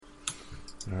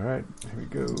All right, here we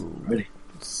go. Ready.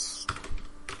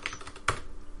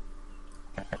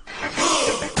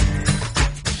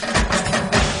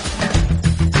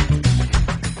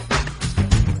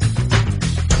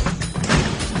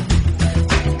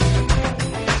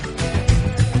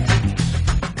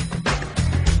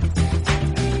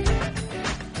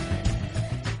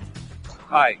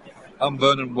 Hi, I'm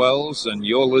Vernon Wells, and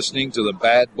you're listening to the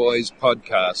Bad Boys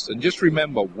Podcast. And just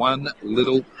remember one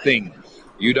little thing.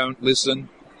 You don't listen,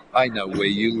 I know where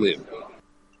you live.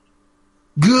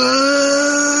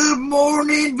 Good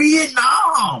morning,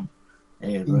 Vietnam!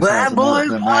 Hey, Bad Boys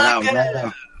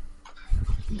Podcast!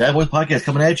 Bad Boys Podcast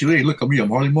coming at you. Hey, look, I'm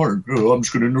Harley Martin. Oh, I'm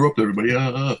just going to interrupt everybody.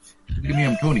 Look at me,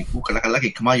 I'm Tony.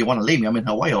 Come on, you want to leave me? I'm in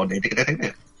Hawaii all day.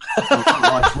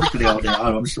 I work today all day.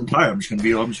 I'm tired. I'm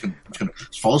just gonna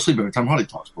fall asleep every time Harley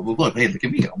talks. But look, hey, look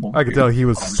at me. I could tell he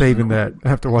was saving that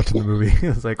after watching the movie. He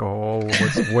was like, "Oh,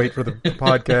 let's wait for the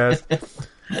podcast.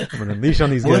 I'm gonna unleash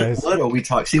on these guys." What are we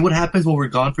talking? See what happens when we're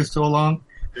gone for so long?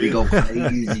 We go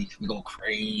crazy.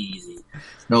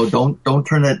 No, don't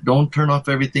turn off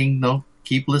everything. No,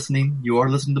 keep listening. You are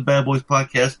listening to Bad Boys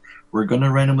Podcast. We're gonna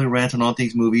randomly rant on all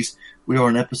things movies. We are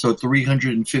on episode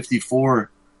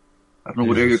 354. I don't know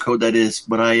what area code that is,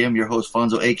 but I am your host,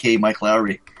 Fonzo, a.k.a. Mike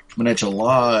Lowry, coming at you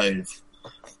live.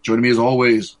 Joining me as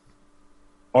always,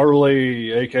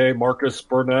 Harley, a.k.a. Marcus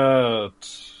Burnett.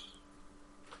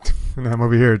 And I'm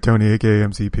over here, Tony, a.k.a.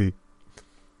 MCP.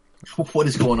 What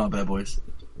is going on, bad boys?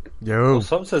 Yo. Well,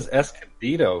 some says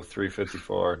Escondido,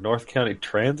 354, North County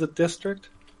Transit District.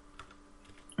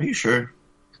 Are you sure?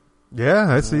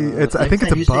 Yeah, I see. I think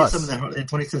it's a bus. And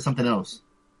Tony said something else.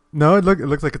 No, it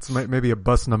looks like it's maybe a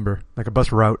bus number, like a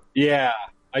bus route. Yeah,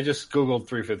 I just Googled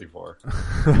 354.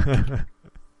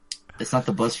 It's not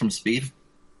the bus from Speed?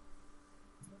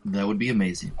 That would be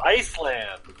amazing.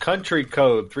 Iceland, country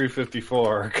code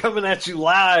 354, coming at you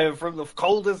live from the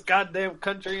coldest goddamn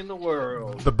country in the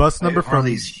world. The bus number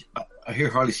I hear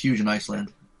Harley's huge in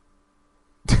Iceland.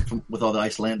 With all the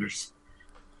Icelanders.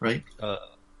 Right?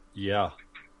 Yeah.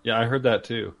 Yeah, I heard that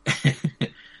too.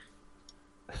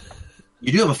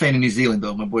 You do have a fan in New Zealand,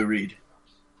 though, my boy Reed.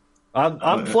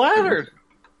 I'm flattered,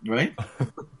 right?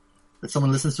 That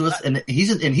someone listens to us, and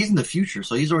he's in the future,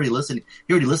 so he's already listening.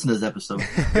 He already listened to this episode.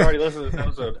 He already listened to this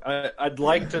episode. I'd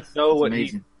like to know what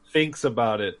he thinks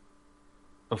about it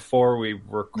before we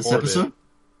record this episode. It.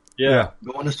 Yeah,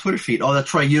 go on his Twitter feed. Oh,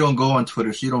 that's right. You don't go on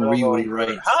Twitter, so you don't read what he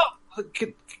writes. How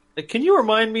can you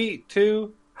remind me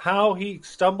too how he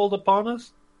stumbled upon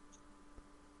us?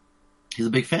 He's a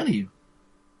big fan of you.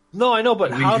 No, I know,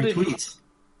 but how did tweets?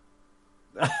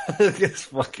 This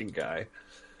fucking guy?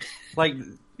 Like,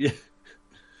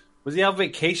 was he out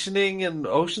vacationing in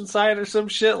Oceanside or some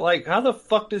shit? Like, how the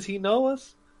fuck does he know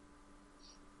us?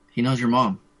 He knows your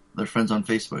mom. They're friends on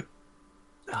Facebook.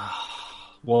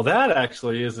 Well, that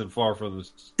actually isn't far from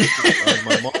this.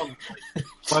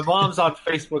 My mom's on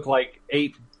Facebook like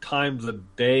 8 times a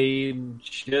day and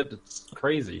shit. It's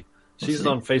crazy. She's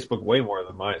on Facebook way more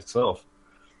than myself.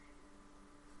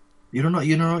 You don't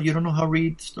know how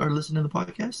Reed started listening to the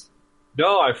podcast?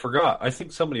 No, I forgot. I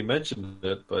think somebody mentioned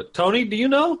it, but Tony, do you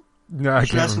know? No, I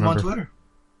can't ask remember. him on Twitter.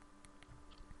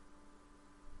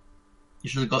 You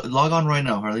should log on right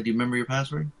now, Harley. Do you remember your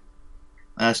password?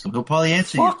 Ask him. He'll probably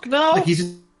answer you. Fuck no. Like he's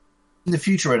in the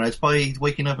future right now. He's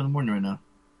waking up in the morning right now.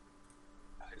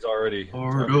 He's already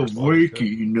Part of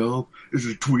waking up is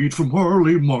a tweet from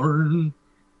Harley Martin.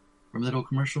 Remember that old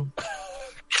commercial?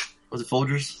 Was it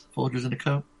Folgers? Folgers in a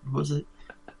cup? What was it?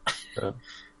 Yeah.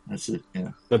 That's it,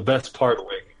 yeah. The best part of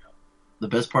waking up. The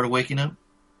best part of waking up?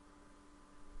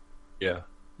 Yeah.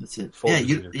 That's it.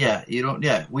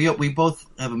 Folgers We both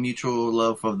have a mutual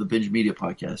love of the Binge Media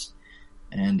podcast.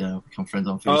 And become friends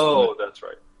on Facebook. Oh, that's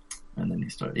right. And then he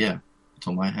started, I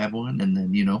told him I have one. And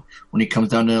then, when he comes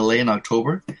down to LA in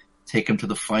October, take him to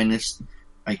the finest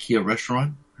IKEA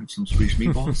restaurant. Have some Swedish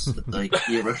meatballs at the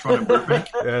IKEA restaurant in Burbank.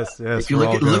 Yes. If you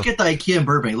look at the IKEA in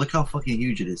Burbank, look how fucking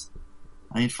huge it is.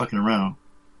 I ain't fucking around.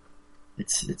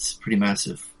 It's pretty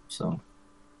massive. So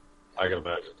I can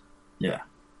imagine. Yeah,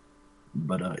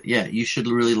 but you should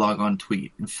really log on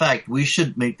tweet. In fact, we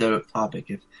should make that a topic.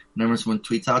 If whenever someone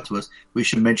tweets out to us, we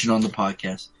should mention on the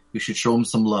podcast. We should show them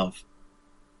some love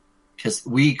because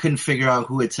we couldn't figure out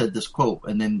who had said this quote,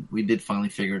 and then we did finally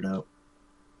figure it out.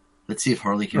 Let's see if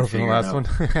Harley can figure it out.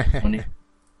 One.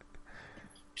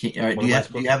 Do you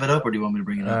have it up, or do you want me to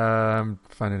bring it up? I'm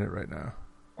finding it right now.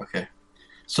 Okay.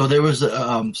 So there was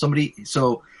somebody.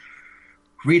 So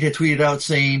Reed had tweeted out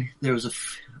saying there was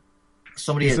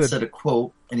somebody had said a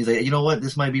quote, and he's like, "You know what?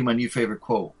 This might be my new favorite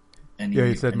quote." And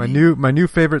he said, "My new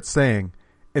favorite saying.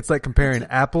 It's like comparing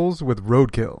apples with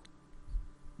roadkill."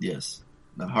 Yes.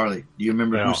 Now, Harley, do you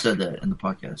remember No. who said that in the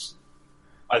podcast?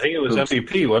 I think it was Oops.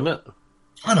 MVP, wasn't it?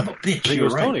 Son of a bitch. I think it You're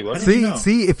was right. Tony, wasn't it? See, know.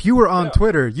 see, if you were on Yeah.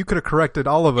 Twitter, you could have corrected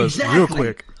all of us real Exactly.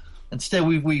 quick. Instead,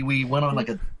 we went on like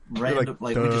a random,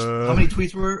 like, we just, duh. how many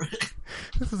tweets were?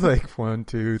 This is like 1,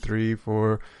 2, 3,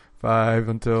 4, 5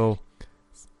 until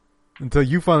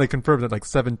you finally confirmed it like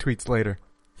 7 tweets later.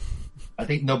 I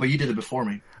think, no, but you did it before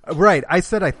me. Right. I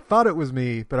said I thought it was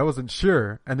me, but I wasn't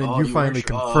sure. And then you weren't finally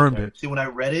sure. Oh, confirmed okay. it. See, when I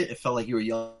read it, it felt like you were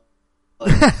yelling. So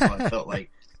I felt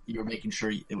like you were making sure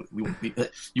you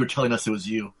were telling us it was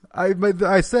you.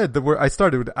 I said the word, I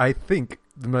started with, I think.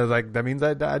 I was like, that means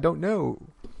I don't know.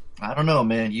 I don't know,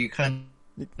 man. You kind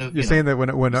of, You're saying that when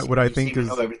what I you think seem to is,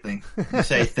 know everything. You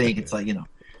say I think, it's like, you're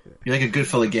like a good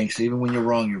fella gangster. Even when you're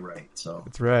wrong, you're right. So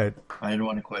that's right. I didn't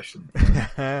want to question.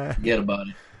 Forget about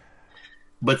it.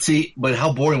 But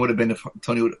how boring would it have been if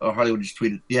Tony or Harley would have just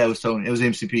tweeted, yeah, it was Tony, it was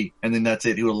MCP, and then that's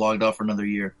it. He would have logged off for another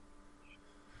year.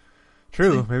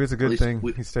 True. See, Maybe it's a at good least thing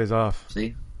he stays off.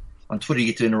 See? On Twitter, you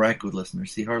get to interact with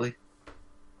listeners. See, Harley?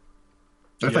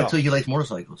 What if I Yeah. tell you like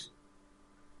motorcycles?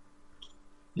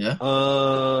 Yeah?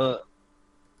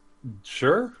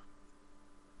 Sure.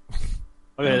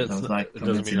 I mean, That it's was not, not it doesn't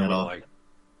convincing mean at I'm all. gonna like.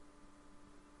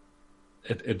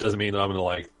 It doesn't mean I'm gonna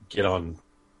like get on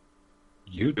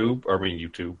YouTube. Or I mean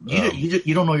YouTube.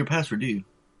 You don't know your password, do you?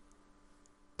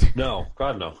 No,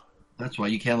 God no. That's why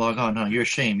you can't log on, huh? You're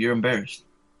ashamed. You're embarrassed.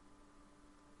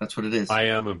 That's what it is. I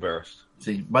am embarrassed.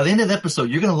 See, by the end of the episode,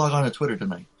 you're going to log on to Twitter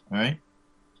tonight, all right?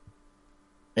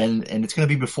 And it's going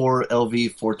to be before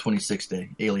LV 426 Day,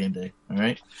 Alien Day, all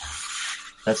right?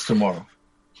 That's tomorrow.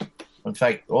 In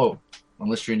fact,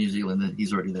 unless you're in New Zealand, then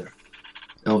he's already there.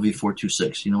 LV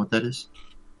 426. You know what that is?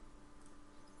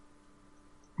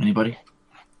 Anybody?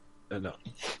 No.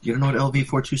 You don't know what LV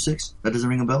 426? That doesn't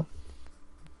ring a bell?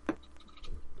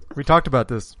 We talked about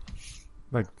this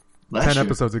like Last 10 year.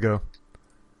 episodes ago.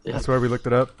 Yeah. That's why we looked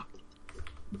it up.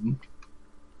 A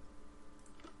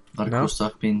lot of No? cool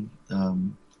stuff being, a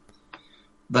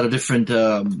lot of different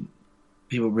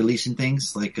people releasing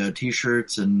things like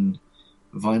T-shirts and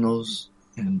vinyls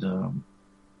and.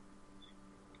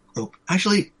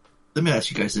 Actually, let me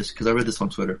ask you guys this because I read this on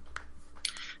Twitter.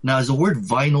 Now, has the word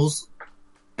vinyls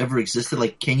ever existed?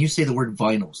 Like, can you say the word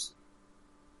vinyls?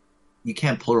 You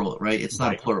can't plural it, right? It's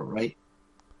not Vinyl. plural, right?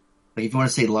 Like, if you want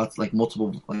to say lots, like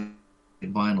multiple like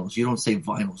vinyls, you don't say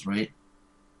vinyls, right?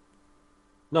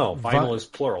 No, vinyl is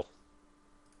plural.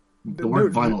 The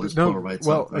word vinyl is plural, right? It's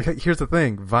Well, not- okay, here's the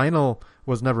thing. Vinyl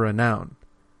was never a noun.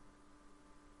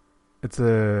 It's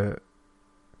a...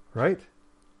 Right?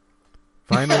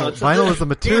 Vinyl is a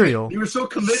material. Damn it, you were so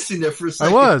convincing there for a I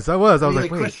second. was You like,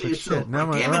 like wait, question but yourself. shit. Now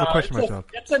I'm Damn it. going to question myself.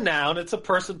 It's a noun. It's a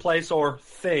person, place, or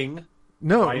thing.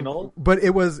 No, Vinyl? but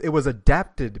it was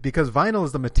adapted because vinyl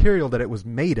is the material that it was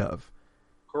made of.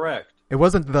 Correct. It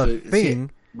wasn't the So,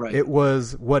 thing. right. It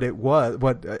was what it was.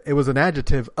 It was an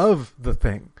adjective of the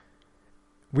thing.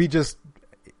 We just,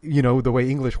 the way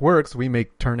English works, we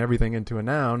turn everything into a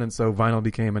noun, and so vinyl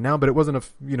became a noun. But it wasn't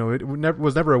it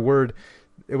was never a word.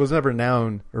 It was never a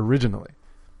noun originally.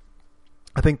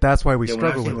 I think that's why we Yeah, when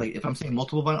struggle I'm saying, with like, it. if I'm saying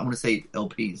multiple vinyl, I'm going to say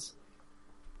LPs.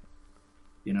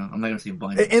 I'm not going to say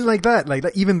vinyl. And like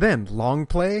that, even then, long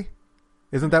play,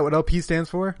 isn't that what LP stands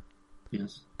for?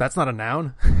 Yes. That's not a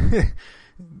noun.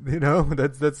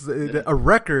 That's a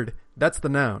record. That's the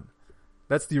noun.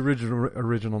 That's the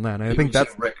original noun. And I think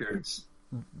that's records.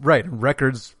 right.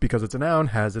 Records, because it's a noun,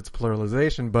 has its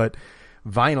pluralization, but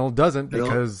vinyl doesn't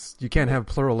because you can't have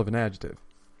plural of an adjective.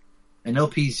 And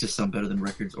LPs just sound better than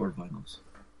records or vinyls.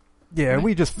 Yeah,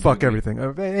 we just fuck everything.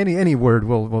 Any word,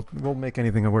 we'll make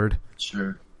anything a word.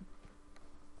 Sure.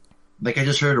 Like I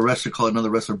just heard a wrestler call another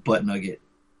wrestler butt nugget.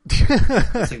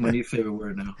 That's like my new favorite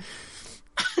word now.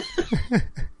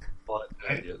 But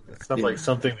it sounds like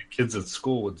something the kids at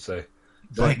school would say.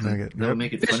 Exactly. nugget, That would yep.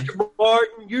 make it funny. Mr.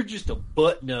 Martin, you're just a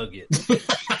butt nugget.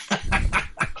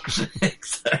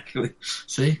 Exactly.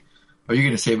 See? Are you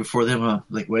going to say before them, huh?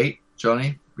 Like, wait,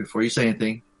 Johnny, before you say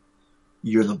anything,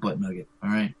 you're the butt nugget. All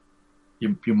right?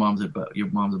 Your mom's a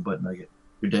butt nugget.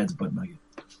 Your dad's a butt nugget.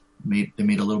 They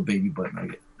made a little baby butt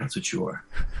nugget. That's what you are.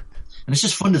 And it's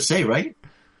just fun to say, right?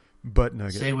 Butt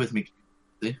nugget. Say it with me.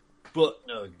 See? Butt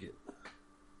nugget.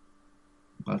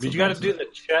 Lots But of you got to lots do of- the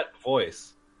Chet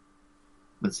voice.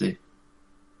 Let's see.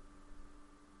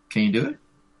 Can you do it?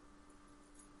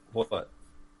 What?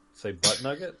 Say butt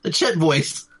nugget? The Chet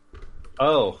voice.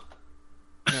 Oh.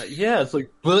 Yeah, it's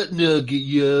like butt nugget,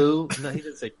 yo. No, he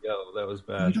didn't say yo. That was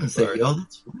bad. You didn't say, Sorry. yo,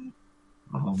 that's right.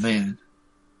 Oh, man.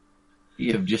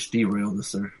 You have just derailed us,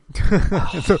 sir.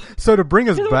 so to bring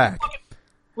us back,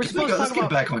 We're supposed to Let's talk get about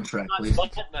back on track, not please.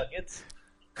 butt nuggets.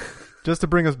 just to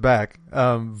bring us back,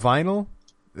 vinyl.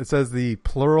 It says the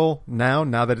plural noun.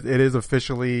 Now that it is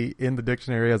officially in the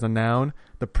dictionary as a noun,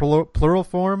 the plural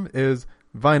form is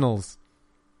vinyls.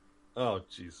 Oh,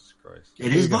 Jesus Christ!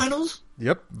 It is vinyls.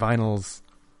 Yep, vinyls.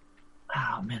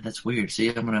 Oh man, that's weird. See,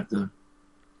 I'm gonna have to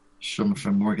show my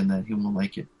friend Morgan that he won't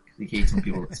like it because he hates when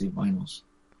people say vinyls.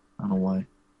 I don't know why.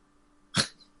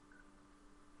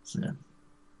 So, yeah.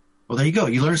 Well, there you go.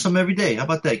 You learn something every day. How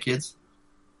about that, kids?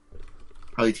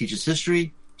 Probably teaches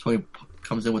history. Tony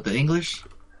comes in with the English,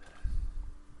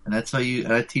 and that's how you.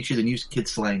 And I teach you the new kid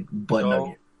slang. Butt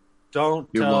nugget. Don't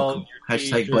You're tell welcome. your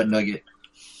Hashtag teacher. butt nugget.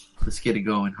 Let's get it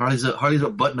going. Harley's a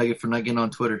butt nugget for not getting on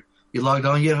Twitter. You logged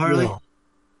on yet, Harley? No.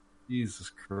 Jesus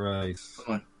Christ!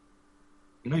 Come on.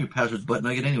 You know your password's butt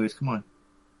nugget, anyways. Come on.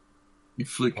 You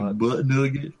flicking What? butt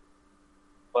nugget.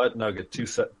 Butt nugget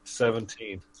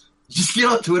 217. Just get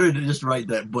on Twitter and just write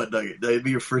that butt nugget. That'd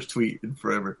be your first tweet in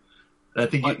forever. And I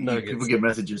think Butt nuggets. people get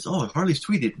messages. Oh, Harley's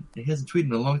tweeted. He hasn't tweeted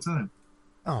in a long time.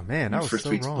 Oh man, that Your was first so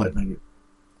tweet's wrong. butt nugget.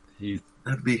 He,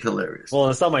 That'd be hilarious. well,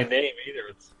 it's not my name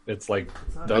either. It's like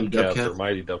Dubcast Dubcast? or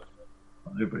Mighty Dub.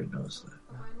 Everybody knows that.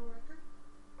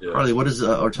 Yeah. Harley, what is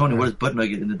or Tony? What is butt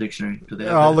nugget in the dictionary? Do they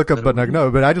have I'll that? look Is up that butt a- nugget.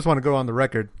 No, but I just want to go on the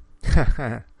record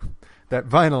that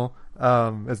vinyl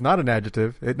is not an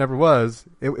adjective. It never was.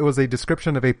 It was a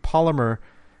description of a polymer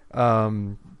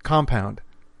compound,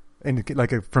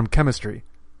 from chemistry.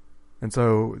 And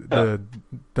so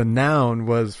the noun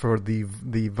was for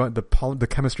the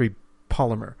chemistry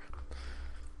polymer.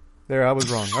 There, I was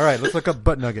wrong. All right, let's look up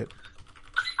butt nugget.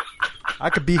 I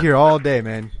could be here all day,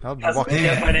 man. I'll be walking.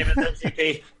 man. My name is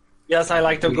MCP. Yes, I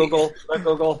like to Google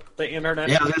the internet.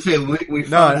 Yeah, I was gonna say we No,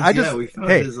 found I his, just- we found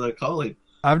hey. his colleague.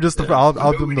 I'm just Yeah.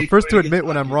 I'm We the need first to to get admit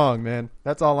when I'm bucket. wrong, man.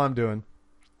 That's all I'm doing.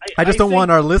 I just don't think-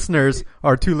 want our listeners,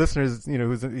 our two listeners,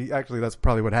 actually that's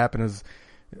probably what happened is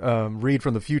Reed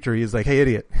from the future. He's like, "Hey,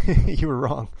 idiot, you were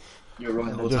wrong." You're wrong.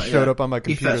 the It whole just time. showed Yeah. up on my He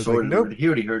computer. It's like, fast-forwarded nope. already. He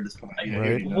already heard this part. Yeah, he Right.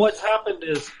 already knows. What's happened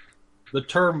is the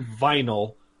term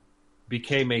vinyl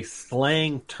became a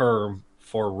slang term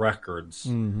for records.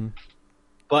 Mm-hmm.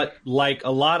 But like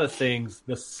a lot of things,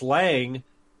 the slang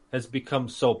has become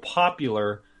so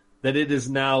popular that it is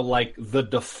now like the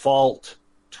default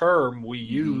term we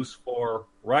use for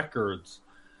records.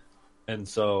 And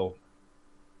so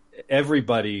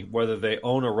everybody, whether they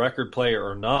own a record player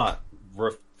or not,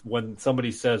 when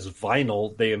somebody says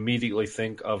vinyl, they immediately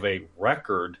think of a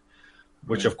record,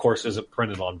 which of course isn't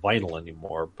printed on vinyl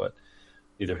anymore, but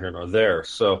neither here nor there.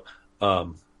 So,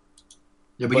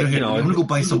 Yeah, but, But, you know, you know, I'm gonna go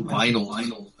buy some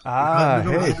vinyl. Ah,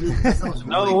 You know, hey. that sounds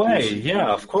no really way. good.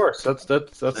 Yeah, of course. That's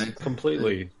Okay.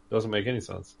 completely doesn't make any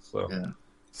sense. So Yeah.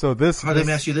 So this Let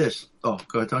me ask you this. Oh,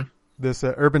 go ahead, Tony. this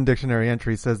Urban Dictionary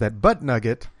entry says that butt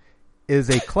nugget is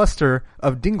a cluster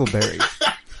of dingleberries.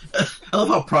 I love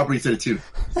how proper he said it too.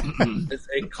 it's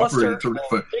a cluster of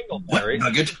What dingleberries,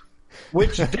 nugget?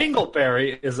 which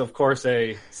dingleberry is, of course,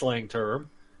 a slang term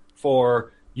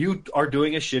for you are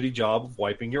doing a shitty job of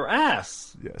wiping your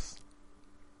ass. Yes.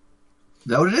 Is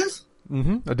that what it is?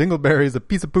 Mm-hmm. A dingleberry is a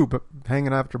piece of poop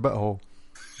hanging out your butthole.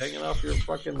 Hanging off your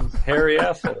fucking hairy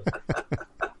asshole.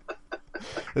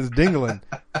 It's dingling.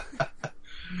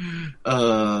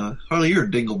 Harley, you're a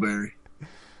dingleberry.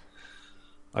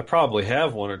 I probably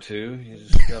have one or two. You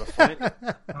just gotta find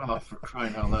it. Oh, for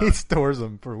crying out He loud. stores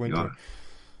them for You winter. are.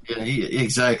 Yeah,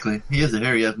 exactly. He is a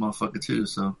hairy ass motherfucker too.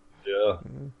 So, Yeah.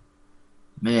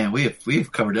 man, we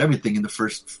have covered everything in the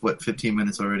first 15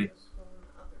 minutes already.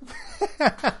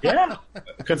 Yeah.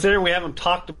 Considering we haven't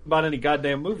talked about any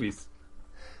goddamn movies.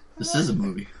 This is a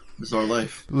movie. This is our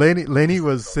life. Lainey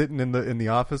was sitting in the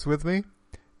office with me,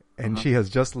 and she has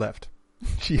just left.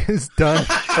 She is done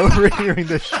overhearing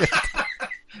this shit.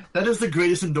 That is the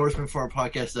greatest endorsement for our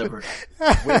podcast ever.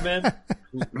 Women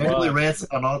who Randomly love- rants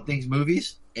on all things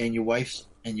movies and your wife's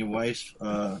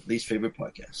least favorite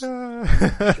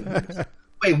podcast.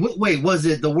 Wait, was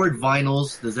it the word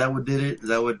vinyls? Is that what did it? Is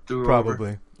that what threw her over?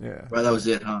 Probably, yeah. Right, that was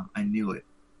it, huh? I knew it.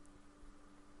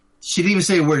 She didn't even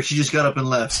say a word. She just got up and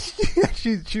left.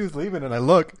 she was leaving, and I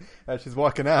look as she's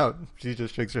walking out. She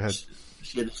just shakes her head.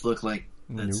 She had this look like,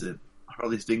 that's Nope. it.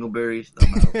 Harley's Dingleberries.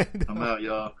 I'm out. I'm out,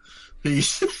 y'all.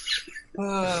 Peace.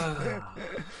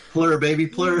 Plur, baby,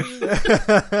 plur.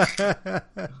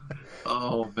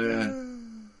 Oh,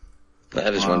 man.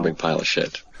 That is Wow. one big pile of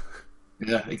shit.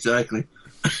 Yeah, exactly.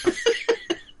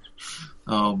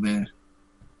 Oh, man.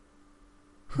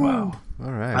 Wow.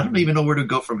 All right. I don't even know where to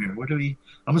go from here. Where do we?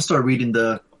 I'm gonna start reading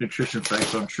the nutrition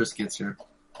facts when Tris gets here.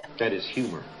 That is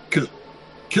humor. Cause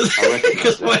I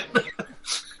recognize what?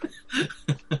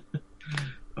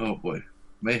 Oh boy.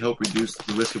 may help reduce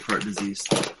the risk of heart disease.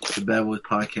 The Bad Boys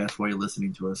Podcast while you're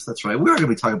listening to us. That's right. We are going to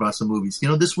be talking about some movies. You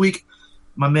know, this week,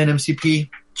 my man MCP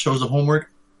chose the homework.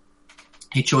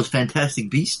 He chose Fantastic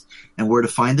Beasts and Where to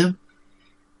Find Them.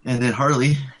 And then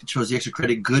Harley chose the extra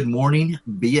credit Good Morning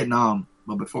Vietnam.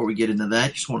 But before we get into that, I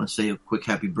just want to say a quick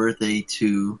happy birthday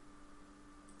to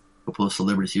a couple of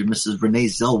celebrities here. Mrs. Renee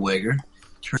Zellweger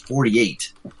turned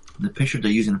 48. And the picture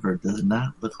they're using of her does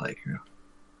not look like her.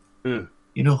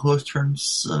 You know who else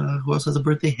who else has a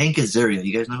birthday? Hank Azaria.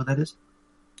 You guys know who that is?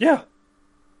 Yeah.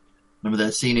 Remember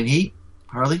that scene in Heat?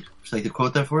 Harley, would you like to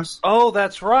quote that for us? Oh,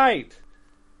 that's right.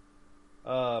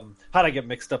 How'd I get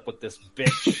mixed up with this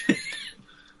bitch?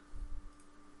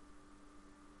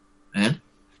 And?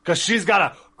 Because she's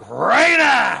got a great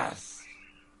ass!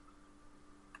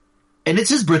 And it's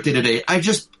his birthday today. I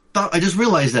just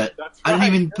realized that. That's I didn't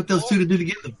right. even put those two to do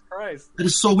together. Christ. That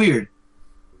is so weird.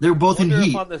 They're both in Wonder if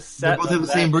Heat. on the They set both of have the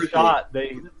that same birthday. shot, they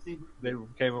came up with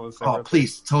the same Oh, birthday.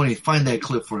 please, Tony, find that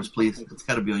clip for us, please. It's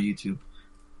got to be on YouTube.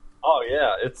 Oh,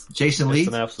 yeah. It's Jason It's Lee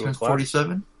an absolute turns classic.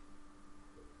 47.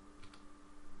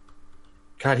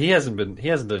 God, he hasn't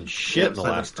done shit in the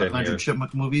last 10 500 years.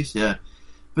 Chipmunk movies, yeah.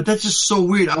 But that's just so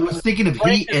weird. I was thinking of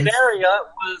Frank Heat and Azaria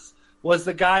was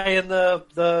the guy in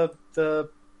the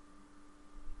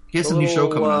he has a new show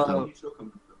coming out. little,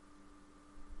 Though.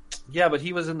 yeah, but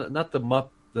he was in what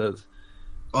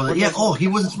Oh, he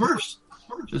was in Smurfs.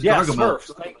 Just yeah, Gargamel.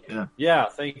 Smurfs. Thank you. Yeah. Yeah,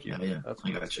 thank you. Yeah. That's I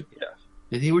what got you.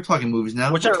 Yeah. We're talking movies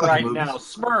now. Which We're are talking right movies. now.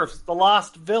 Smurfs, The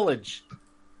Lost Village.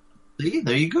 See,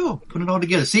 there you go. Put it all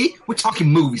together. See, we're talking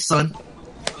movies, son.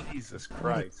 Jesus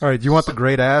Christ. All right, do you want the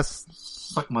great ass?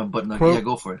 Suck my butt nugget. Quote. Yeah,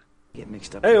 go for it. Get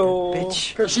mixed up Hey-o. with that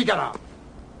bitch. Cause she got a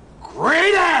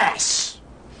great ass.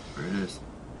 There it is.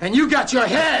 And you got your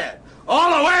head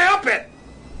all the way up it.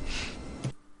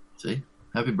 See,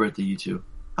 happy birthday, you two.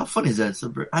 How funny is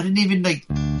that? I didn't even like.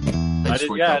 I did,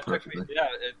 worked yeah, out it took me, perfectly.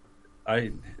 yeah.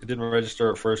 It didn't register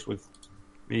at first with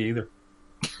me either.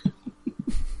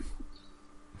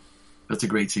 That's a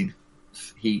great scene.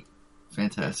 Heat,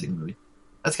 fantastic movie.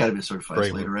 That's got to be a certified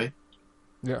Great Slater, movie. right?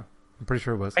 Yeah, I'm pretty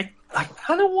sure it was. I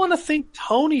kind of want to think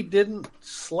Tony didn't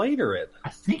Slater it. I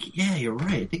think, yeah, you're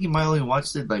right. I think he might only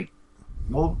watched it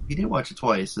he did watch it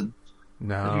twice, and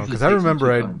No, usually because I takes him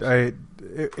remember two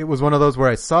it was one of those where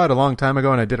I saw it a long time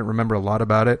ago and I didn't remember a lot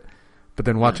about it, but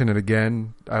then watching it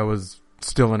again, I was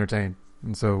still entertained,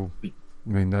 and so I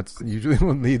mean that's usually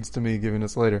what leads to me giving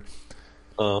us later.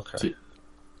 Oh, okay.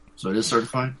 so it is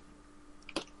certified.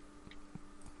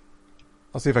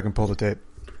 I'll see if I can pull the tape.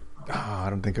 I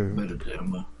don't think it. Better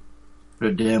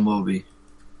damn well be.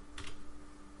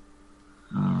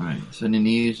 All right. So any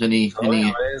news? Any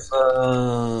Anyways,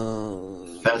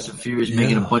 Fast and Furious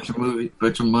making a bunch of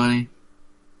money?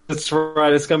 that's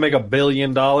right. It's gonna make $1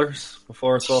 billion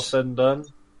before it's all said and done.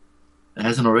 It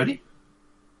hasn't already.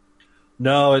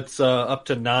 No, it's up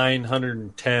to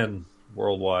 910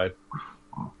 worldwide.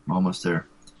 Oh, I'm almost there.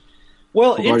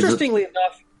 Well, Well, interestingly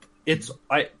enough, it's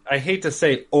I hate to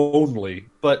say only,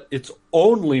 but it's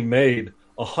only made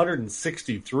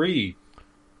 163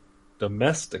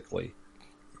 domestically.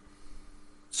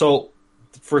 So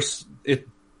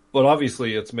but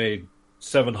obviously it's made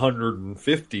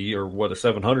 750 or what,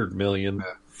 700 million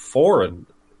foreign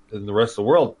in the rest of the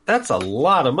world. That's a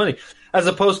lot of money, as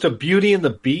opposed to Beauty and the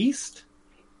Beast.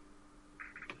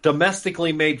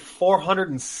 Domestically made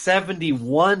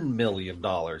 $471 million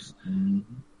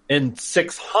and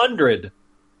 600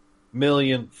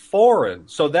 million foreign.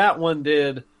 So that one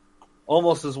did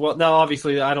almost as well. Now,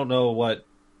 obviously, I don't know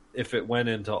if it went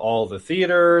into all the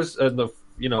theaters and the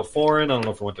foreign. I don't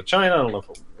know if it went to China. I don't know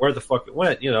where the fuck it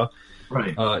went.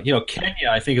 Right. Kenya,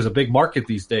 I think, is a big market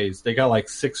these days. They got like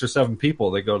 6 or 7 people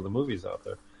that go to the movies out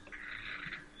there.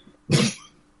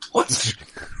 What?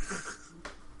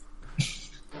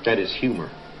 That is humor.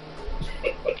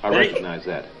 I recognize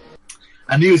that.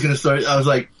 I knew he was going to start. I was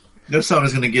like, this song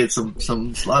is going to get some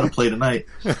lot of play tonight.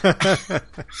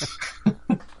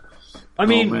 I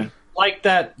mean, man. like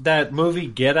that movie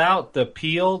Get Out, the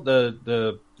Peele,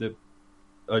 the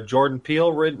Jordan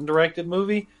Peele written directed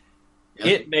movie. Yeah.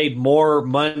 It made more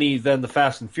money than the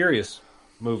Fast and Furious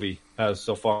movie has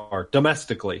so far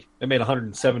domestically. It made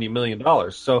 $170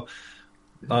 million. So,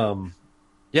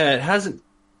 it hasn't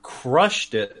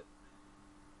crushed it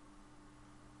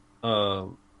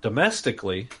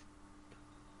domestically.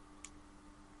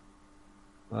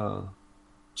 So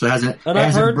it hasn't And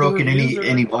I've heard broken the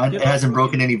reviews it hasn't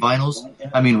broken any vinyls.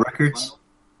 I mean records.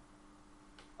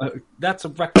 That's a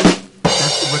record.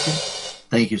 That's the record.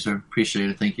 Thank you, sir. Appreciate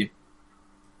it. Thank you.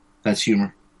 That's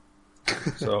humor.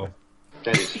 So,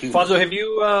 That is humor. Fonzo, have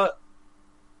you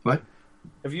What?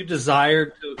 Have you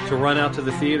desired to run out to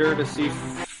the theater to see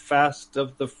Fast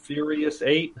of the Furious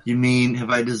 8? You mean, have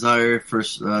I desired for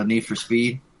Need for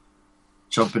Speed?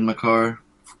 Jump in my car,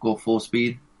 go full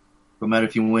speed. No matter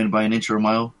if you win by an inch or a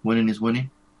mile, winning is winning.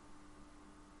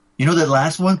 You know that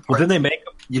last one? Well, didn't they make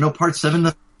them? You know, part 7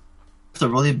 left a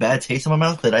really bad taste in my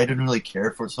mouth that I didn't really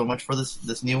care for so much for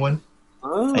this new one.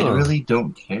 Oh. I really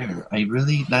don't care. I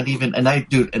really not even. And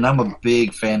I'm a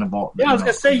big fan of all. Yeah, I was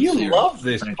gonna say you series. love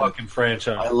this fucking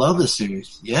franchise. I love the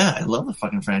series. Yeah, I love the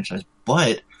fucking franchise.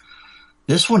 But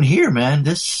this one here, man,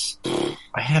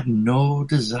 I have no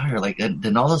desire. Like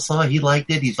Denala saw, he liked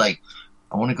it. He's like,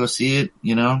 I want to go see it.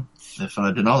 You know, if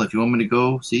Denala, if you want me to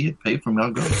go see it, pay for me,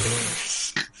 I'll go.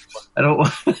 I don't.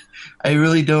 I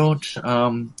really don't.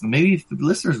 Maybe if the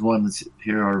listeners want to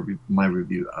hear my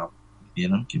review, you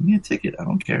know, give me a ticket. I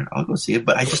don't care. I'll go see it.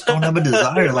 But I just don't have a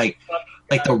desire. Like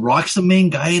The Rock's the main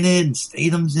guy in it, and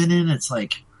Statham's in it. It's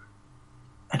like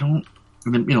I don't.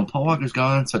 You know, Paul Walker's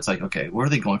gone, so it's like, okay, where are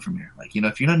they going from here? Like, you know,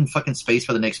 if you're not in fucking space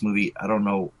for the next movie, I don't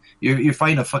know. You're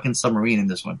fighting a fucking submarine in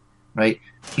this one, right?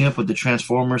 Team up with the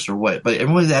Transformers or what? But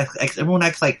everyone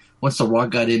acts like once The Rock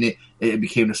got in it, it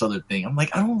became this other thing. I'm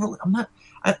like,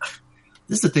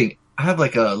 this is the thing. I have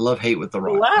like a love-hate with The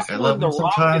Rock. Like, I love him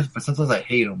sometimes, but sometimes I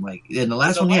hate him. Like in the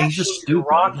last one, he's just stupid. The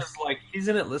Rock is like, he's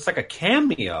in it. It's like a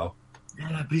cameo.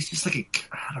 Yeah, but he's just like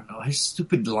I don't know. His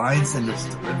stupid lines and his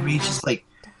delivery. He's just like.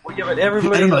 Well, yeah, but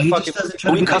everybody. I don't know. in He the just fucking doesn't try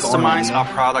to We be like customize Arnold,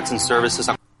 our products and services.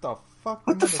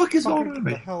 What the fuck is going on, Get the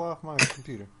man? hell off my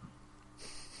computer.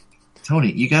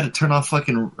 Tony, you got to turn off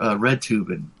fucking RedTube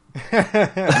and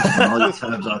all your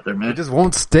tabs out there, man. It just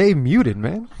won't stay muted,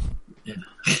 man. Yeah.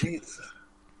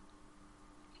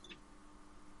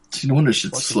 No wonder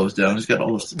shit slows down. He's got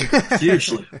all this.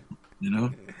 Seriously, you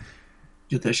know,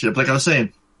 get that shit up. Like I was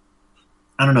saying,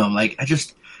 I don't know. Like I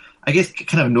guess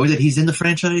kind of annoyed that he's in the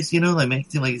franchise. You know, like makes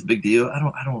it seem like it's a big deal. I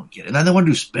don't get it. And then they want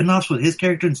to do spin-offs with his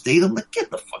character and Statham. Like, get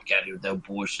the fuck out of here with that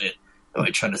bullshit.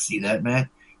 Nobody trying to see that, man.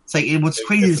 It's like what's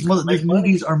crazy is these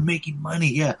movies are making money.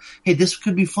 Yeah, hey, this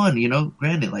could be fun. You know,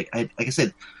 granted, like I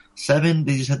said, 7.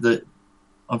 They just had the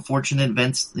unfortunate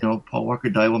events. You know, Paul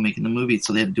Walker died while making the movie,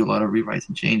 so they had to do a lot of rewrites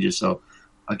and changes. So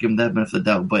I'll give them that benefit of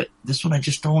the doubt. But this one, I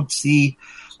just don't see.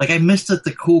 Like I missed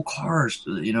the cool cars.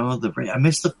 You know, I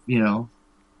missed the. You know.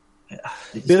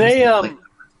 Do they? I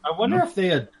wonder if they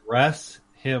address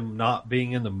him not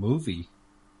being in the movie.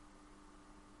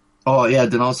 Oh yeah,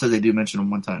 Denal said they do mention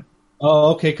him one time.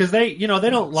 Oh, okay, because they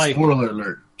don't like. Spoiler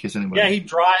alert, in case anybody. Yeah, he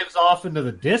drives off into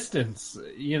the distance,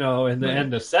 you know, in the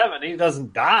end of 7. He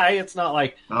doesn't die. It's not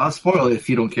like. I'll spoil it if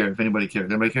you don't care. If anybody cares,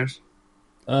 anybody cares.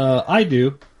 I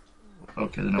do.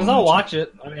 Okay, then because I'll watch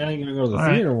it. I mean, I ain't gonna go to the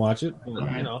theater and watch it, but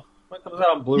you know, it comes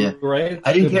out on Blu-ray. Yeah.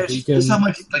 I didn't care. This is how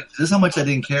much I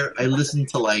didn't care. I listened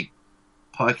to like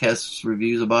podcast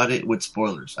reviews about it with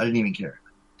spoilers. I didn't even care.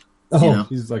 Oh, you know?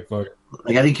 he's like fuck.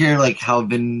 Like I didn't care like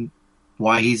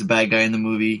why he's a bad guy in the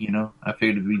movie. You know, I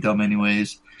figured it'd be dumb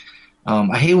anyways.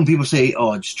 I hate when people say,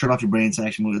 "Oh, just turn off your brain. It's an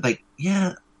action movie." Like,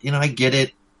 yeah, you know, I get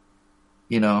it.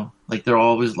 You know, like they're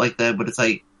always like that, but it's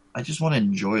like I just want to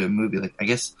enjoy a movie. Like, I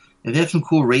guess if they have some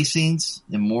cool race scenes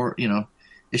and more, you know,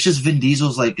 it's just Vin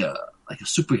Diesel's like a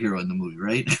superhero in the movie,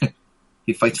 right?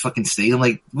 He fights fucking Statham.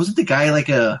 Like, wasn't the guy like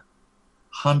a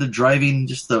Honda driving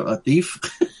just a thief?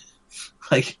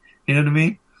 Like, you know what I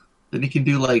mean? Then he can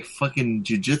do like fucking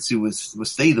jujitsu with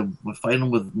Statham, with fighting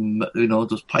him with, you know,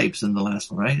 those pipes in the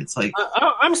last one, right? It's like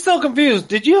I'm still confused.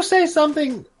 Did you say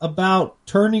something about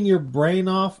turning your brain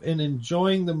off and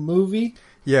enjoying the movie?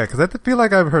 Yeah, because I feel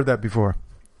like I've heard that before.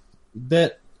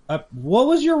 That what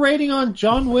was your rating on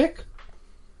John Wick?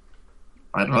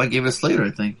 I don't know. I gave it a Slater,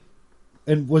 I think.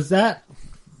 And was that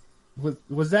not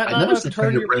I never a said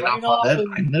turn your brain off? on that.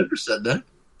 I never said that.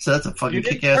 So that's a fucking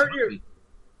kick-ass movie.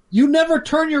 You never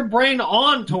turn your brain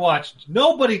on to watch.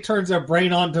 Nobody turns their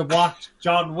brain on to watch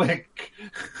John Wick.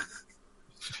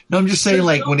 No, I'm just saying,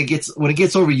 like when it gets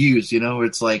overused, you know, where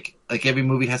it's like every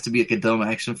movie has to be like a dumb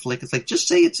action flick. It's like just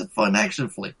say it's a fun action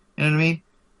flick. You know what I mean?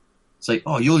 It's like,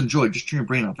 oh, you'll enjoy it. Just turn your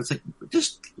brain off. It's like,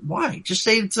 just why? Just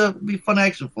say it's be a fun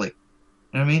action flick.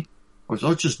 You know what I mean? Or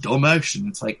it's just dumb action.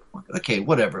 It's like, okay,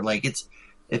 whatever. Like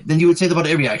then you would say that about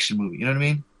every action movie. You know what I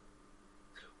mean?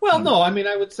 Well, no. I mean,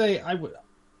 I would say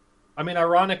I mean,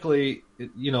 ironically,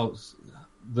 you know,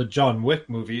 the John Wick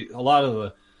movie, a lot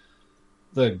of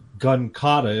the gun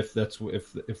kata, if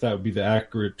that would be the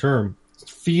accurate term,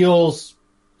 feels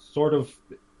sort of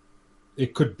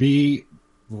it could be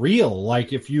real.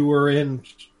 Like if you were in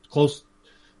close,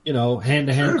 you know,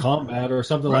 hand-to-hand combat or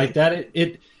something like that.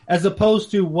 It as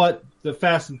opposed to what the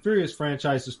Fast and Furious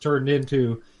franchise has turned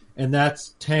into, and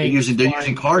that's tanks. They're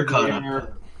using car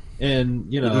kata.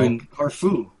 And, you They're know, doing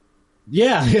Carfu.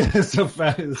 yeah, it's a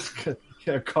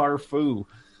Carfu.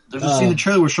 There's a scene in the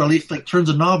trailer where Charlize like turns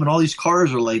a knob and all these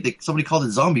cars are like somebody called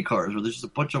it zombie cars, where there's just a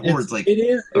bunch of hordes like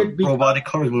robotic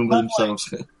cars moving by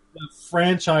themselves. Like the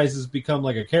franchise has become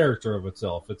like a character of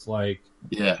itself. It's like,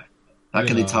 yeah, how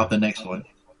can they top the next one?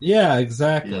 Yeah,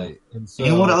 exactly. Yeah. And so,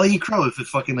 you know what? I'll eat crow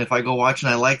if I go watch and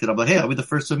I liked it. I'll be like, hey, I'll be the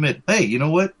first to admit, hey, you know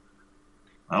what?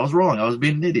 I was wrong. I was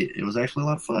being an idiot. It was actually a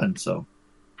lot of fun. So,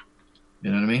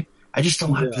 you know what I mean? I just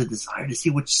don't have the desire to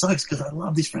see which sucks because I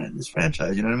love this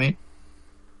franchise. You know what I mean?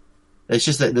 It's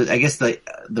just that I guess the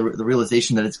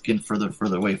realization that it's getting further and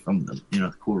further away from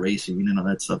the cool racing and all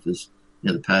that stuff is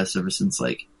the past ever since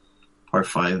like Part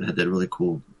 5 had that really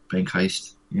cool bank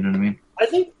heist. You know what I mean?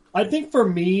 I think for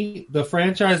me, the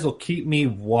franchise will keep me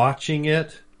watching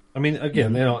it. I mean,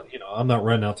 again, they don't. I'm not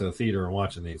running out to the theater and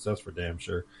watching these. That's for damn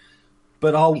sure.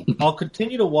 But I'll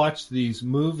continue to watch these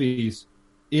movies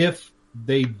if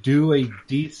they do a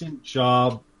decent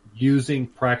job using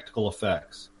practical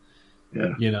effects.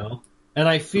 Yeah. And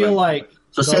I feel like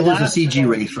say there's a CG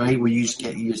race, right, where you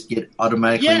just get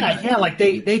automatically. Yeah, like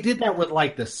they did that with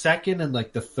like the second and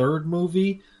like the third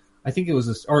movie. I think it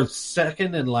was or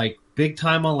second and like big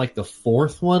time on like the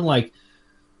fourth one, like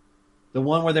the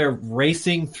one where they're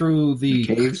racing through the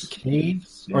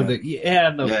caves or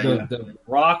the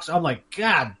rocks. I'm like,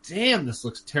 God damn, this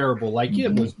looks terrible. Like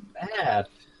it was bad.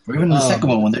 Or even the second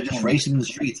one when they're just racing in the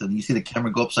streets and you see the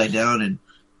camera go upside down and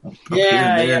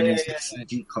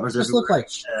CG cars just looked like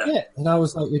shit. And I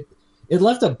was like, it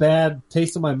left a bad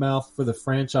taste in my mouth for the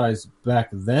franchise back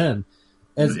then.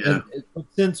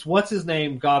 Since what's his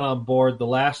name got on board, the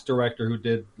last director who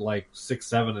did like 6,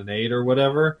 7, and 8 or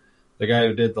whatever, the guy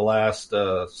who did the last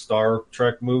Star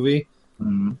Trek movie,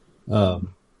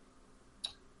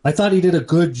 I thought he did a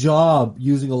good job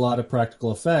using a lot of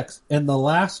practical effects. And the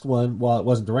last one, while it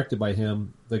wasn't directed by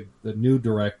him, the new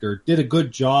director did a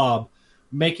good job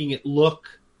making it look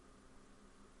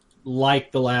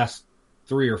like the last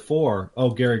 3 or 4.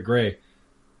 Oh, Gary Gray.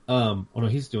 Oh no,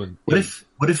 he's doing. What if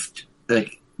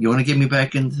like you want to get me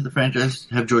back into the franchise?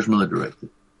 Have George Miller direct it,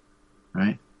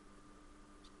 right?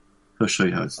 He'll show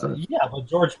you how it's done. Yeah, but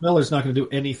George Miller's not going to do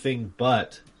anything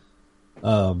but,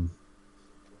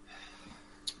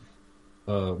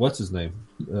 what's his name?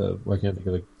 Why can't I think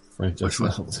of the franchise?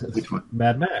 Which one?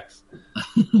 Mad Max.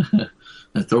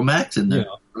 Throw Max in there.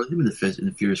 Yeah. Throw him in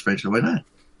the Furious franchise. Why not?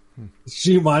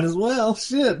 She might as well.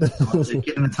 Shit.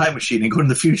 Get in a time machine and go in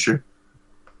the future.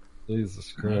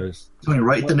 Jesus Christ. So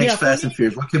right the next Fast and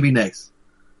Furious. What could be next?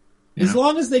 As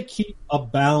long as they keep a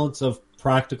balance of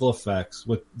practical effects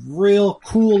with real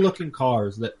cool looking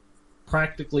cars that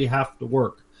practically have to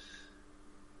work.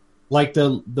 Like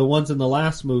the ones in the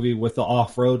last movie with the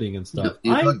off-roading and stuff.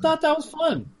 I thought that was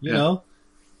fun, you know?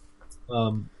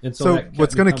 And so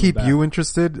what's going to keep you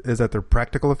interested is that they're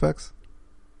practical effects?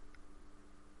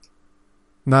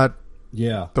 Not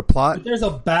the plot? But there's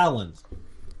a balance.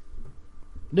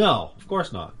 No, of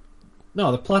course not.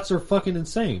 No, the plots are fucking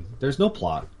insane. There's no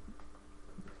plot.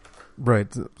 Right.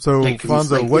 So,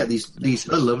 Fonzo, what... these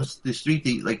hoodlums, these street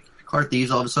thieves, like car thieves,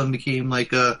 all of a sudden became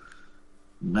like a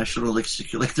national, like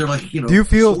they're like, Do you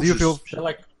feel,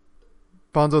 like,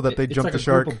 Fonzo, that they jumped the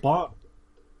shark?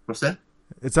 What's that?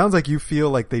 It sounds like you feel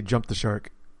like they jumped the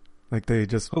shark. Like they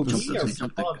just jumped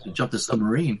the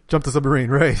submarine. Jumped the submarine,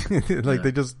 right?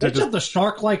 They jumped the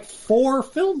shark like 4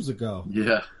 films ago.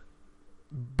 Yeah.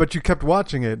 But you kept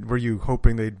watching it. Were you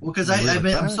hoping they'd? Well, because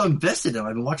I'm so invested in it.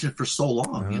 I've been watching it for so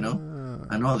long. You know,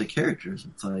 I know all the characters.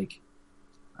 It's like,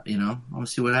 I want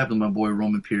to see what happened to my boy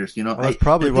Roman Pierce. Well, that's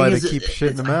probably why they keep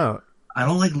shitting him out. I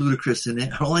don't like Ludacris in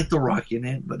it. I don't like The Rock in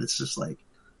it. But it's just like,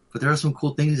 but there are some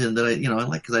cool things in that I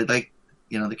like because I like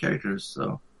the characters.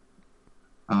 So,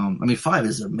 5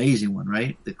 is an amazing one,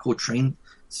 right? The cool train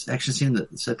action scene, the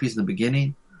set piece in the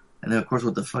beginning, and then of course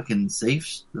with the fucking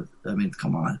safes.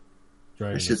 Come on.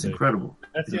 It's just incredible.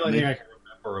 That's the only thing I can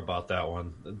remember about that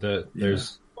one.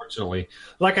 There's fortunately,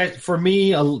 for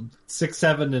me, 6,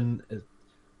 7, and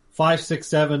 5, 6,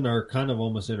 7 are kind of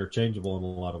almost interchangeable in a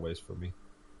lot of ways for me.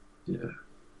 Yeah.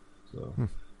 So.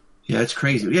 Yeah, it's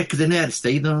crazy. Yeah, because then they had to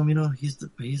stay them. He's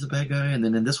the bad guy, and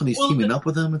then in this one he's teaming up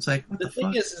with them. It's like what the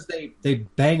thing fuck? is they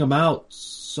bang them out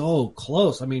so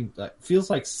close. It feels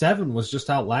like 7 was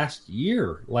just out last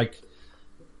year.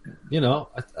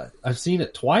 I've seen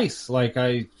it twice. It's like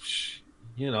I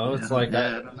don't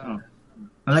know.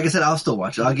 And like I said, I'll still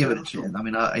watch it. I'll give it a chance.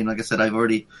 Like I said, I've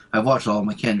watched all of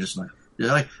my Ken just like they're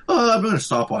like, I'm going to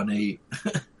stop on 8.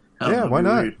 Yeah, why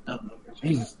not?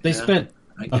 They spent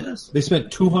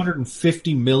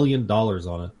 $250 million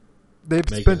on it.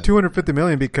 They've spent $250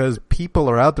 million because people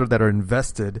are out there that are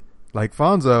invested like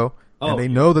Fonzo, Oh, and they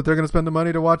know that they're going to spend the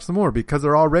money to watch some more because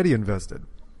they're already invested.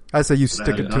 I say you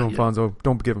stick it to them, yeah. Fonzo.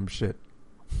 Don't give them shit.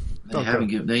 They ain't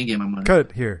getting my money. Cut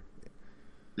it here.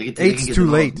 They Eight's can get too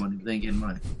the late. Money, but they ain't getting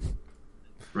mine.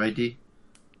 Right, D?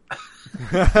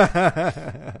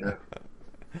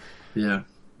 Yeah.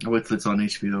 I'll wait till it's on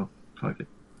HBO. Fuck it.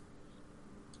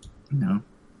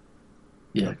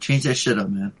 Yeah, change that shit up,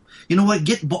 man. You know what?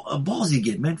 Get ballsy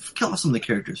again, man. Kill off some of the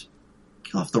characters.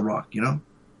 Kill off The Rock, Kill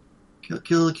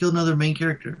another main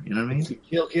character. You know what I mean?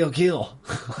 Kill.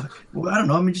 Well, I don't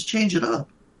know. I mean, just change it up.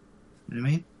 You know what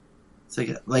I mean? It's like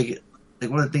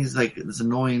one of the things like this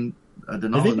annoying.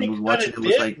 Denali was watching. It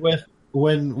was like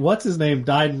when what's his name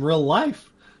died in real life.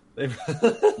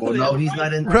 Well, no, he's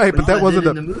not in. Right, but that wasn't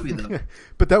in the movie though.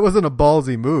 But that wasn't a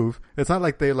ballsy move. It's not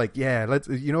like they're like, yeah, let's.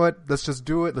 You know what? Let's just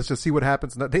do it. Let's just see what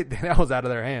happens. No, that was out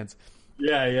of their hands.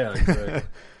 Yeah, exactly.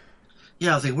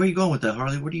 Yeah, I was like, where are you going with that,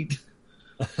 Harley? What are you?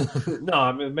 No,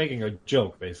 I'm making a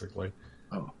joke, basically.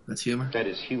 Oh, that's humor. That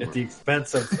is humor. At the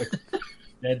expense of a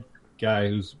dead guy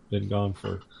who's been gone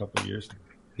for a couple of years.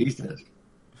 He's dead.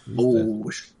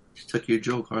 She took your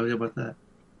joke, Harley. How about that?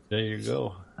 There you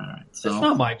go. All right, so It's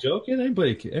not my joke.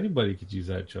 Anybody could use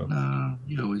that joke. no,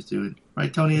 you always do it,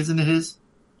 right, Tony? Isn't it his?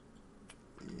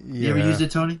 You ever Yeah. used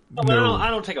it, Tony? No, but I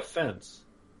don't take offense.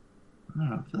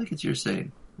 I feel like it's your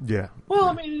saying. Yeah. Well,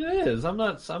 I mean, it is. I'm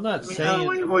not saying.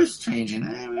 Why your voice changing?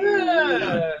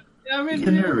 Yeah, I mean,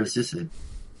 You're nervous, is it?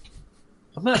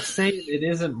 I'm not saying it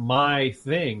isn't my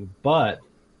thing, but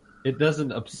it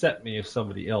doesn't upset me if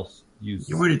somebody else uses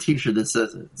You're wearing a T-shirt that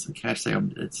says it. It's a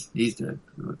hashtag. He's dead.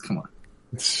 Come on.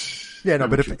 Yeah, no,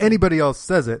 but if anybody else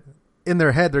says it, in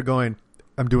their head they're going,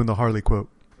 I'm doing the Harley quote.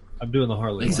 I'm doing the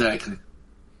Harley. Exactly.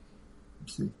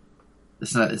 See,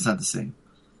 it's not the same.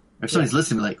 If somebody's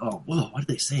listening, like, oh, whoa, why did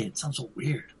they say it? It sounds so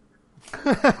weird.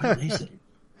 Why did they say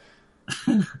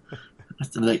it?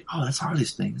 They're like, oh, that's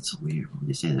Harley's thing. That's so weird. Why did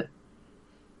they say that?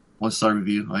 1-star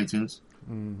review, iTunes.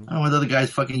 Mm-hmm. I don't know why the other guys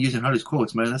fucking using Harley's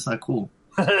quotes, man. That's not cool.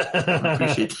 I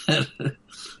appreciate that.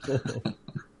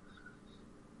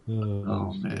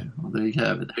 Oh, man. Well, there you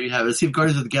have it. Let's see if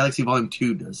Guardians of the Galaxy Volume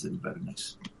 2 does any better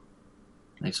next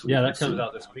week. Yeah, that comes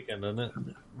out this weekend, doesn't it?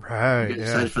 Right, You yeah.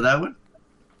 excited for that one?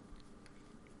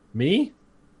 Me?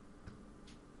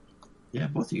 Yeah,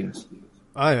 both of you guys.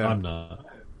 I am. I'm not.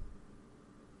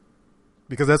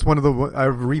 Because that's one of the... I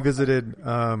revisited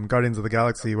Guardians of the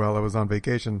Galaxy while I was on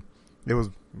vacation. It was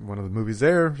one of the movies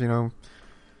there,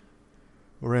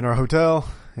 We're in our hotel,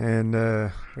 and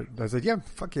I said, yeah,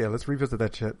 fuck yeah, let's revisit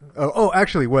that shit. Oh,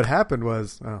 actually, what happened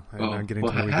was... I'm getting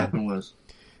what to the happened was...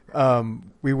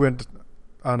 we went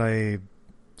on a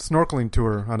snorkeling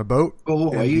tour on a boat.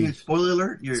 Oh, are you... Spoiler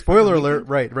alert? Spoiler alert,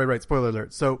 right, spoiler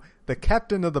alert. So, the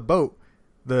captain of the boat,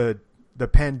 the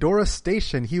Pandora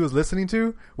station he was listening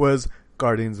to was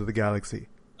Guardians of the Galaxy.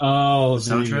 Oh,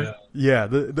 The soundtrack? Yeah,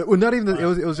 well, not even it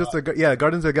was just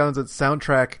Guardians of the Galaxy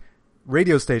soundtrack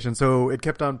radio station, so it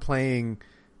kept on playing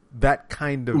that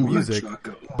kind of music.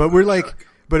 But we're like,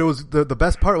 but it was the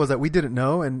best part was that we didn't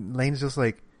know, and Lane's just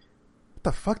like, what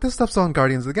the fuck, this stuff's on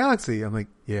Guardians of the Galaxy. I'm like,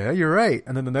 yeah, you're right.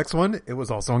 And then the next one, it was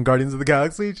also on Guardians of the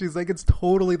Galaxy. She's like, it's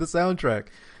totally the soundtrack.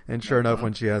 And sure enough,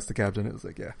 when she asked the captain, it was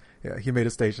like, yeah, he made a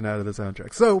station out of the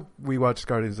soundtrack. So we watched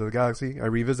Guardians of the Galaxy. I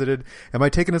revisited. Am I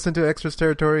taking us into extras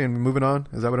territory and moving on?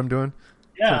 Is that what I'm doing?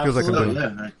 Yeah, So it feels like I'm doing.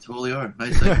 Yeah, I totally are.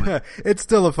 Nice segue. It's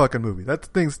still a fucking movie. That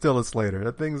thing's still a Slater.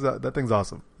 That thing's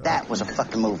awesome. That was a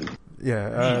fucking movie.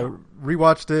 Yeah,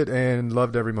 rewatched it and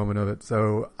loved every moment of it.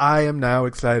 So I am now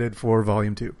excited for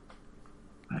Volume 2.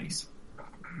 Nice.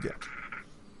 Yeah.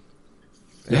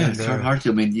 Yeah, And, it's hard to.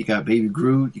 I mean, you got Baby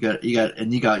Groot, you got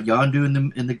Yondu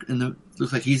in the.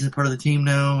 Looks like he's a part of the team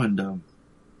now, and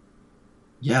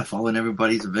following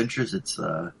everybody's adventures. It's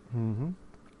mm-hmm.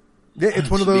 Yeah, it's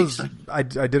one of should be those exciting.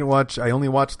 I didn't watch. I only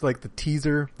watched like the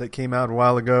teaser that came out a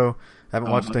while ago. I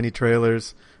haven't watched any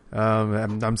trailers.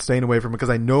 I'm staying away from it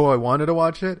because I know I wanted to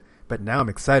watch it, but now I'm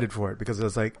excited for it because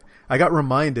it's like I got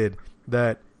reminded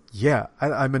that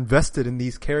I'm invested in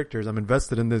these characters. I'm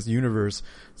invested in this universe.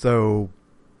 So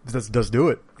let's do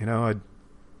it. I'm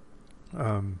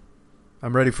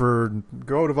ready for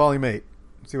go to Volume 8.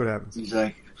 See what happens. He's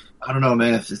like, I don't know,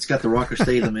 man. If it's got the Rock or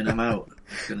Statham in, I'm out.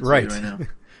 I'm gonna tell Right. you right now.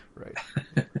 Right.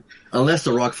 Unless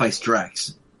the Rock fights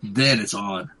Drax, then it's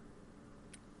on.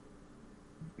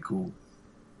 Cool.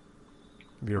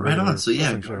 Be a Right regular on. So yeah,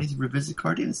 wrestling show. Guardians revisit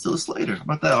Guardian. It's still Slater. How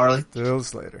about that, Harley? Still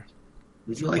Slater.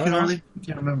 Did you like it, Harley? I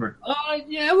can't remember.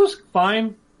 Yeah, it was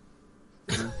fine.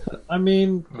 I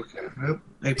mean, Okay. Yep.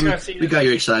 Hey, Yeah, I've seen we it. got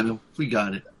your excitement. We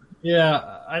got it.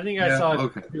 yeah, I think I Yeah, saw it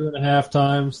okay. 2.5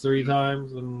 times, 3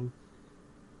 times, and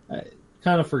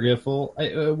kind of forgetful.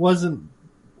 It wasn't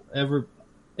ever.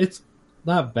 It's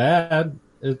not bad.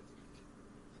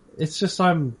 It's just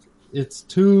it's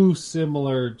too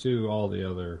similar to all the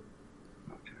other.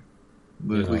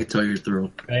 We can tell you're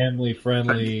through. Family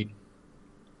friendly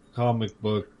comic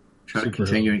book. Try to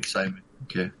contain your excitement.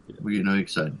 Okay. Yeah. Well, you're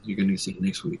excited. You're going to see it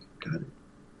next week. Got it.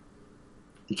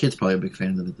 The kid's probably a big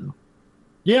fan of it, though.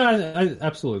 Yeah, I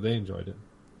absolutely. They enjoyed it.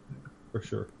 For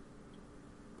sure.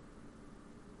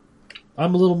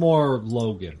 I'm a little more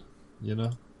Logan, you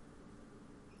know?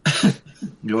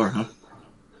 You are, huh?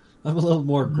 I'm a little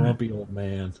more grumpy old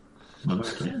man.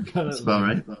 Okay. That's about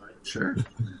right. Sure.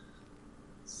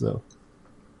 So.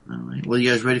 All right. Well, you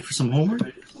guys ready for some homework?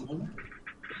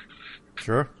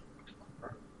 Sure.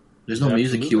 There's no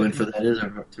music cue in for that, is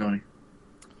there, Tony?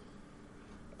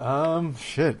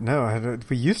 Shit, no.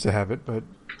 We used to have it, but...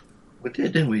 We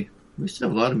did, didn't we? We used to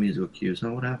have a lot of musical cues,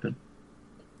 huh? What happened?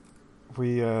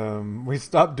 We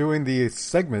stopped doing the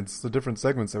segments, the different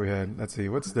segments that we had. Let's see,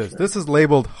 what's this? This is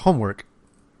labeled homework.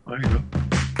 There you go.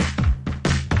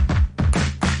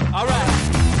 All right.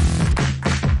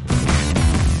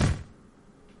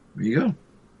 There you go.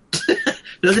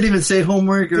 Doesn't even say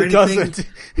homework or anything. Doesn't.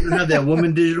 You don't have that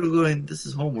woman digital going, this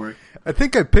is homework. I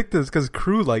think I picked this because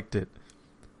Crew liked it.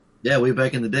 Yeah, way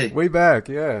back in the day. Way back,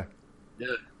 yeah. Yeah.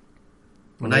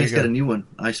 Well, now he's got a new one,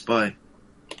 I Spy.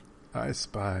 I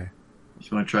Spy. If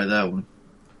you want to try that one,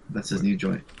 that's his new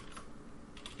joint.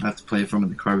 I have to play it from in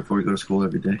the car before we go to school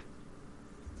every day.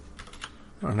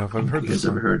 I don't know if I've heard this.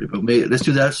 I've never heard it, but let's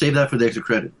do that. Save that for the extra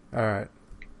credit. All right.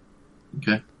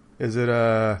 Okay. Is it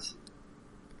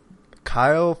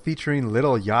Kyle featuring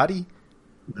Little Yachty?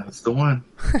 That's the one.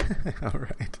 All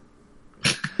right.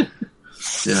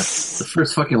 Yeah, the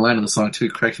first fucking line of the song too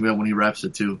cracks me up when he raps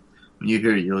it too. When you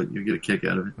hear it, you'll get a kick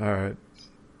out of it. All right.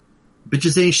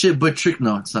 Bitches ain't shit but trick.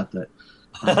 No, it's not that.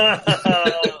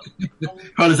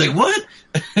 I was like, what?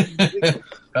 I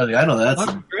was like, I know that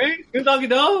song. Great, good doggy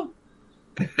dog.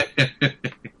 I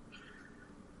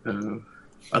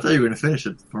thought you were going to finish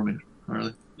it for me,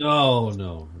 Harley. No.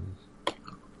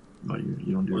 No,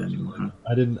 you don't do that anymore, huh?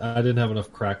 I didn't have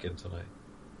enough Kraken tonight.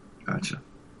 Gotcha.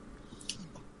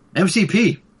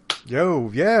 MCP.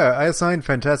 Yo, yeah, I assigned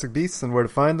Fantastic Beasts and Where to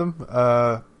Find Them.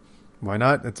 Why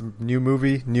not? It's a new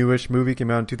movie, newish movie,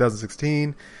 came out in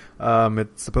 2016.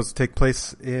 It's supposed to take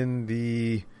place in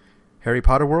the Harry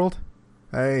Potter world.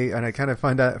 I kind of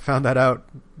found that out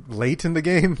late in the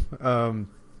game.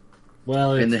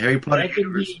 Well, in the Harry Potter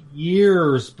universe,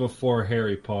 years before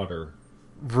Harry Potter,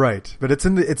 right? But it's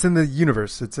in the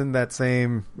universe. It's in that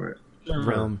same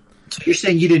realm. So you're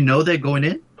saying you didn't know that going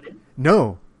in?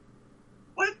 No.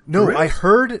 What? No, Really? I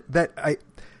heard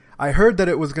that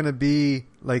it was going to be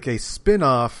like a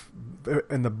spin-off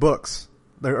in the books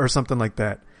or something like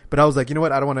that. But I was like, you know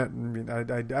what? I don't want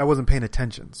to. I wasn't paying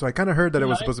attention, so I kind of heard that it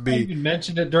was supposed to be. You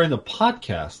mentioned it during the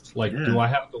podcast. Like, do I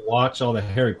have to watch all the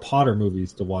Harry Potter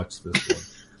movies to watch this one?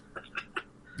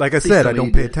 Like I said, I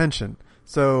don't pay attention.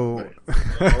 So,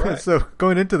 right. So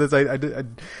going into this,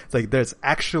 it's like there's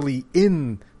actually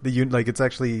in the like it's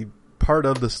actually part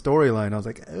of the storyline. I was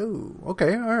like, oh,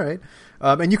 okay, all right,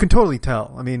 and you can totally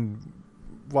tell. I mean,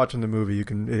 watching the movie,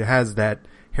 it has that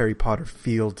Harry Potter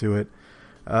feel to it.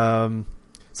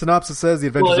 Synopsis says the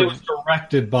adventures. Well, it was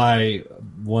directed by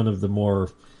one of the more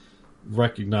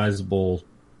recognizable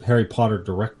Harry Potter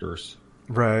directors.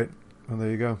 Right. Well,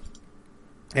 there you go.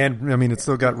 And I mean, it's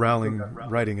still got Rowling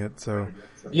writing it, so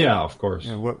yeah, of course.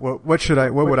 Yeah, what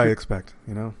would I expect?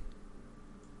 You know?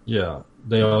 Yeah,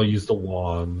 they all use the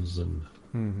wands, and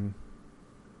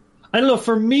I don't know.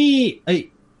 For me,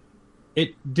 it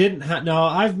didn't have. No,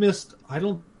 I've missed. I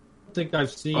don't think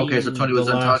I've seen. Okay, so Tony was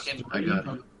done talking. I got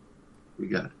it. We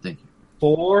got it. Thank you.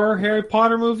 4 Harry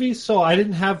Potter movies, so I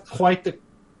didn't have quite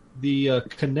the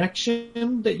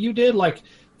connection that you did. Like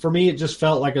for me, it just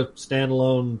felt like a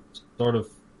standalone sort of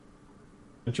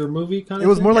adventure movie kind of. It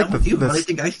was thing. more like but I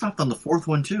think I stopped on the 4th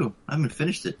one too. I haven't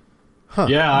finished it. Huh.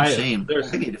 Yeah, I need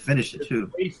to finish it too.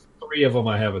 At least 3 of them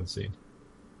I haven't seen.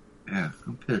 Yeah,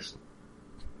 I'm pissed.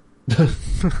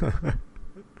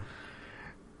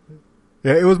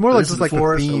 Yeah, it was more like just like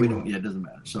the theme. So it doesn't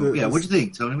matter. So what'd you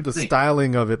think, Tony? What'd you think?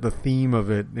 Styling of it, the theme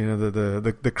of it, you know,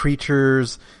 the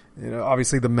creatures, you know,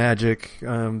 obviously the magic,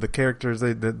 the characters,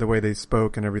 the way they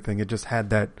spoke and everything. It just had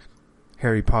that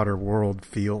Harry Potter world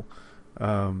feel.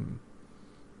 You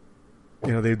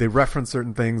know, they reference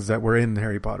certain things that were in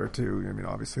Harry Potter too. I mean,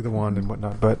 obviously the wand and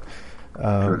whatnot, but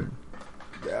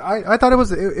I thought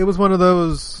it was one of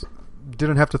those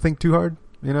didn't have to think too hard.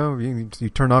 You know, you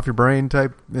turn off your brain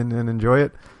type and enjoy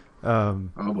it. Oh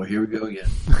boy, here we go again.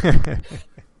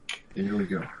 Here we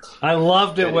go. I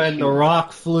loved it when the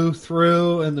rock flew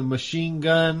through and the machine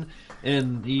gun,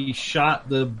 and he shot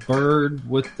the bird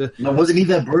with the. No, wasn't he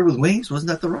that bird with wings? Wasn't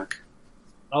that the Rock?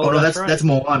 Oh, no, right. that's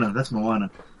Moana. That's Moana.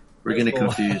 We're That's getting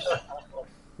Moana. confused.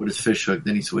 With his fish hook,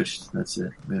 then he switched. That's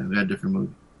it. Yeah, we got a different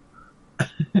movie.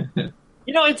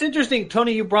 You know, it's interesting,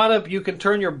 Tony. You brought up you can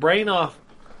turn your brain off.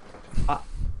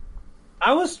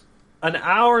 I was an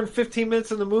hour and 15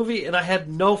 minutes in the movie, and I had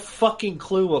no fucking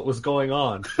clue what was going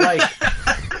on. Like,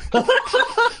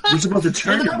 You're supposed to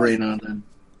turn your brain on then.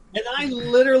 and I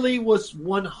literally was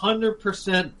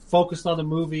 100% focused on the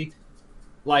movie.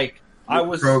 Like, I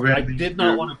Programming. did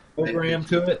not want to program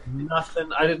to it.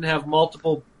 Nothing. I didn't have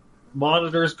multiple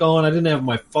monitors going. I didn't have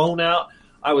my phone out.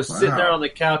 I was sitting there on the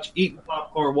couch eating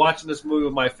popcorn, watching this movie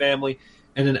with my family,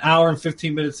 and an hour and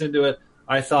 15 minutes into it,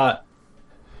 I thought,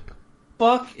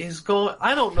 fuck is going...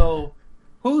 I don't know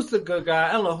who's the good guy.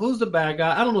 I don't know who's the bad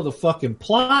guy. I don't know the fucking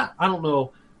plot. I don't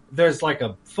know. There's like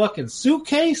a fucking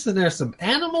suitcase and there's some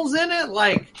animals in it.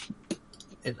 Like,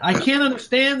 I can't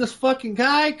understand this fucking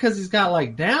guy because he's got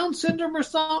like Down syndrome or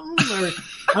something. Or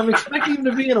I'm expecting him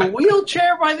to be in a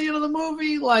wheelchair by the end of the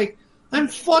movie. Like, I'm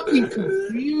fucking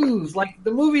confused. Like,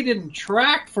 the movie didn't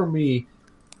track for me.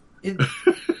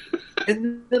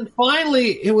 And then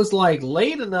finally, it was like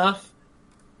late enough.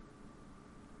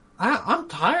 I'm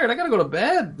tired. I gotta go to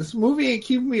bed. This movie ain't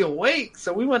keeping me awake.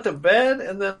 So we went to bed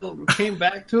and then came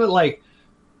back to it like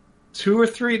 2 or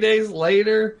 3 days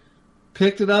later.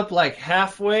 Picked it up like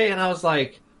halfway, and I was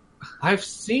like, I've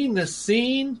seen this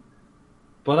scene,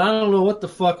 but I don't know what the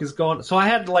fuck is going on. So I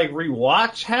had to like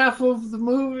rewatch half of the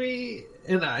movie,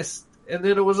 and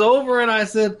then it was over, and I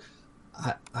said,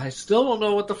 I still don't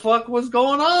know what the fuck was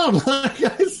going on.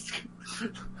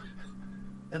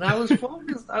 And I was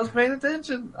focused. I was paying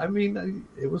attention. I mean,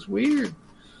 it was weird.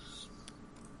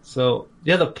 So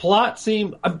yeah, the plot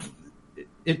seemed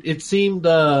it seemed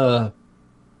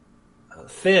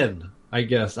thin, I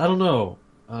guess. I don't know.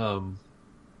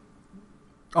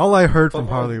 All I heard from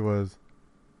Harley was,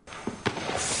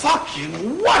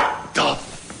 Fucking what the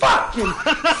fucking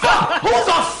fuck? Who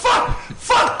the fuck?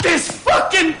 Fuck this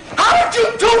fucking. How did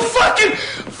you do fucking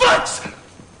fucks?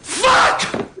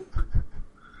 Fuck!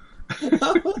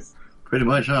 Pretty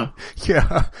much, huh?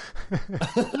 yeah.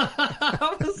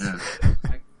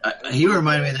 He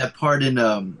reminded me of that part in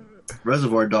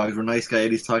Reservoir Dogs where Nice Guy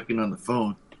Eddie's talking on the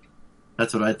phone.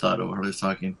 That's what I thought of when he was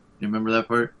talking. You remember that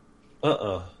part?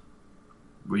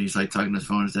 Where he's like talking to his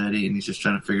phone to Eddie and he's just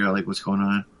trying to figure out like what's going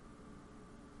on.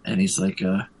 And he's like,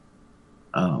 I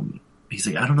don't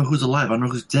know who's alive. I don't know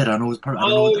who's dead. I don't know who's part. I don't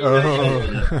know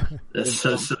what that's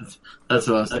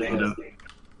what I was thinking of.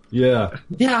 Yeah.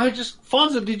 Yeah,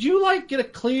 Fonzo, did you like get a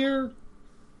clear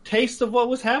taste of what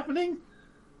was happening?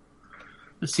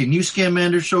 Let's see, new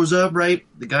Scamander shows up, right?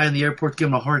 The guy in the airport's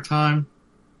giving him a hard time.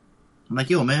 I'm like,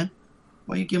 yo, man,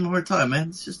 why you give him a hard time, man?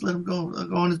 Let's just let him go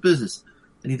on his business.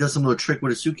 Then he does some little trick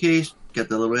with a suitcase, got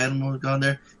the little animal gone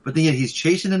there. But then yet he's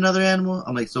chasing another animal.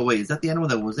 I'm like, so wait, is that the animal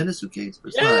that was in a suitcase?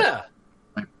 But it's not.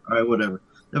 Like, all right, whatever.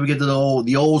 Then we get to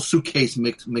the old suitcase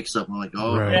mix up. I'm like,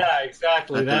 oh, Right. Yeah,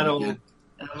 exactly. That old.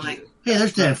 And I'm like, hey,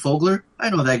 there's Dan Fogler.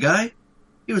 I know that guy.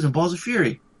 He was in Balls of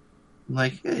Fury. I'm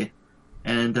like, hey.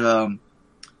 And then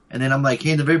I'm like,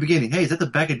 hey, in the very beginning, hey, is that the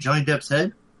back of Johnny Depp's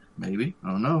head? Maybe. I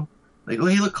don't know. Like, oh,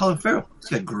 hey, look, Colin Farrell. He's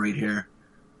got great hair.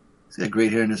 He's got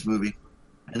great hair in this movie.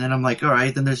 And then I'm like, all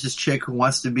right, then there's this chick who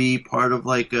wants to be part of,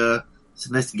 like, this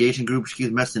investigation group. She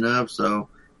keeps messing up, so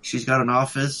she's got an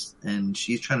office, and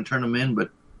she's trying to turn them in, but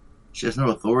she has no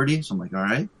authority. So I'm like, all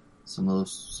right, some little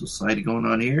society going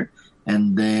on here.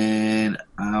 And then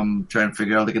I'm trying to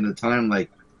figure out, like, in the time, like,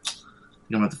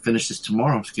 I'm going to have to finish this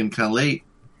tomorrow. It's getting kind of late.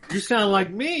 You sound like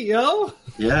me, yo.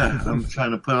 Yeah, I'm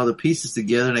trying to put all the pieces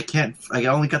together, and I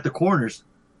only got the corners,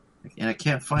 and I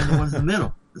can't find the ones in the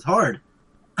middle. It's hard.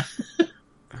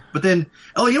 But then,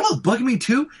 you know what's bugging me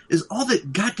too? Is all the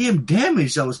goddamn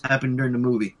damage that was happening during the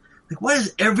movie. Like, why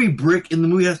does every brick in the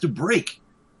movie have to break?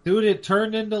 Dude, it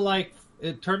turned into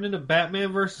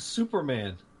Batman versus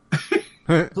Superman.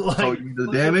 The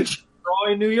damage?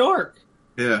 Destroying New York.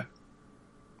 Yeah.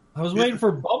 I was waiting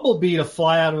for Bumblebee to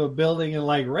fly out of a building and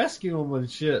like rescue him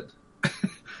and shit.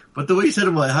 But the way you said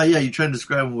him, like, you're trying to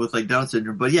describe him with like Down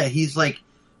syndrome. But yeah, he's like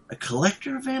a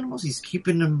collector of animals. He's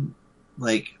keeping them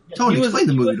like. Tony, explain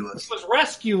the movie to us. He was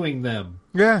rescuing them.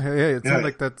 Yeah. It seemed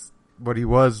like that's what he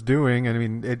was doing. I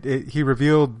mean, he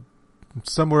revealed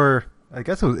somewhere. I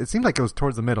guess it seemed like it was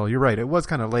towards the middle. You're right. It was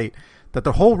kind of late. That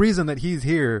the whole reason that he's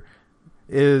here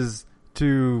is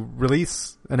to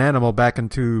release an animal back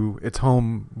into its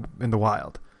home in the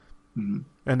wild. Mm-hmm.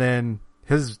 And then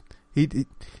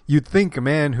you'd think a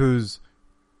man who's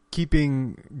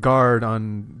keeping guard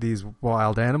on these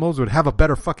wild animals would have a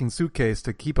better fucking suitcase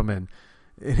to keep them in.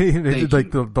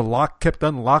 Like the lock kept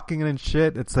unlocking and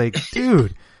shit. It's like,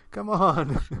 dude, come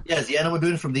on. Yeah, is the animal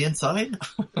doing it from the inside?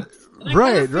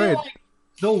 Right. Like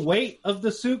the weight of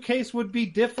the suitcase would be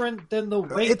different than the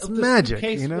weight It's of the magic,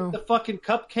 suitcase you know? with the fucking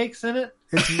cupcakes in it.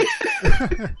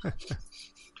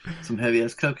 Some heavy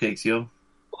ass cupcakes, yo.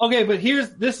 Okay, but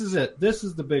this is it. This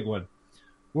is the big one.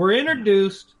 We're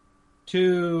introduced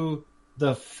to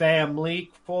the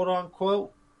family, quote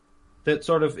unquote, that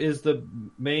sort of is the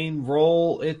main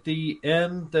role at the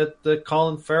end, that the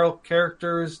Colin Farrell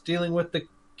character is dealing with the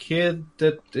kid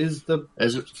that is the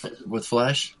with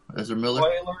Flash, Ezra Miller.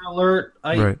 Spoiler alert.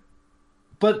 Right.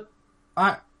 But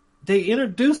they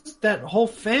introduced that whole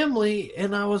family,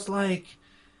 and I was like,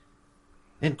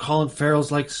 and Colin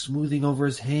Farrell's like smoothing over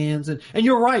his hands, and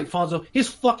you're right, Fonzo. His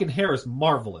fucking hair is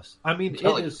marvelous. I mean, it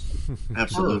is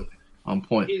absolutely on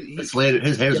point. Slater,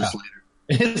 his hair's a Slater.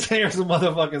 His hair's a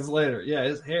motherfucking Slater. Yeah,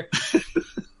 his hair.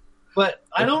 But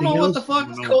I don't know what the fuck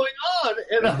is going on,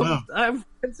 and I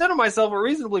consider myself a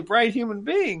reasonably bright human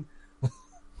being.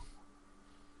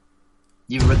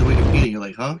 You read the Wikipedia, and you're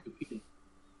like, huh?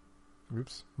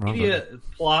 Oops. Wikipedia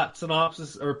plot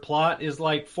synopsis or plot is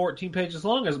like 14 pages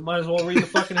long. I might as well read the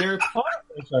fucking Harry Potter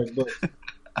franchise book.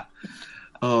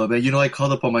 Oh man, I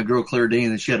called up on my girl Claire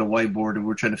Danes, and she had a whiteboard, and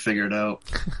we're trying to figure it out.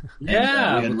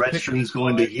 Yeah, and red strings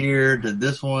going to here to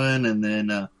this one, and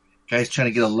then guy's trying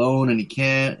to get a loan and he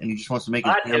can't, and he just wants to make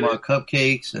his grandma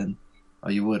cupcakes. And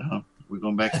you would, huh? We're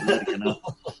going back to that again now.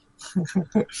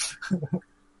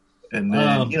 And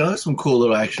then there's some cool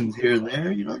little actions here and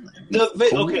there. So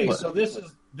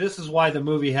this is why the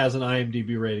movie has an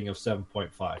IMDb rating of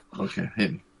 7.5. Okay,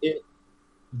 hit me.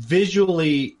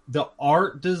 Visually, the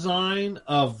art design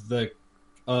of the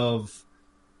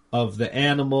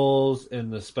animals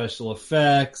and the special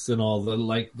effects and all the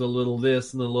the little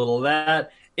this and the little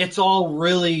that, it's all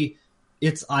really,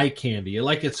 it's eye candy.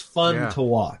 Like, it's fun to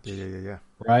watch. Yeah.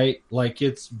 Right? Like,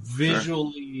 it's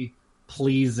visually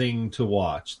pleasing to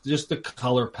watch. Just the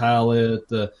color palette,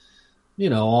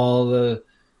 all the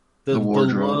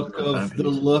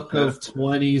look of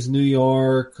 20s New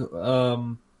York.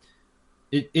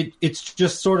 It's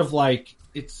just sort of like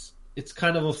it's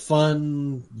kind of a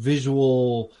fun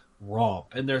visual romp,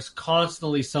 and there's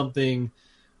constantly something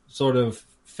sort of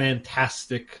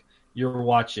fantastic you're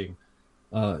watching,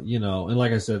 and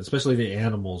like I said, especially the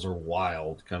animals are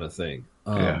wild kind of thing.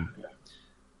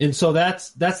 And so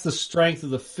that's the strength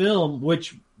of the film,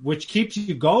 which keeps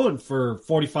you going for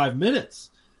 45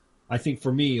 minutes. I think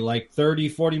for me, like 30,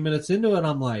 40 minutes into it,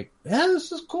 I'm like, yeah,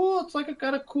 this is cool. It's like it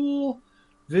got a cool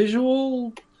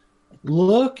visual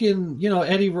look, and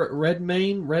Eddie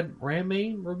Redmayne,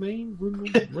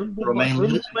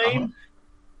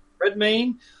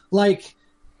 like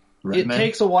it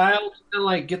takes a while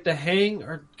to get the hang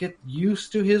or get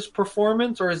used to his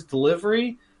performance or his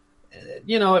delivery.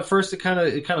 At first it kind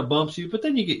of bumps you, but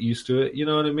then you get used to it. You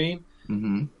know what I mean?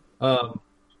 Mm-hmm.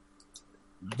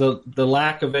 The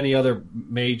lack of any other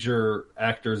major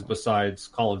actors besides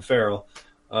Colin Farrell,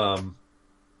 and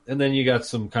then you got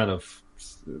some kind of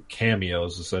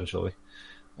cameos essentially.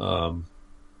 That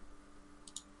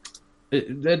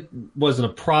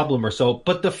wasn't a problem or so,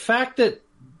 but the fact that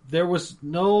there was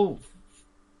no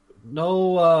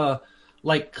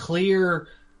clear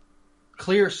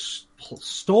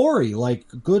story, like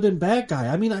good and bad guy.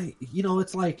 I mean,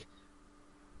 it's like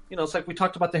we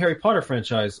talked about the Harry Potter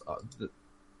franchise.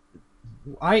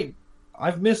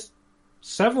 I've missed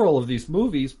several of these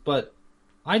movies, but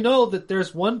I know that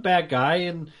there's one bad guy,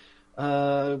 and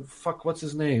what's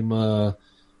his name?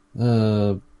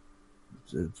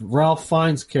 Ralph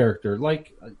Fiennes' character.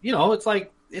 It's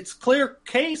like it's clear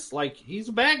case. Like, he's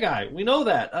a bad guy. We know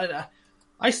that.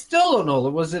 I still don't know.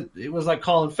 It was like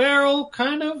Colin Farrell,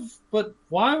 kind of, but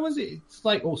why was he? It's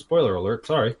like, spoiler alert.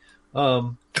 Sorry.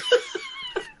 Well,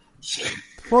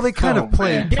 they kind of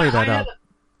play that out.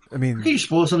 I mean, you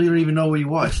spoil something you don't even know what you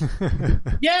watched.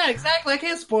 Yeah, exactly. I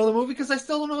can't spoil the movie because I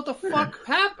still don't know what the fuck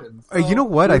happened. So. You know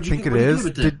what I think it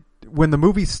is? When the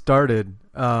movie started,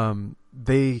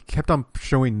 they kept on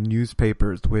showing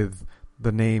newspapers with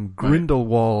the name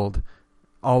Grindelwald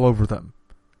all over them.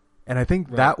 And I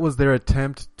think that was their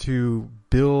attempt to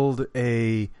build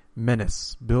a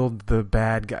menace, build the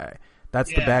bad guy.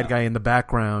 That's the bad guy in the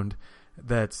background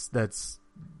that's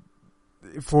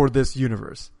for this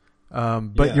universe.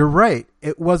 But you're right.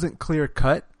 It wasn't clear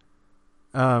cut.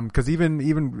 Cause cause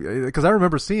I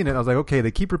remember seeing it. I was like, okay,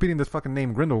 they keep repeating this fucking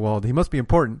name Grindelwald. He must be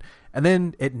important. And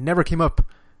then it never came up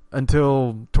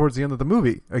until towards the end of the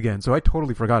movie again. So I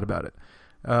totally forgot about it.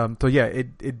 So yeah,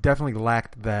 it definitely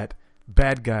lacked that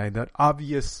bad guy, that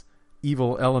obvious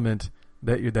evil element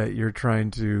that you're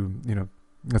trying to,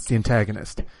 that's the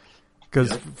antagonist.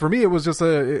 Because for me, it was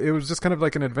just kind of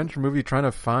like an adventure movie trying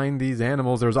to find these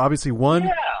animals. There was obviously one.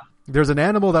 Yeah. There's an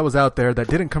animal that was out there that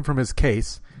didn't come from his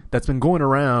case that's been going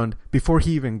around before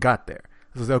he even got there.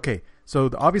 I was okay, so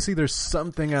obviously there's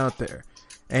something out there,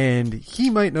 and he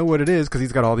might know what it is because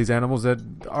he's got all these animals that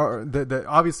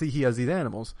obviously he has these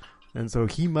animals, and so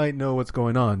he might know what's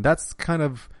going on. That's kind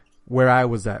of where I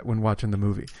was at when watching the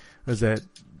movie. Was that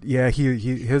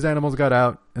his animals got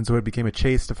out, and so it became a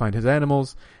chase to find his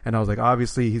animals, and I was like,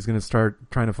 obviously he's going to start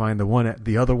trying to find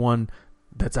the other one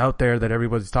that's out there that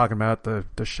everybody's talking about,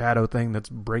 the shadow thing that's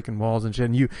breaking walls and shit.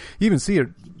 And you even see it,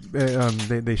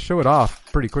 they show it off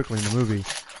pretty quickly in the movie,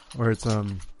 where it's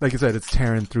like you said, it's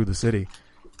tearing through the city.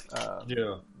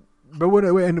 Yeah. But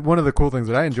one of the cool things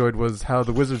that I enjoyed was how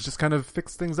the wizards just kind of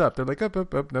fix things up. They're like,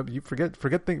 up, no, you forget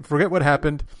what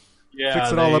happened. Yeah,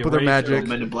 fix it all up with their magic.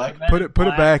 Men in Black. Put it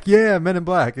back. Yeah, Men in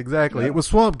Black. Exactly. Yeah. It was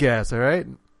swamp gas. All right.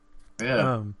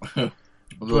 Yeah.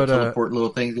 Important little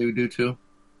things they would do too.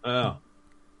 Oh.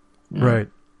 Yeah. Right.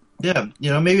 Yeah,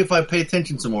 maybe if I pay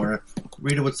attention some more,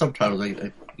 read it with subtitles,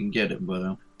 I can get it.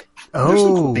 But there's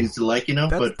some cool things to like,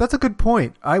 That's a good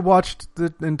point. I watched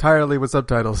it entirely with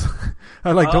subtitles.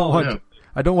 I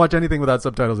don't watch anything without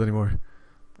subtitles anymore.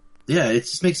 Yeah, it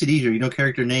just makes it easier.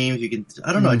 Character names. You can.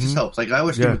 I don't know. It just helps. Like I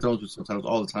watch Game of Thrones with subtitles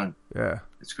all the time. Yeah,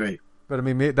 it's great. But I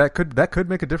mean, that could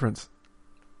make a difference.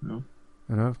 No.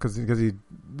 Because you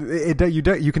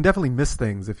can definitely miss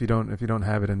things if you don't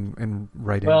have it in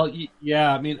writing. Well,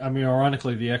 yeah, I mean,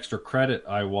 ironically, the extra credit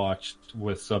I watched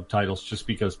with subtitles just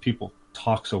because people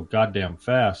talk so goddamn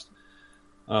fast.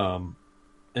 And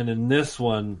in this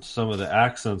one, some of the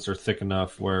accents are thick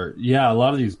enough where, a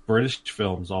lot of these British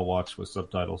films I'll watch with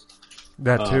subtitles.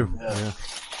 That too. Yeah.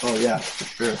 Oh yeah, for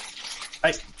sure.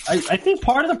 I think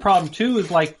part of the problem too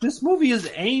is like this movie is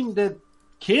aimed at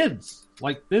kids.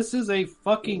 Like, this is a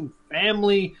fucking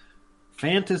family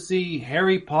fantasy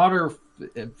Harry Potter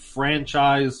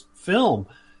franchise film.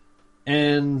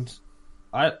 And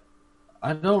I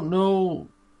don't know.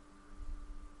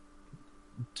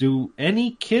 Do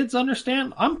any kids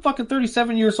understand? I'm fucking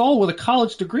 37 years old with a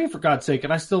college degree, for God's sake,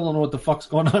 and I still don't know what the fuck's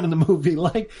going on in the movie.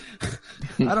 Like,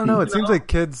 I don't know. It seems like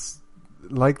kids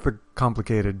like the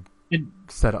complicated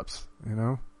setups,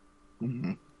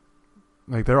 Mm-hmm.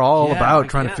 Like they're all about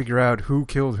trying to figure out who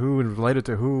killed who and related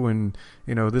to who, and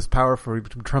this power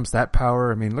trumps that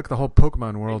power. I mean, look at the whole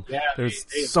Pokemon world. Yeah, there's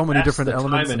so many different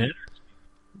elements.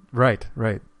 Right.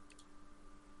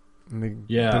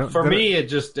 For me, it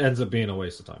just ends up being a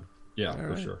waste of time. Yeah,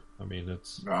 for sure. I mean,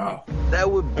 it's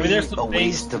that would be a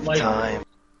waste of time.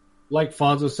 Like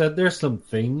Fonzo said, there's some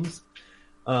things,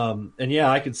 and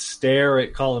I could stare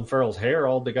at Colin Farrell's hair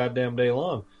all the goddamn day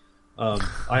long.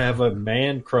 I have a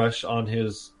man crush on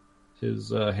his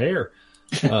hair,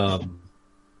 and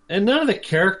none of the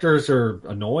characters are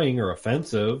annoying or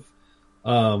offensive.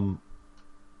 But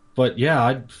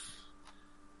I'll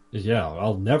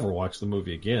never watch the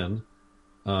movie again,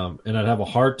 and I'd have a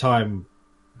hard time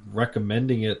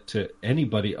recommending it to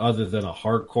anybody other than a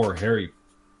hardcore Harry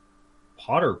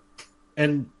Potter.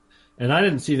 And I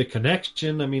didn't see the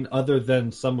connection. I mean, other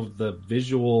than some of the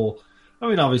visual. I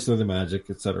mean, obviously the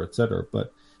magic, et cetera,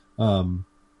 but, and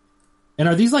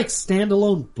are these like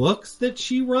standalone books that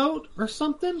she wrote or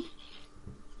something?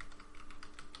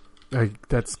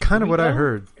 That's kind of what I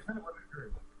heard.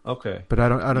 Okay. But I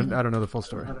don't know the full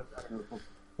story.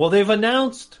 Well, they've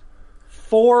announced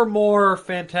 4 more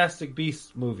Fantastic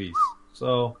Beasts movies.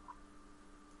 So,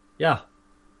 yeah,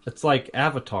 it's like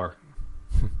Avatar.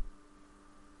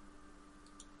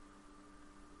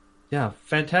 Yeah,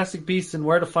 Fantastic Beasts and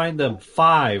Where to Find Them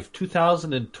 5,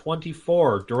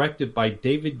 2024, directed by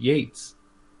David Yates.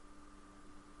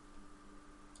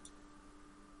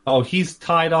 Oh, he's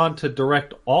tied on to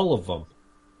direct all of them.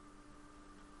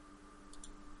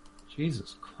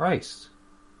 Jesus Christ.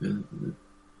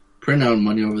 Print out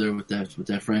money over there with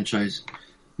that franchise.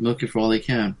 Milk it for all they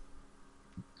can.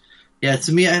 Yeah,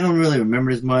 to me, I don't really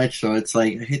remember as much, so it's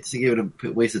like, I hate to give it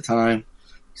a waste of time.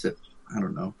 Except, I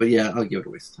don't know. But yeah, I'll give it a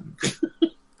waste of time.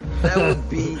 That would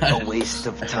be a waste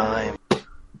of time.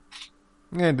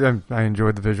 And I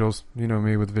enjoyed the visuals. You know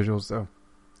me with visuals, so.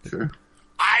 Sure.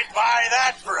 I'd buy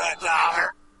that for $1.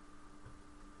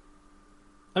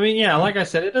 I mean, yeah, like I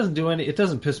said, it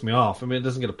doesn't piss me off. I mean, it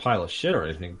doesn't get a pile of shit or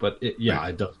anything, but it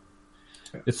does.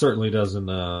 It certainly doesn't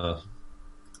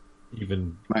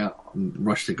even... I'll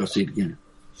rush to go see it again.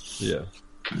 Yeah.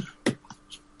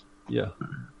 Yeah.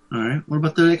 All right. What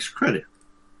about the next credit?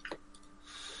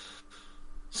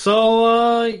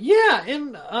 So, yeah,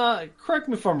 and correct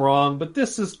me if I'm wrong, but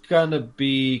this is going to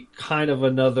be kind of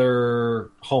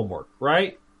another homework,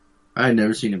 right? I had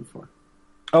never seen it before.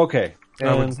 Okay.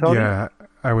 And Tony? Yeah,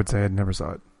 I would say I never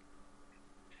saw it.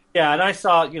 Yeah, and I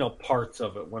saw, parts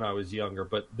of it when I was younger,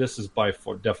 but this is by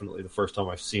far definitely the first time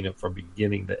I've seen it from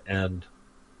beginning to end.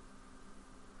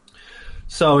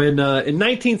 So in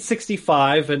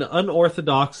 1965, an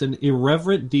unorthodox and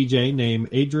irreverent DJ named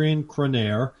Adrian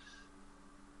Cronair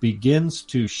begins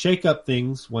to shake up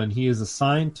things when he is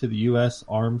assigned to the U.S.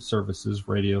 Armed Services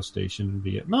radio station in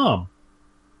Vietnam.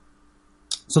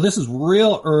 So this is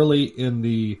real early in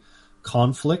the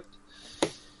conflict.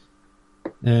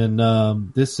 And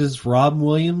this is Robin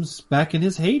Williams back in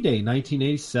his heyday,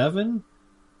 1987.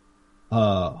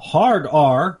 Hard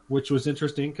R, which was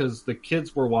interesting because the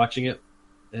kids were watching it.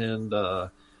 And I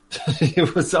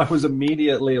was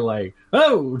immediately like,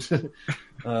 oh!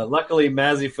 Luckily,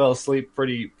 Mazzy fell asleep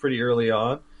pretty early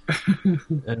on,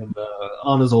 and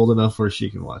Anna's old enough where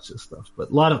she can watch this stuff. But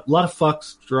a lot of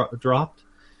fucks dropped.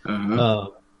 Uh-huh.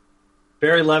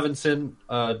 Barry Levinson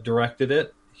directed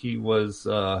it. He was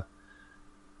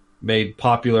made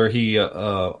popular. He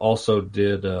also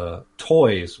did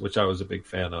Toys, which I was a big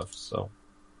fan of. So,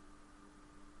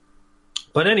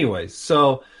 but anyway,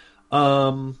 so.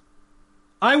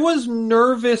 I was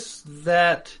nervous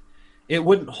that it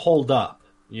wouldn't hold up,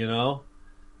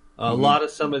 A lot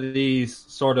of some of these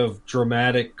sort of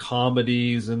dramatic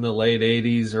comedies in the late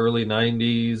 80s, early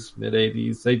 90s, mid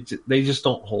 80s, they just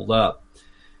don't hold up.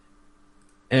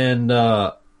 And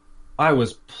I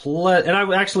was and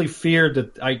I actually feared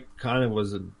that I kind of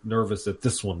was nervous that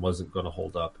this one wasn't going to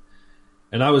hold up.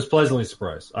 And I was pleasantly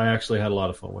surprised. I actually had a lot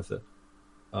of fun with it.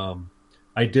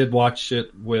 I did watch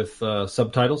it with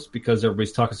subtitles because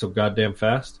everybody's talking so goddamn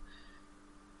fast.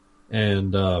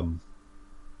 And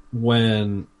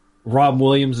when Rob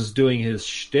Williams is doing his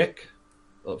shtick,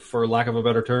 for lack of a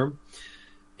better term,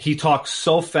 he talks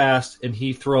so fast and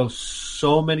he throws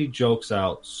so many jokes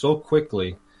out so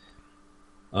quickly.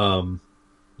 You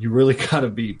really got to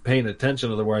be paying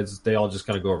attention, otherwise they all just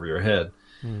kind of go over your head.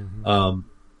 Mm-hmm.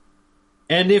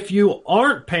 And if you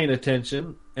aren't paying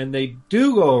attention and they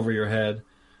do go over your head,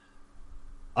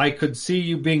 I could see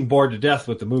you being bored to death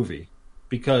with the movie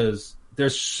because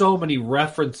there's so many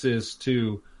references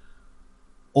to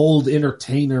old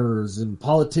entertainers and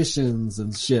politicians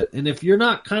and shit. And if you're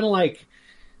not kind of like,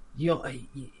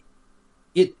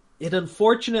 it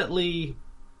unfortunately,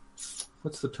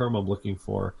 what's the term I'm looking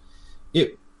for?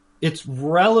 It's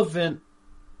relevant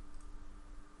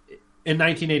in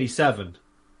 1987,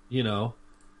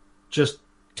 just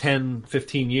 10,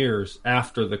 15 years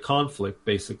after the conflict,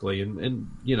 basically. And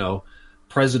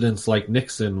presidents like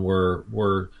Nixon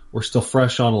were still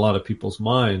fresh on a lot of people's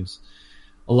minds.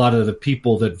 A lot of the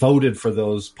people that voted for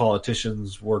those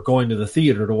politicians were going to the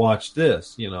theater to watch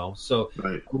this, So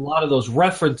right. A lot of those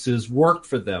references worked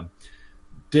for them.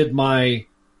 Did my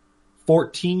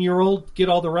 14-year-old get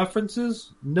all the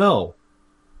references? No.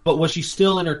 But was she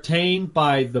still entertained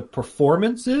by the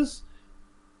performances?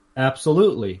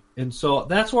 Absolutely. And so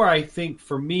that's where I think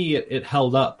for me it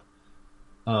held up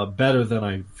better than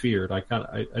I feared. I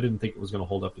didn't think it was going to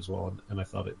hold up as well, and I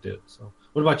thought it did. So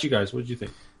what about you guys? What did you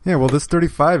think? Yeah, well, this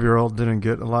 35-year-old didn't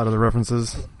get a lot of the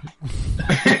references.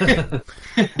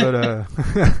 But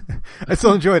I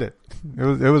still enjoyed it.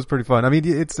 It was pretty fun. I mean,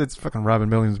 it's fucking Robin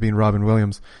Williams being Robin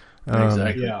Williams.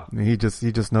 Exactly. Yeah. He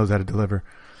just knows how to deliver.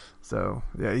 So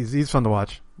yeah, he's fun to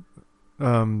watch.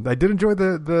 I did enjoy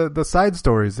the side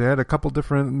stories. They had a couple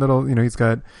different little, he's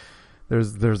got,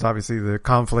 there's obviously the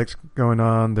conflict going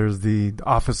on. There's the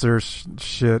officer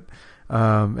shit,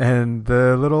 and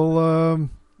the little,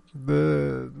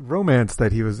 the romance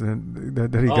that he was in,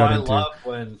 that he got into. I love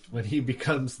when he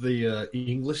becomes the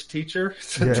English teacher.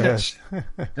 Yeah.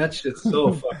 that shit's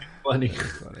so fucking funny.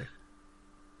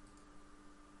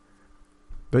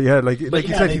 But yeah, like you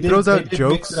said, he throws out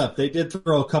jokes. Mix it up. They did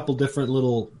throw a couple different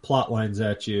little plot lines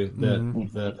at you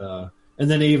that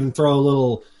and then they even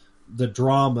throw the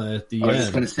drama at the end. I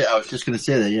was just gonna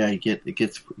say that. Yeah, it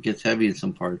gets heavy in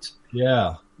some parts.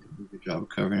 Yeah, good job of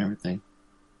covering everything.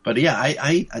 But yeah,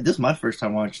 I this is my first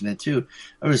time watching it too.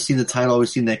 I always seen the title,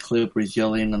 always seen that clip where he's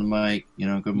yelling on the mic,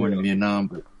 "Good Morning Vietnam,"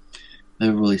 but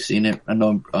never really seen it. I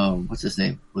know what's his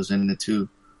name was in it too.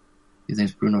 His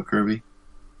name's Bruno Kirby.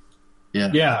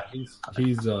 Yeah, he's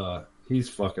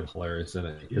fucking hilarious in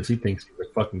it because he thinks he's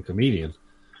a fucking comedian.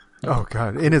 Oh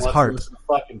god, in his heart,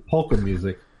 fucking polka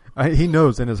music. He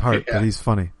knows in his heart that he's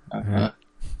funny. Uh-huh.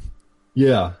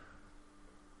 Yeah.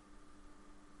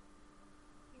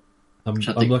 I'm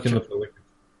looking up the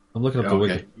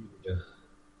Wikipedia.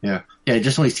 Yeah.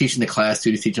 Just when he's teaching the class, too,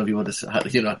 he's teaching people how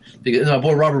to, because my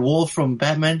boy Robert Wolf from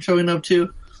Batman showing up,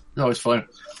 too. It's always fun.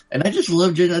 And I just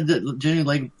love genuinely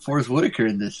like Forrest Whitaker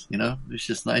in this, It's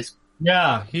just nice.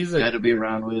 Yeah, he's a guy to be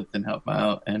around with and help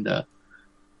out. And,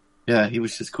 he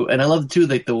was just cool. And I love, too,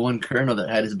 like the one colonel that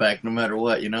had his back no matter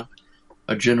what,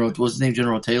 A general, what's his name,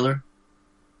 General Taylor?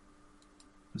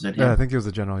 Was that him? Yeah, I think he was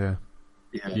the general, yeah.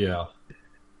 Yeah.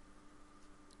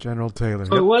 General Taylor.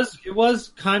 So it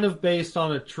was kind of based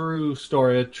on a true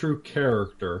story, a true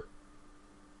character.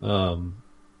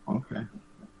 Okay.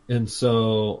 And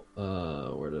so,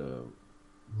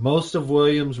 most of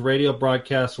Williams' radio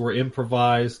broadcasts were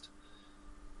improvised,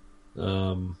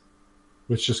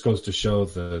 which just goes to show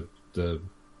the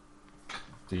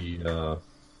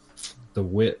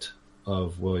wit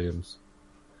of Williams.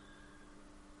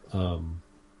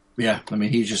 Yeah, I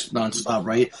mean, he's just nonstop,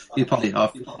 right? He probably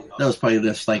off. That was probably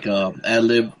just like ad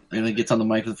lib, and he gets on the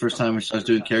mic for the first time and starts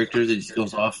doing characters. It just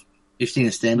goes off. You've seen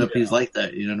his stand up; he's like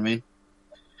that. You know what I mean?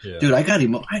 Yeah. Dude, I ain't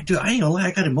gonna lie.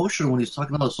 I got emotional when he was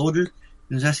talking to all the soldiers.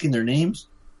 He was asking their names.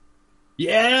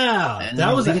 Yeah, and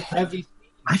that was a heavy.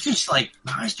 I just I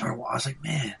was like,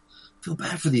 man, I feel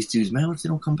bad for these dudes, man. What if they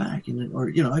don't come back? He's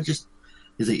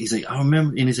like, I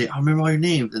remember, and he's like, I remember all your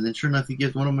names. And then sure enough, he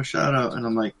gives one of them a shout out, and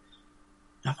I'm like,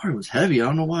 that part was heavy. I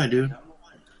don't know why, dude.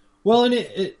 Well, and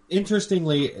it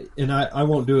interestingly, and I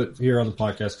won't do it here on the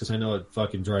podcast because I know it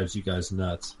fucking drives you guys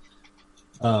nuts.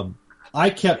 I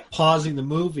kept pausing the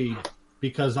movie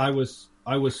because I was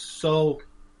so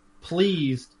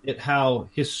pleased at how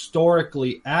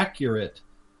historically accurate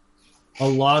a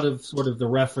lot of sort of the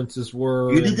references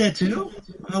were. You did that too?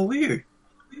 How weird.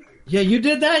 Yeah, you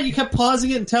did that? You kept pausing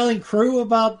it and telling crew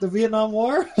about the Vietnam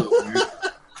War?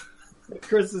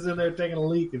 Chris is in there taking a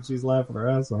leak and she's laughing her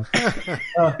ass off.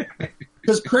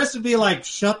 Because Chris would be like,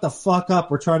 shut the fuck up,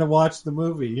 we're trying to watch the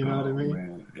movie, you know what I mean?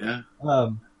 Man. Yeah.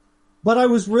 But I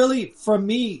was really, for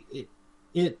me,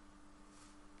 it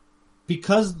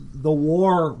because the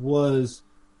war was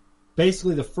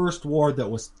basically the first war that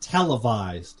was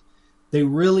televised, they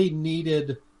really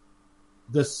needed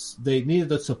this. They needed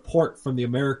the support from the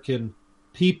American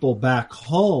people back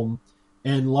home,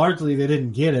 and largely they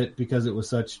didn't get it because it was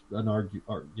such an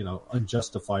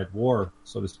unjustified war,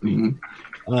 so to speak.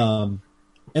 Mm-hmm.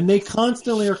 And they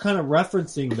constantly are kind of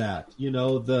referencing that,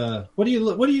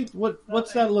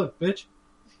 what's that look, bitch?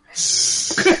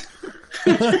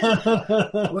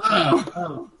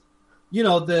 Wow.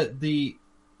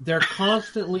 They're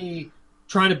constantly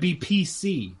trying to be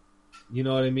PC. You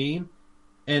know what I mean?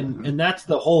 And that's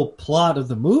the whole plot of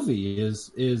the movie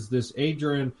is this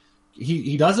Adrian.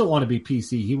 He doesn't want to be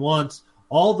PC. He wants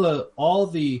all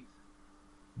the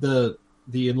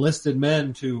enlisted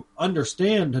men to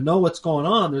understand, to know what's going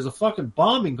on. There's a fucking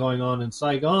bombing going on in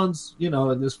Saigon's,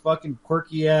 and this fucking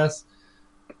quirky ass,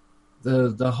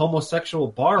 the homosexual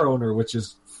bar owner, which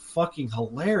is fucking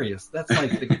hilarious. That's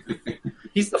like,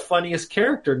 he's the funniest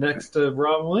character next to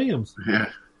Robin Williams. Yeah.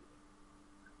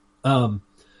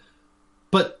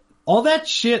 But all that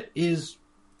shit is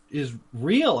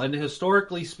real, and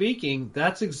historically speaking,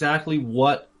 that's exactly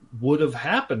what would have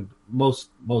happened most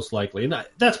likely, and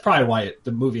that's probably why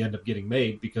the movie ended up getting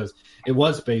made, because it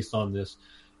was based on this,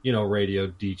 radio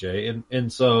DJ,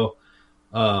 and so,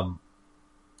 and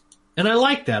I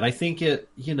like that. I think you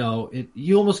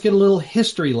almost get a little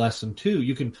history lesson too.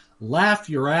 You can laugh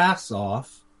your ass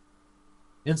off,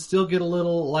 and still get a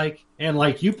little and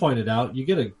like you pointed out, you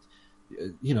get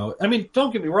I mean,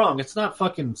 don't get me wrong, it's not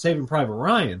fucking Saving Private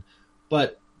Ryan,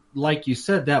 but like you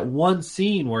said, that one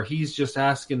scene where he's just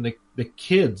asking the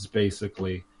kids,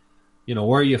 basically,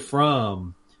 where are you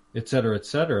from, et cetera, et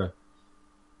cetera.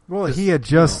 Well, he had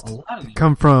just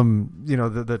come from,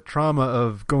 the trauma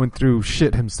of going through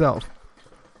shit himself.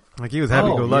 Like, he was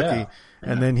happy-go-lucky,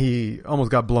 and then he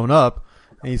almost got blown up,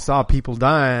 and he saw people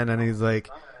dying, and he's like,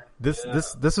 this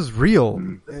is real.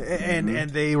 And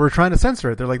they were trying to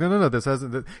censor it. They're like, no, this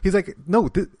hasn't. He's like, no,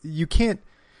 you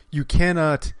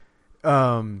cannot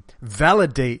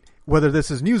validate whether this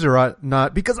is news or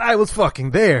not, because I was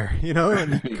fucking there,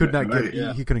 and he could not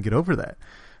he couldn't get over that.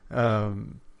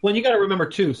 Well, you got to remember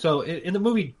too. So, in the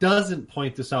movie, doesn't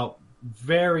point this out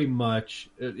very much.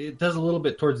 It does a little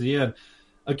bit towards the end.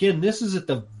 Again, this is at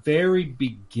the very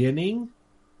beginning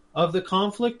of the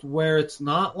conflict, where it's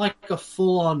not like a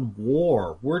full-on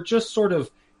war. We're just sort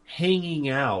of hanging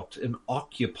out and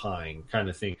occupying kind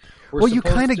of thing. You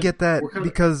kind of get that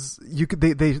because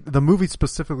the movie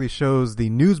specifically shows the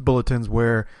news bulletins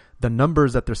where the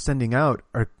numbers that they're sending out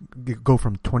go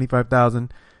from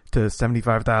 25,000 to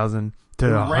 75,000 to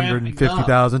We're ramping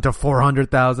 150,000 to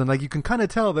 400,000. Like you can kind of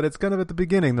tell that it's kind of at the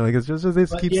beginning. Like it's just they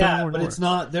keep saying more and more. It's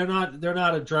not. They're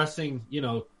not addressing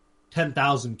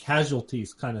 10,000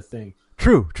 casualties kind of thing.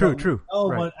 True. Oh,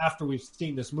 Right. but after we've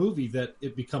seen this movie, that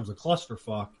it becomes a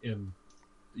clusterfuck, and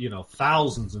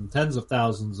thousands and tens of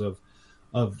thousands of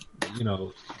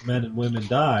men and women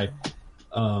die,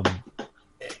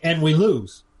 and we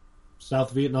lose.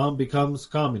 South Vietnam becomes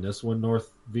communist when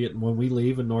we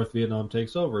leave and North Vietnam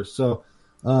takes over. So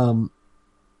I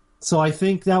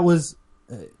think that was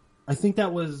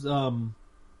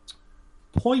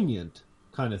poignant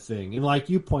kind of thing, and like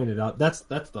you pointed out, that's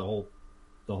the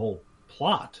whole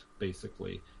plot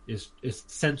basically is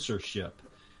censorship,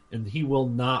 and he will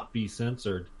not be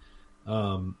censored.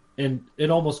 And it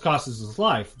almost costs his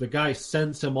life. The guy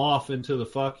sends him off into the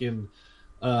fucking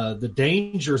the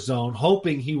danger zone,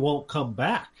 hoping he won't come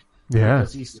back. Yeah,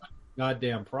 because he's a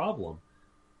goddamn problem.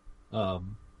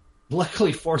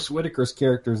 Luckily, Forrest Whitaker's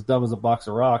character is dumb as a box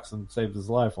of rocks and saved his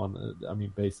life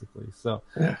basically. So,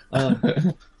 yeah,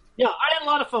 I had a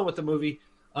lot of fun with the movie.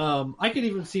 I could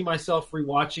even see myself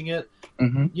rewatching it.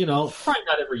 Mm-hmm. Probably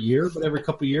not every year, but every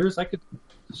couple of years, I could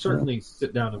certainly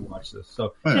sit down and watch this.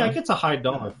 So, yeah, it gets a high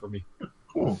dollar for me.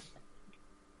 Cool.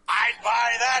 I'd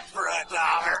buy that for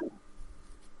 $1.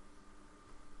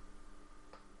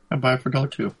 I'd buy it for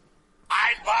 $1 too.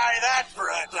 I'd buy that for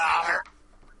 $1.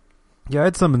 Yeah,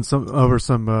 I'd summon some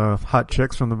hot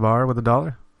chicks from the bar with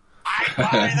 $1. I'd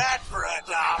buy that for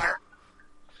 $1.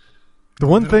 The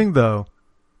one thing though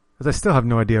is I still have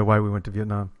no idea why we went to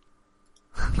Vietnam.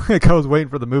 Like I was waiting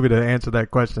for the movie to answer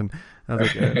that question. I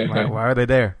was like, why are they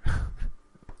there?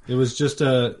 It was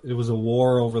a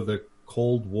war over the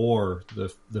Cold War,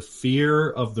 the fear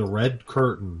of the Red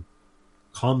Curtain,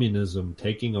 communism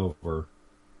taking over.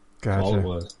 Gotcha. That's all it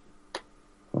was.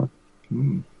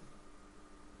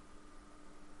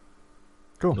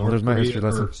 Cool. Well, there's my history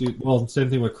lesson. Same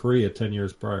thing with Korea 10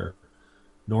 years prior.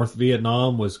 North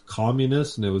Vietnam was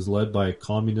communist, and it was led by a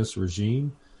communist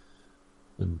regime.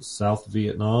 And South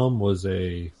Vietnam was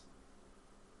a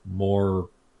more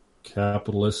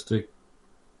capitalistic,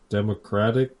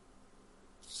 democratic,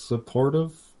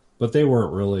 supportive. But they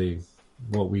weren't really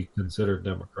what we consider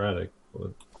democratic.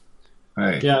 But,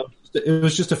 Right. yeah, it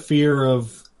was just a fear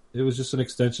of... It was just an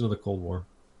extension of the Cold War.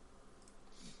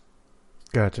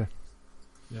 Gotcha.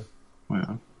 Yeah.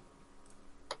 Wow.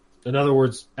 In other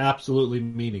words, absolutely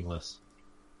meaningless.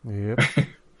 Yep.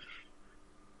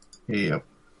 Yep.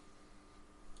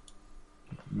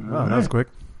 Oh, that was quick.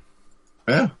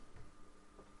 Yeah.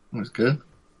 That was good.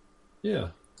 Yeah.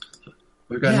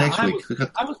 We got next week.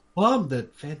 I was bummed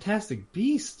that Fantastic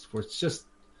Beasts was just...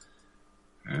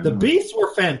 The Beasts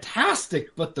were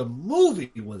fantastic, but the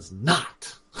movie was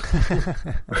not.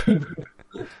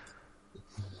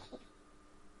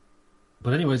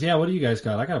 But anyways, yeah, what do you guys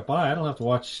got? I got to buy. I don't have to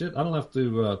watch shit. I don't have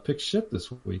to pick shit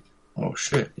this week. Oh,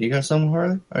 shit. You got something,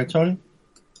 Harley? All right, Tony?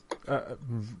 I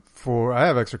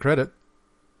have extra credit.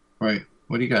 Right.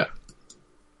 What do you got?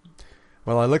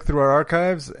 Well, I looked through our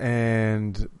archives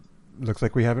and looks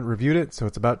like we haven't reviewed it, so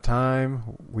it's about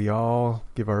time we all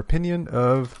give our opinion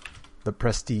of The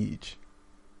Prestige.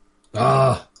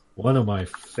 One of my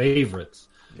favorites.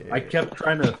 Yeah. I kept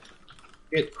trying to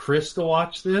get Chris to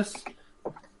watch this.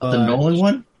 The Nolan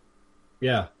one?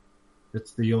 Yeah.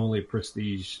 It's the only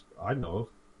Prestige I know of.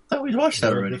 I thought we'd watched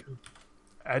that already.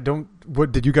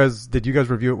 What did you guys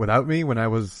review it without me when I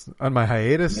was on my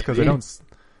hiatus? Because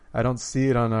I don't see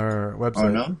it on our website. Oh,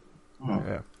 no? Oh.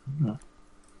 Yeah. No.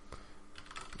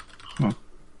 Huh.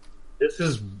 This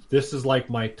is like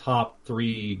my top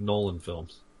 3 Nolan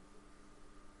films.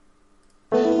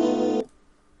 What?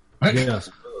 Yes.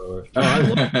 I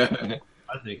love it.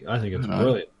 I think it's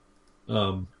brilliant.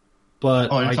 But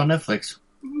it's on Netflix.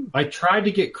 I tried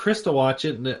to get Chris to watch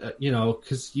it, and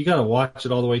because you got to watch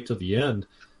it all the way to the end.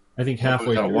 I think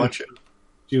halfway through, watch it.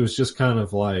 She was just kind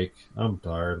of like, "I'm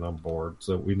tired and I'm bored,"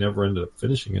 so we never ended up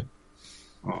finishing it.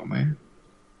 Oh man!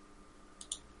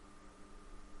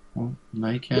 Well, now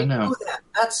you can now.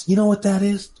 That's what that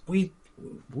is. We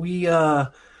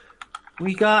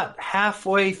got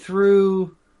halfway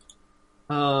through.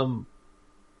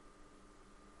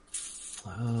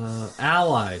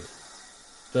 Allied,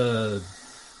 the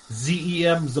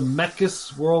ZEM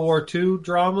Zemeckis World War II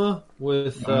drama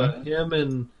with him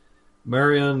and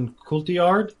Marion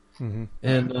Cotillard, and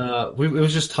it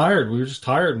was just tired. We were just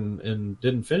tired and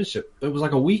didn't finish it. It was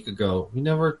like a week ago. We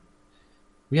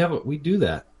do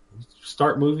that. We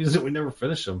start movies and we never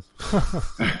finish them.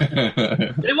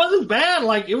 It wasn't bad.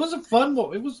 Like it was a fun.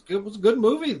 It was a good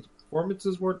movie. The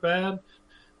performances weren't bad.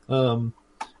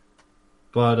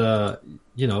 But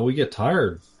we get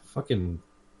tired fucking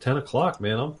 10 o'clock,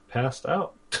 man. I'm passed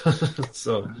out.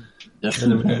 So, Yeah.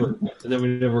 and then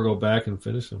we never go back and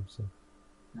finish them. So.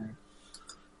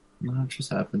 No, it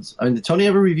just happens. I mean, did Tony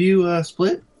ever review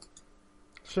Split?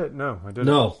 Shit, no, I didn't.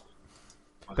 No.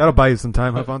 That'll buy you some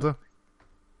time, huh, Fonzo?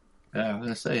 Yeah, I was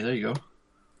gonna say. There you go.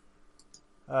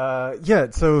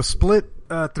 Yeah, so Split,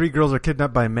 3 girls are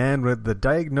kidnapped by a man with the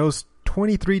diagnosed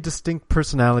 23 distinct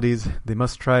personalities. They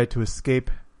must try to escape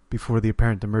before the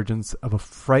apparent emergence of a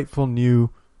frightful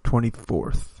new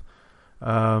 24th.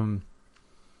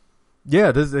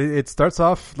 Yeah, it starts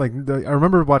off like I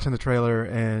remember watching the trailer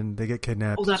and they get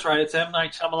kidnapped. Oh, that's right. It's M.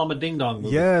 Night Shyamalan Ding Dong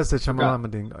movie. Yes, it's Shyamalan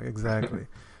Ding Dong, exactly.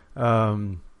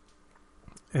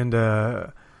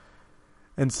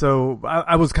 And so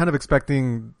I was kind of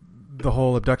expecting the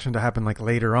whole abduction to happen like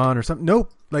later on or something.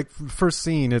 Nope, like first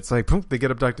scene, it's like boom, they get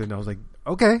abducted, and I was like,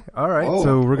 okay, all right,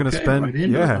 so we're gonna spend,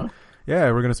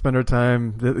 we're gonna spend our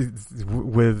time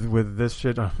with this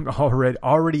shit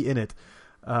already in it.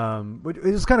 But it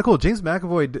was kind of cool. James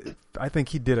McAvoy, I think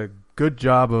he did a good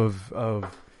job of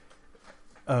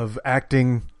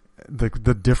acting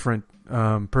the different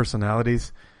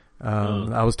personalities.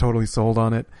 I was totally sold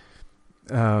on it.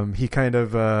 He kind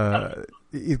of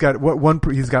he's got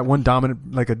one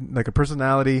dominant like a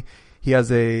personality. He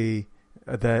has a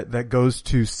that goes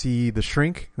to see the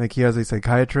shrink. Like he has a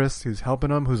psychiatrist who's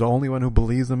helping him, who's the only one who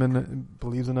believes in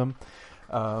him.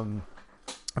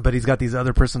 But he's got these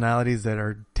other personalities that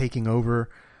are taking over,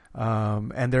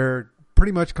 and they're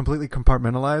pretty much completely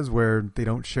compartmentalized where they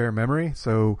don't share memory.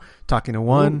 So talking to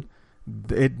one,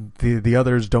 the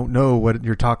others don't know what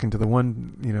you're talking to the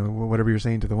one, you know, whatever you're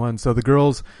saying to the one. So the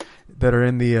girls that are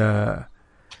in the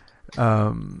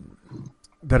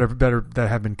that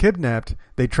have been kidnapped,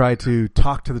 they try to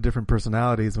talk to the different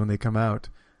personalities when they come out.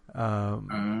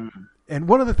 And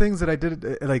one of the things that I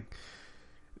did, like,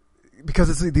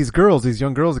 because it's these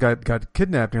young girls got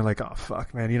kidnapped, and you're like, oh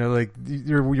fuck, man, you know, like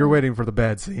you're waiting for the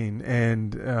bad scene,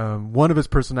 and one of his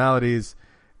personalities,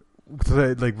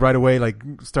 like right away, like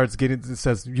starts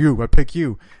says, I pick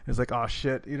you. And it's like, oh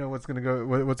shit, you know what's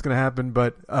gonna happen,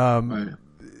 but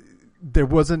there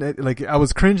wasn't, like, I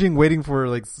was cringing, waiting for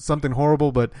like something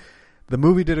horrible, but the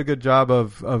movie did a good job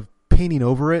of painting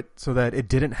over it so that it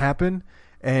didn't happen.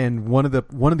 And one of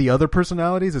the other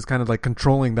personalities is kind of like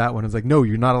controlling that one. It's like, no,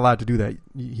 you're not allowed to do that.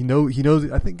 He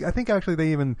knows. I think actually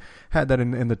they even had that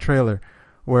in the trailer,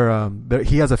 where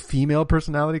he has a female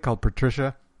personality called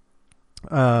Patricia,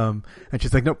 and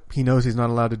she's like, nope, he knows he's not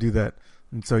allowed to do that,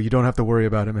 and so you don't have to worry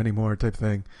about him anymore, type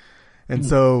thing. And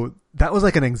so that was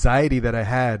like an anxiety that I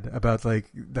had about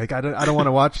like I don't want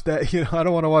to watch that, you know, I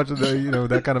don't want to watch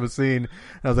that kind of a scene.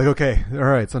 And I was like, okay, all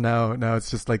right. So now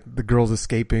it's just like the girls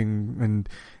escaping, and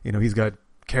you know, he's got a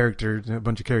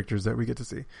bunch of characters that we get to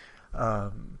see.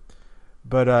 But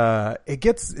it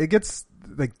gets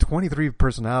like 23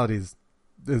 personalities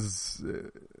is.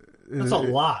 That's a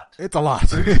lot. It's a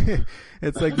lot.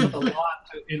 It's like a lot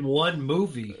in one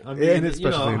movie. I mean, and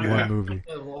especially in one movie.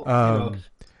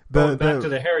 Going back to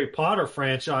the Harry Potter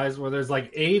franchise, where there's like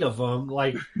 8 of them,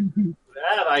 like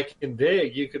that I can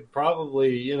dig. You could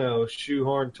probably, you know,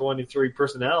 shoehorn 23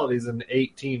 personalities in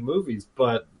 18 movies,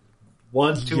 but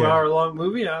 1-2 hour long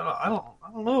movie, I don't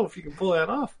know if you can pull that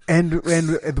off. And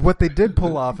what they did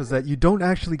pull off is that you don't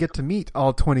actually get to meet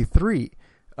all 23.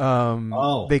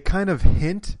 They kind of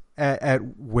hint at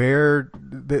where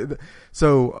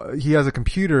so he has a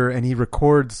computer and he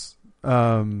records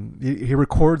he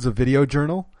records a video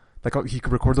journal, like he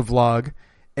records a vlog,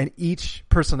 and each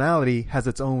personality has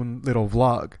its own little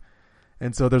vlog.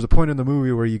 And so there's a point in the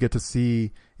movie where you get to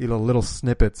see, you know, little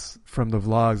snippets from the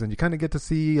vlogs, and you kind of get to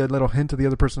see a little hint of the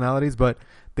other personalities, but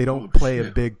they don't play a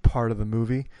big part of the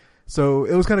movie. So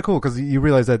it was kind of cool because you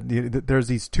realize that there's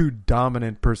these 2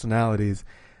 dominant personalities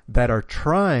that are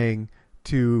trying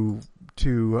to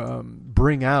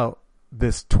bring out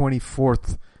this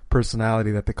 24th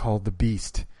personality that they call the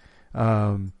Beast,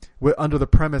 under the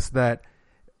premise that,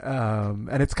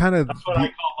 and it's kind of that's what I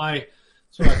call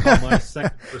my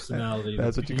second personality.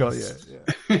 That's what you call it.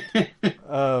 Yeah.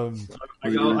 I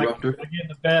get in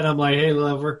the bed. I'm like, hey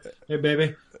lover, hey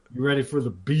baby, you ready for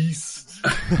the Beast?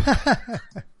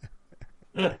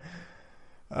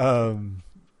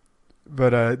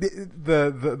 But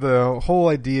the whole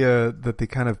idea that they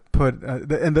kind of put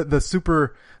and the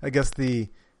super, I guess the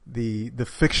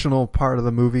fictional part of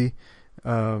the movie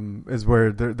is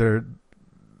where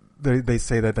they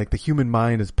say that like the human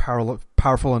mind is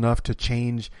powerful enough to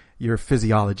change your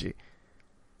physiology,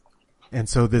 and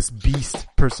so this Beast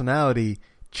personality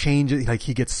changes, like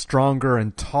he gets stronger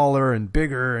and taller and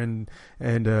bigger, and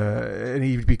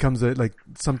he becomes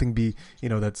something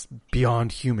that's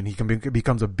beyond human. He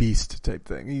becomes a beast type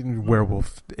thing, even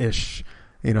werewolf-ish,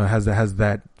 has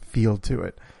that feel to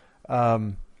it.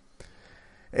 And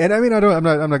I mean, I'm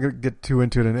not going to get too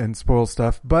into it and spoil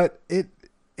stuff, but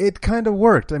it kind of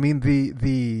worked. I mean,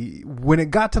 when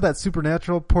it got to that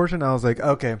supernatural portion, I was like,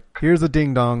 okay, here's a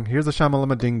ding dong, here's a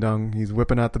Shyamalama ding dong. He's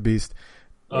whipping out the beast.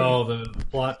 Oh, the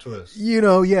plot twist.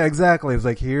 Yeah, exactly. It's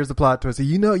like, here's the plot twist.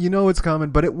 You know it's coming,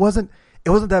 but it wasn't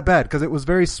that bad because it was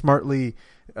very smartly.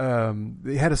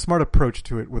 It had a smart approach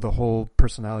to it with a whole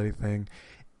personality thing,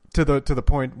 to the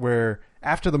point where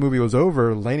after the movie was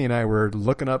over, Lainey and I were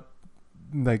looking up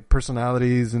like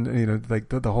personalities and like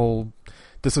the whole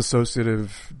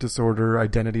dissociative disorder,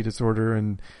 identity disorder,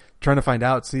 and trying to find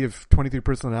out, see if 23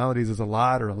 personalities is a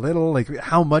lot or a little, like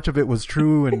how much of it was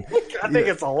true. And I think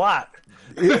it's a lot.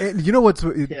 You know what's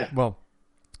well,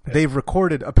 they've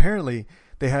recorded, apparently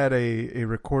they had a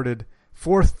recorded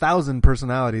 4,000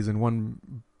 personalities in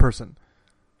one person.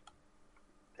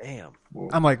 Damn.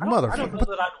 I'm like, motherfucker. I don't know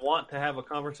that I'd want to have a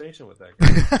conversation with that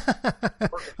guy.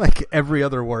 Like every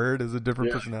other word is a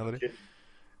different personality.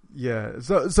 Yeah.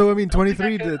 So I mean,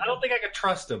 23 I don't think I could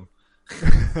trust him.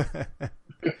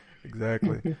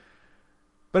 Exactly.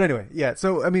 But anyway, yeah.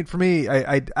 So I mean, for me,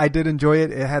 I did enjoy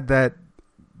it. It had that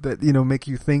make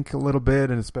you think a little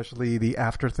bit, and especially the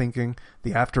after thinking,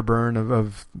 the afterburn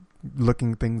of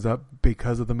looking things up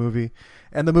because of the movie,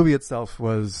 and the movie itself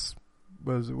was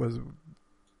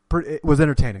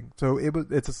entertaining. So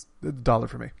it's a $1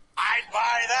 for me. I'd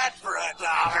buy that for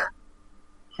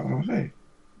 $1. Okay.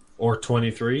 Or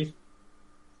 23.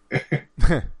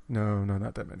 No,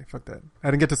 not that many. Fuck that.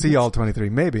 I didn't get to see all 23.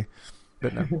 Maybe,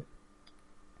 but no.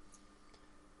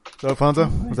 So, Alfonso,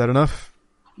 was that enough?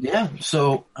 Yeah,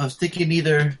 so I was thinking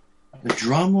either a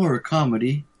drama or a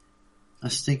comedy. I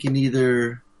was thinking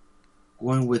either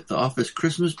going with The Office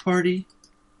Christmas Party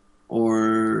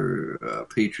or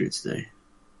Patriots Day.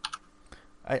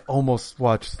 I almost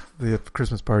watched the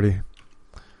Christmas Party.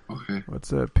 Okay.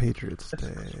 What's Patriots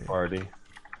Day? Party.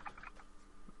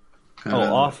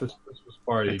 Office Christmas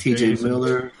Party. T.J.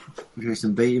 Miller,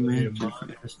 Jason Bateman, Jennifer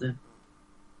Aniston.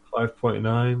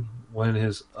 5.9. When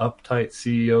his uptight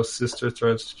CEO sister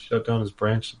threatens to shut down his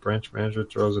branch, the branch manager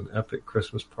throws an epic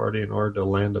Christmas party in order to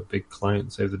land a big client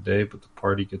and save the day, but the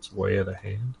party gets way out of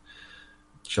hand.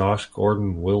 Josh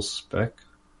Gordon, Will Speck.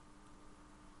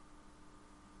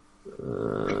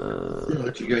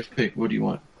 Let you guys pick. What do you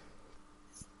want?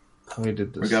 We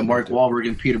did this. We got Mark Wahlberg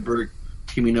and Peter Berg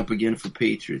teaming up again for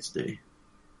Patriots Day.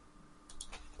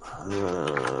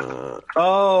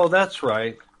 Oh, that's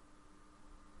right.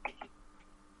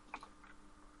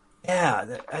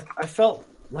 Yeah, I felt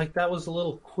like that was a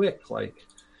little quick. Like,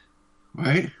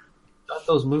 right? Got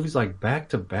those movies like back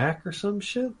to back or some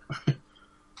shit.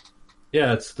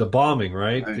 Yeah, it's the bombing,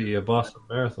 right? The Boston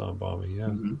Marathon bombing. Yeah.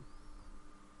 Mm-hmm.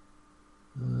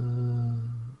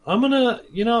 I'm gonna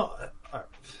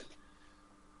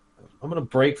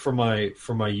break from my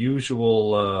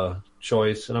usual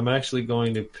choice, and I'm actually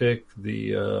going to pick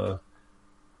the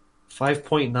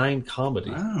 5.9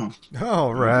 comedy. Wow.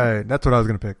 All right, that's what I was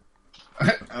gonna pick.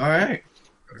 All right.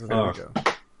 So there we go.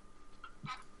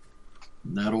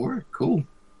 That'll work. Cool.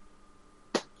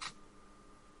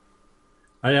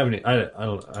 I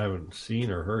haven't seen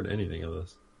or heard anything of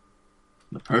this.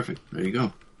 Perfect. There you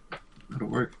go. That'll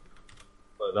work.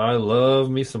 But I love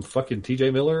me some fucking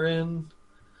T.J. Miller in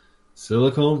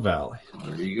Silicon Valley.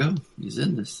 There you go. He's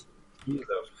in this. He's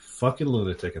a fucking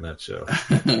lunatic in that show.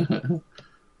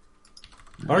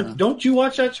 Don't you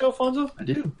watch that show, Fonzo? I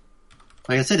do.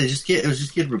 Like I said, it was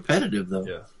just getting repetitive, though.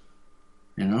 Yeah.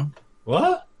 You know?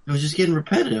 What? It was just getting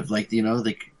repetitive. Like,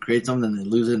 they create something and they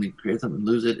lose it, and they create something and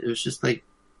lose it. It was just like...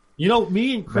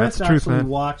 me and Chris actually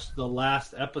watched the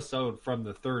last episode from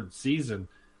the third season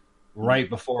right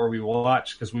before we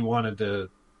watched because we wanted to,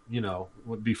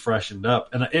 would be freshened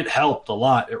up. And it helped a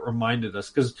lot. It reminded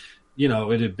us because,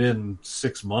 it had been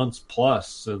 6 months plus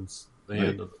since the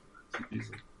end of the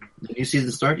season. Did you see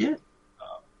the start yet?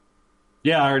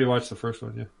 Yeah, I already watched the first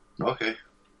one, yeah. Okay.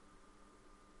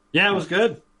 Yeah, it was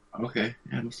good. Okay.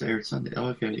 Yeah, it was aired Sunday.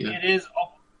 Okay, yeah. It is.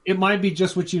 It might be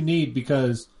just what you need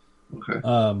because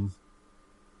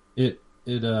it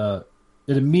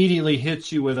immediately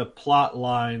hits you with a plot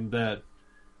line that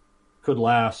could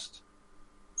last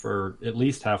for at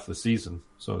least half the season,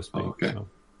 so to speak. Okay. So,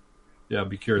 yeah, I'd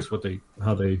be curious how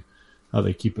they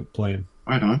keep it playing.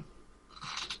 Right on.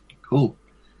 Cool.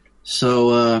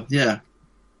 So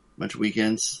bunch of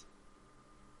weekends.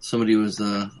 Somebody was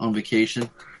on vacation.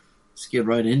 Let's get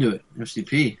right into it.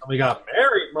 FCP. We got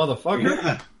married motherfucker.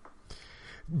 Yeah.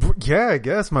 Yeah, I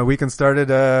guess my weekend started.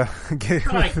 I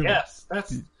guess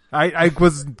that's. I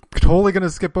was totally gonna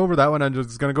skip over that one. I'm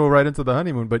just gonna go right into the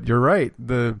honeymoon. But you're right.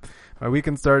 My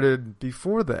weekend started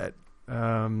before that.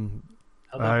 How'd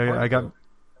that I party got. go?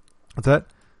 What's that?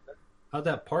 How'd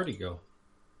that party go?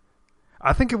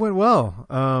 I think it went well.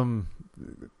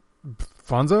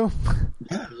 Fonzo?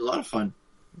 Yeah, it was a lot of fun.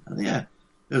 Yeah,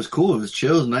 it was cool. It was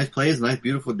chill. It was a nice place, nice,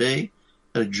 beautiful day.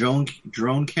 Had a drone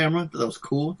camera. That was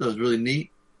cool. That was really neat.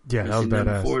 Yeah, that was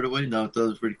badass. Before the way, no, that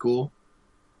was pretty cool.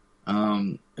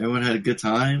 Everyone had a good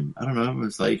time. I don't know. It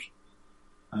was like,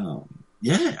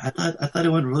 yeah, I thought it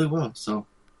went really well. So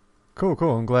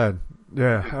Cool. I'm glad.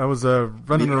 Yeah, I was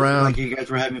running around. Like you guys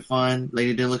were having fun.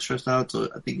 Lady didn't look stressed out, so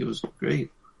I think it was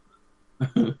great.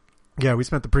 Yeah, we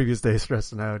spent the previous day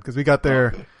stressing out because we got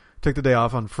there, took the day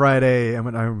off on Friday,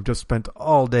 and I just spent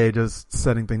all day just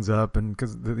setting things up, and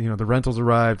because the rentals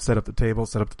arrived, set up the table,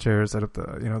 set up the chairs, set up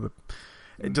the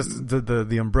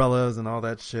the umbrellas and all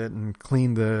that shit, and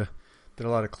did a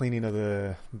lot of cleaning of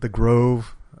the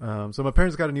Grove. So my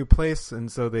parents got a new place,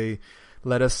 and so they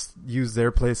let us use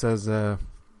their place as our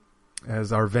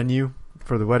venue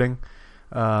for the wedding.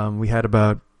 We had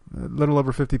about a little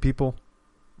over 50 people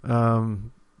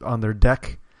on their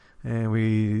deck, and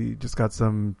we just got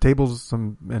some tables,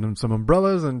 some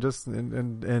umbrellas,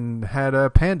 and had a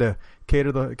Panda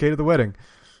cater the wedding.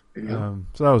 Yeah.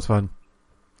 So that was fun.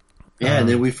 Yeah, and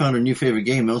then we found a new favorite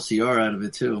game, LCR, out of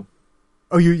it too.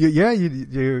 Oh,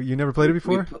 you never played it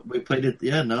before? We played it.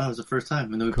 Yeah, no, it was the first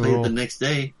time, and then we Cool. played it the next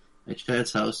day at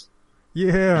Chad's house.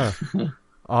 Yeah,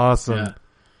 awesome.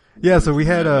 Yeah, so we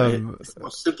had it's the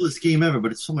most simplest game ever,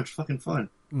 but it's so much fucking fun.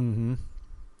 Mm-hmm.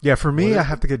 Yeah, for me, I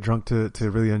have to get drunk to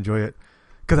really enjoy it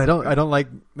because I don't like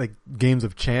games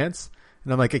of chance,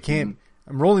 and I'm like I can't.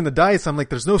 I'm rolling the dice. I'm like,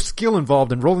 there's no skill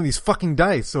involved in rolling these fucking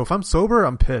dice. So if I'm sober,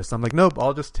 I'm pissed. I'm like, nope.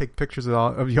 I'll just take pictures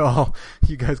of y'all.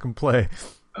 You guys can play.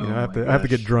 I have to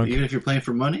get drunk. Even if you're playing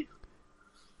for money.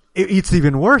 It's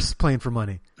even worse playing for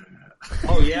money.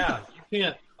 Oh yeah,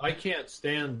 I can't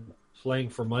stand playing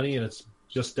for money, and it's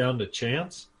just down to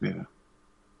chance. Yeah.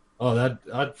 Oh,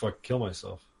 I'd kill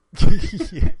myself.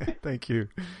 Yeah, thank you.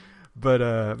 But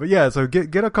yeah, so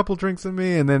get a couple drinks in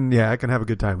me, and then I can have a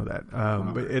good time with that.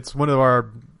 But it's one of our,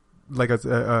 like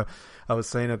I was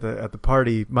saying at the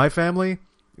party, my family,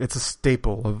 it's a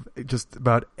staple of just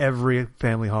about every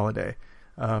family holiday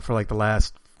for like the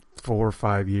last 4 or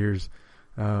 5 years.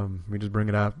 We just bring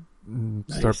it up and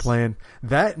start playing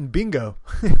that, and bingo.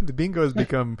 The bingo has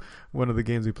become one of the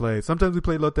games we play. Sometimes we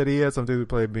play Loteria, sometimes we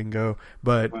play bingo,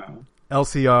 but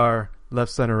LCR,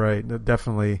 left, center, right,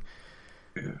 definitely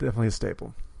a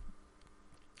staple.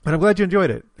 And I'm glad you enjoyed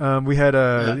it. We had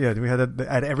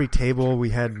at every table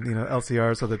we had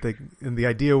LCR, so that the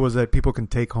idea was that people can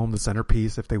take home the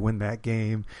centerpiece if they win that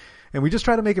game, and we just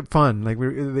try to make it fun. Like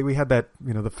we had that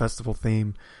the festival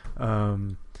theme,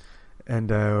 and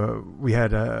we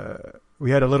had a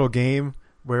little game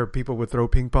where people would throw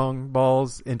ping pong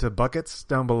balls into buckets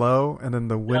down below, and then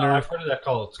the winner. Yeah, I've heard of that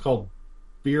called. It's called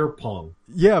beer pong.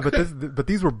 Yeah, but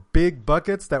these were big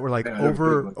buckets that were like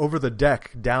over the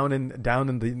deck, down in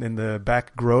the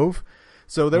back grove.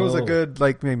 So there was a good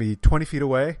maybe 20 feet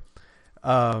away.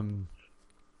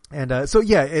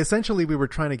 Essentially we were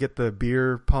trying to get the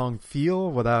beer pong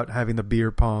feel without having the beer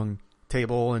pong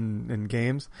table and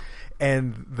games.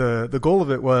 And the goal of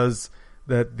it was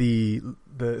that the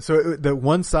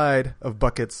one side of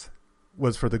buckets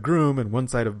was for the groom and one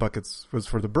side of buckets was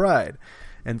for the bride.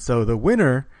 And so the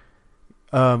winner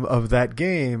of that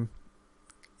game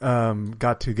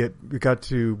got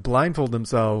to blindfold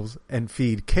themselves and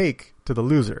feed cake to the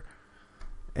loser.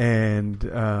 And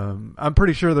I'm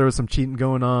pretty sure there was some cheating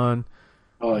going on.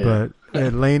 Oh yeah.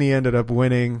 But Lainey ended up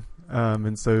winning,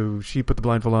 and so she put the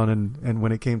blindfold on. And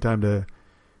when it came time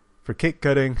for cake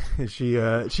cutting, she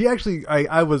actually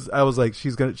I was like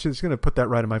she's gonna put that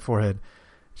right on my forehead.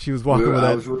 She was walking with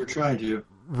that. We were trying to.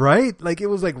 Right? Like it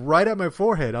was like right at my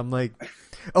forehead. I'm like,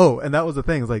 oh, and that was the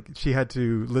thing. It was like she had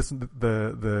to listen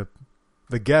to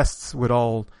the guests would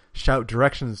all shout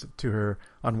directions to her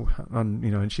on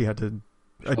and she had to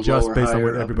adjust lower, based on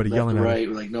higher, what everybody left yelling to at right.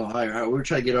 her. We're like, no, higher. We were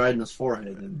trying to get her right in his forehead.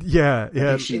 And yeah. I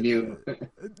think she knew.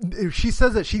 She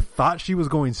says that she thought she was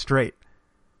going straight.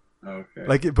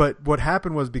 Okay. But what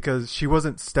happened was because she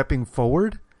wasn't stepping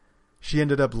forward, she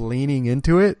ended up leaning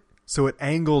into it, so it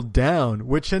angled down,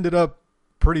 which ended up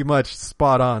pretty much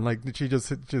spot on. Like she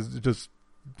just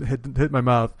hit my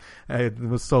mouth. I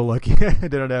was so lucky. I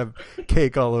didn't have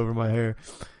cake all over my hair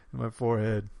and my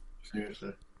forehead.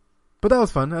 Seriously. But that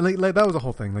was fun. Like that was the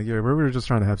whole thing. Like we were just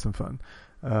trying to have some fun.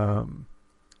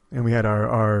 and we had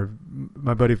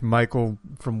my buddy Michael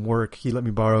from work. He let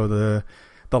me borrow the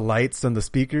lights and the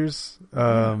speakers.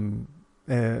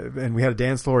 And we had a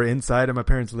dance floor inside of my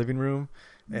parents' living room,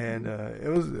 and it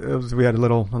was we had a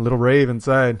little rave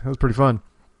inside. It was pretty fun.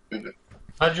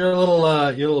 How'd your little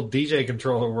DJ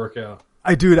controller work out?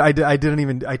 I didn't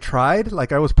even. I tried.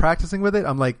 Like I was practicing with it.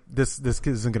 I'm like, this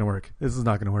isn't gonna work. This is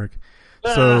not gonna work.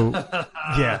 So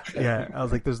yeah. I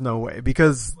was like, there's no way,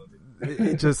 because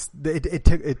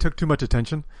it took too much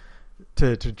attention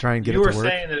to try and get it to work. You were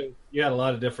saying that you had a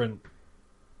lot of different.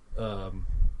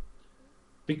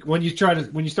 When you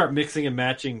start mixing and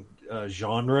matching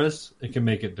genres, it can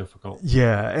make it difficult.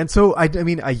 Yeah, and so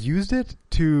I used it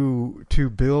to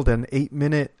build an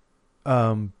 8-minute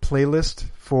playlist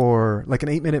for like an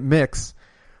 8-minute mix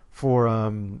for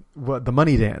the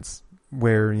money dance,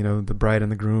 where the bride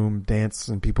and the groom dance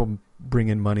and people bring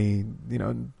in money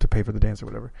to pay for the dance or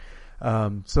whatever.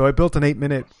 So I built an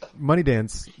 8-minute money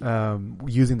dance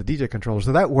using the DJ controller,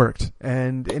 so that worked,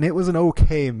 and it was an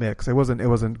okay mix. It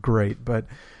wasn't great, but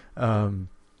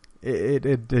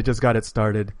it just got it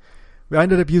started. I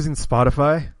ended up using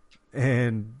Spotify,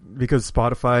 and because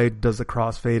Spotify does the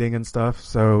crossfading and stuff,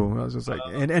 so I was just like,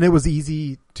 and it was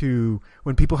easy to,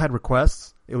 when people had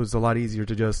requests, it was a lot easier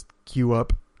to just queue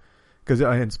up, because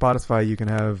in Spotify you can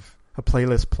have a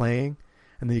playlist playing,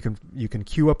 and then you can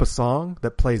queue up a song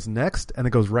that plays next, and it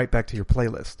goes right back to your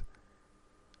playlist.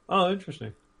 Oh,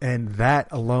 interesting. And that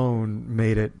alone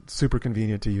made it super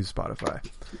convenient to use Spotify.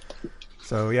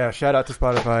 So yeah, shout out to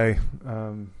Spotify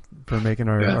for making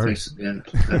our thanks. Yeah,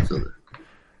 absolutely.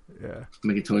 Yeah,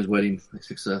 making Tony's wedding a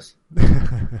success.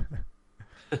 Yeah,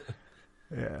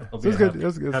 so it was good. It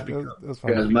was good. It was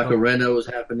fun. Yeah, Macarena was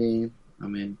happening. I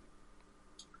mean,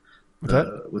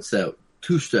 what's that?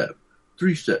 2-step,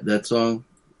 3-step. That song,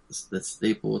 that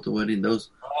staple at the wedding.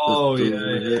 Those.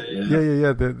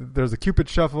 Yeah. There's a Cupid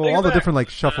shuffle, all the different like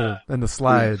shuffle and the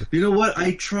slide. Yeah. You know what?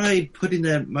 I tried putting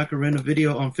that Macarena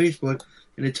video on Facebook,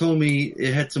 and it told me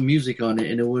it had some music on it,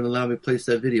 and it wouldn't allow me to place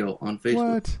that video on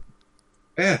Facebook. What?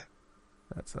 Yeah.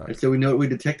 That sucks. And so we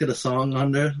detected a song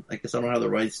on there. I guess I don't have the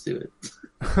rights to it.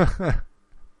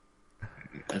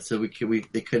 And so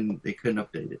they couldn't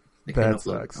update it. That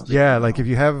sucks. Yeah, like if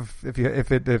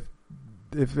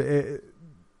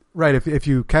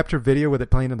you capture video with it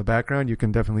playing in the background, you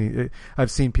can definitely. I've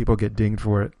seen people get dinged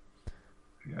for it.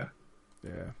 Yeah.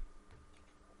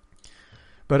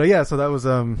 But yeah, so that was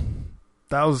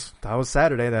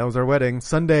Saturday. That was our wedding.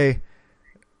 Sunday,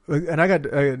 and I got.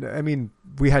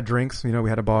 We had drinks. We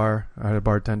had a bar. I had a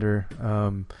bartender.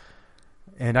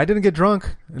 And I didn't get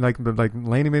drunk. Like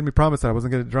Lainey made me promise that I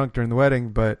wasn't going to get drunk during the wedding.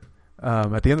 But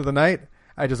at the end of the night,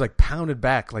 I just like pounded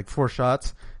back like 4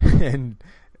 shots, and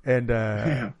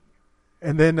then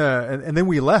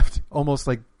we left almost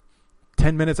like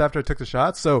 10 minutes after I took the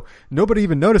shots. So nobody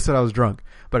even noticed that I was drunk.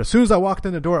 But as soon as I walked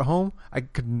in the door at home, I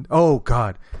couldn't. Oh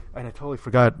God! And I totally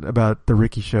forgot about the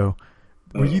Ricky show.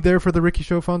 Were you there for the Ricky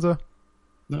show, Fonzo?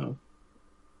 No.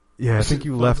 Yeah, I think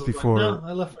you left before. No,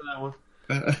 I left for that one.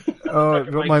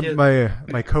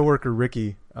 My coworker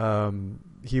Ricky,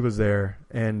 he was there,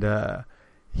 and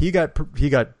he got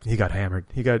hammered.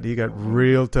 He got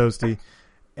real toasty,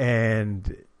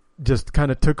 and just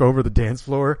kind of took over the dance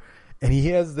floor. And he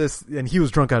has this, and he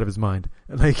was drunk out of his mind.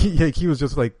 Like he was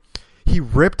just like, he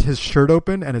ripped his shirt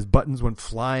open, and his buttons went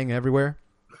flying everywhere.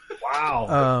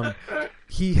 Wow.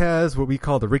 He has what we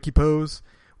call the Ricky pose,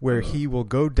 where he will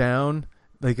go down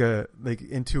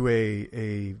into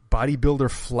a bodybuilder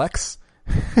flex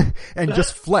and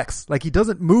just flex. Like he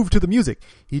doesn't move to the music.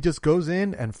 He just goes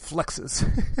in and flexes.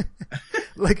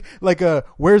 like a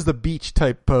where's the beach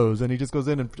type pose, and he just goes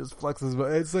in and just flexes.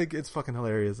 It's fucking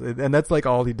hilarious. And that's like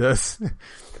all he does.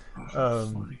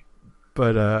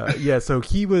 Yeah, so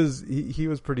he was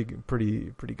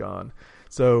pretty gone.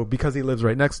 So because he lives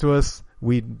right next to us,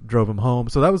 we drove him home.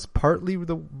 So that was partly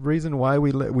the reason why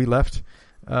we left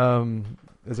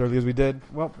as early as we did.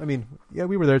 Well, I mean, yeah,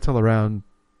 we were there till around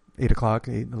 8 o'clock,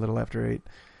 a little after 8.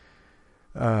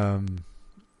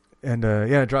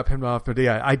 Drop him off. But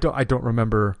yeah, I don't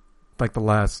remember like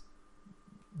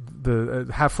the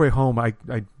halfway home. I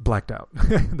blacked out.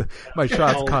 My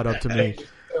shots caught up to me.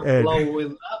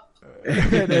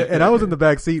 And I was in the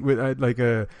back seat with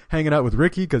hanging out with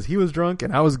Ricky because he was drunk,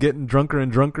 and I was getting drunker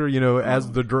and drunker,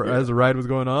 as the ride was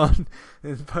going on.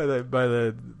 And by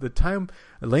the time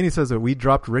Lainey says that we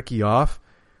dropped Ricky off,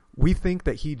 we think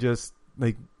that he just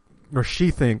she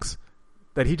thinks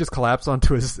that he just collapsed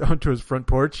onto his front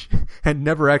porch and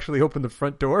never actually opened the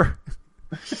front door.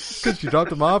 Because she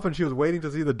dropped him off and she was waiting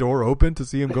to see the door open to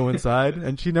see him go inside,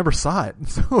 and she never saw it.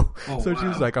 So, she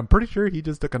was like, "I'm pretty sure he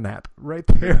just took a nap right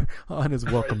there on his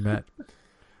welcome mat."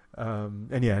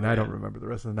 And I don't remember the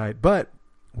rest of the night. But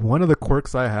one of the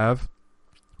quirks I have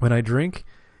when I drink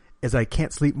is I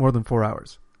can't sleep more than 4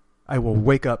 hours. I will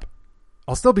wake up.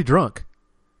 I'll still be drunk,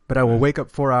 but I will wake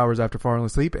up 4 hours after falling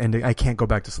asleep, and I can't go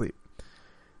back to sleep.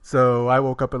 So I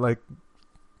woke up at like,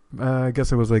 I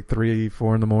guess it was like 3,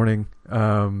 4 in the morning.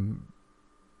 No,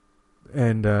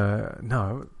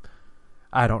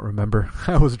 I don't remember.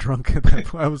 I was drunk at that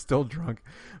point. I was still drunk.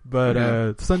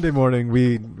 But Sunday morning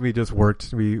we just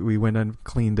worked. We went and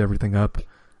cleaned everything up,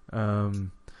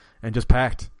 and just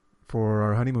packed for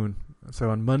our honeymoon. So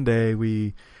on Monday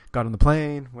we got on the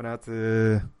plane, went out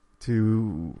to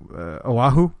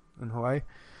Oahu in Hawaii,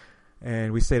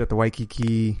 and we stayed at the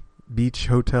Waikiki Beach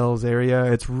Hotels area.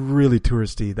 It's really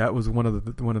touristy. That was one of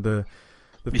the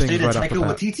You things stayed right at off the Taika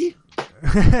bat. Waititi?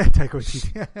 Taika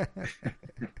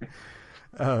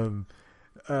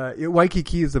Waititi.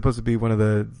 Waikiki is supposed to be one of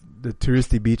the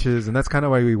touristy beaches, and that's kind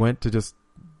of why we went, to just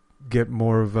get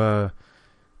more of the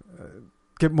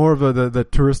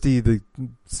touristy,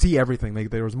 see everything.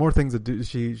 Like, there was more things to do.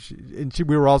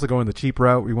 We were also going the cheap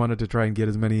route. We wanted to try and get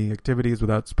as many activities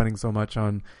without spending so much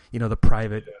on, the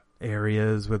private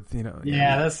areas with,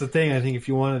 Yeah, that's the thing. I think if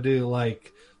you want to do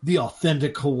like the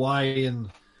authentic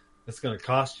Hawaiian, it's going to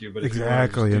cost you. But if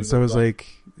exactly, you and so it was like,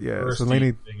 so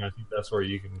Lainey, thing, I think that's where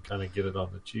you can kind of get it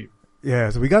on the cheap. yeah.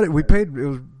 So we got it. We paid. It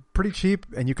was pretty cheap,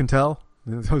 and you can tell.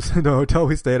 The hotel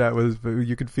we stayed at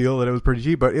you could feel that it was pretty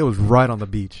cheap, but it was right on the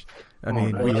beach. I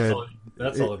mean,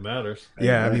 that's all that matters.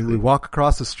 Yeah, I mean, we walk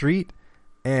across the street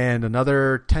and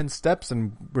another 10 steps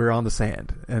and we're on the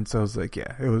sand. And so it was like,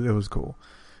 yeah, it was cool.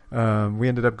 We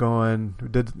ended up going,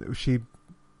 she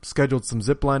scheduled some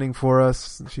zip lining for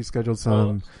us. She scheduled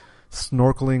some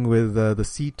snorkeling with the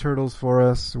sea turtles for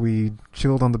us. We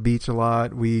chilled on the beach a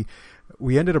lot. We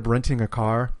ended up renting a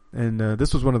car, and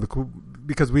this was one of the cool,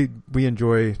 because we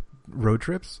enjoy road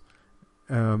trips.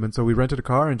 And so we rented a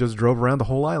car and just drove around the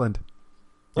whole island.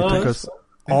 It took us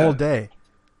all day.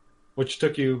 Which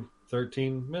took you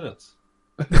 13 minutes.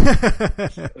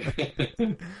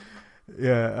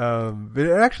 Yeah, but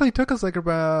it actually took us like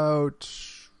about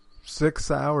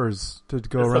 6 hours to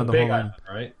go around the whole island.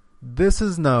 Right? This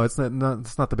is it's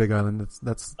not the big island.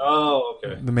 That's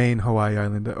okay. The main Hawaii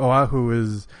island. Oahu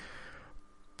is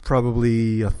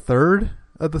probably a third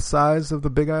of the size of the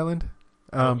big island.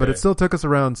 But it still took us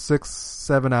around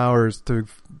 6-7 hours to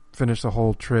finish the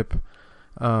whole trip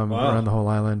around the whole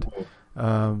island.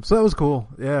 So that was cool.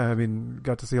 Yeah, I mean,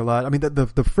 got to see a lot. I mean,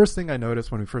 the first thing I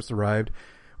noticed when we first arrived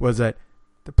was that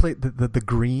the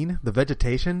green, the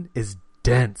vegetation is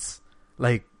dense.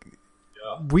 Like,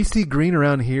 we see green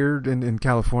around here in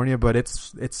California, but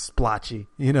it's splotchy.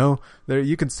 There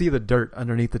you can see the dirt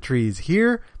underneath the trees.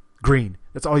 Here, green.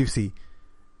 That's all you see.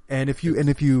 And if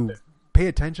you pay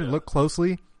attention, look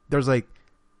closely, there's like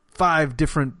 5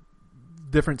 different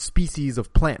species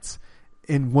of plants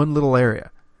in one little area.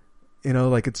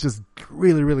 Like, it's just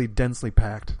really, really densely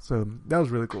packed. So that was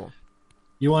really cool.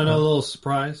 You want to know a little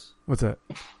surprise? What's that?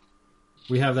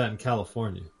 We have that in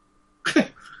California.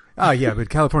 Oh, yeah, but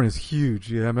California's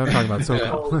huge. Yeah, I'm not talking about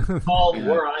SoCal. Called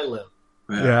where I live.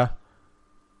 Yeah.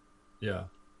 Yeah.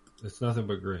 It's nothing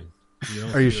but green.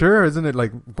 Are you sure? Isn't it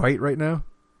like white right now?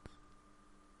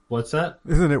 What's that?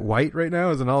 Isn't it white right now?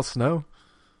 Isn't it all snow?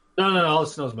 No. All the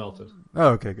snow's melted. Oh,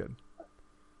 okay, good.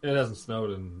 It hasn't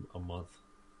snowed in a month.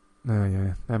 Oh,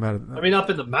 yeah. I'm out of. I mean, up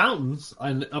in the mountains,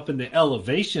 and up in the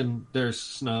elevation, there's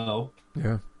snow.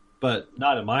 Yeah. But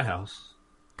not in my house.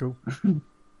 Cool.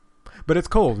 But it's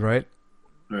cold, right?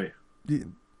 Right.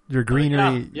 Your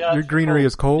greenery, your greenery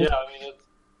is cold. Yeah, I mean,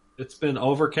 it's been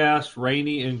overcast,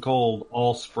 rainy, and cold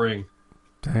all spring.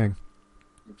 Dang.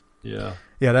 Yeah.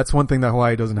 Yeah, that's one thing that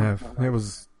Hawaii doesn't have. It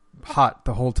was hot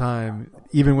the whole time,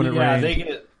 even when it rained. They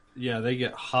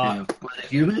get hot. Was it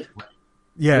humid?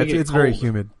 Yeah, it's very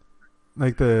humid.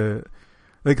 Like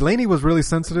Lainey was really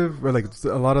sensitive, or like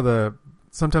a lot of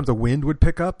sometimes the wind would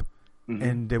pick up,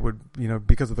 and it would,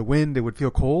 because of the wind, it would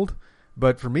feel cold.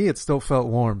 But for me, it still felt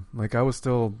warm. Like I was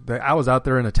out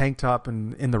there in a tank top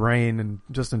and in the rain and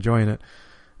just enjoying it.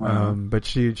 Wow. But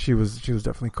she was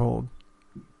definitely cold.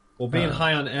 Well, being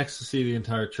high on ecstasy the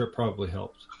entire trip probably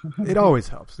helped. It always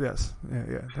helps. Yes.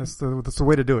 Yeah. That's the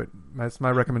way to do it. That's my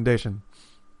recommendation.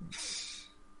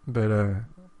 But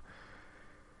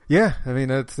yeah, I mean,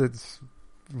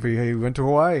 we went to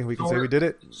Hawaii. We can say we did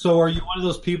it. So, are you one of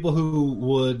those people who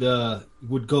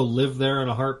would go live there in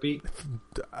a heartbeat?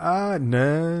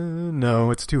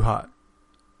 No, it's too hot.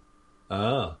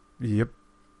 Ah. Yep.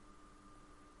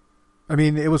 I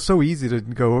mean, it was so easy to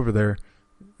go over there.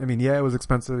 I mean, yeah, it was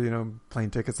expensive, plane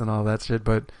tickets and all that shit,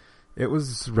 but it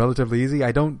was relatively easy.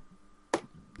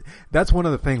 That's one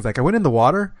of the things. Like, I went in the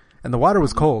water, and the water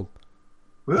was cold.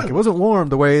 Really? Like, it wasn't warm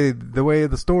the way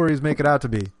the stories make it out to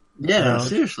be. Yeah,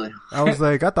 seriously. I was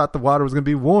like, I thought the water was going to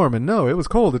be warm, and no, it was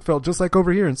cold. It felt just like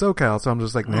over here in SoCal. So I'm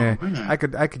just like, nah, man. I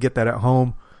could get that at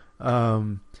home.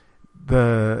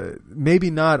 Maybe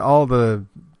not all the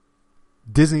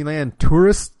Disneyland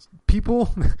tourist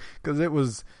people, because it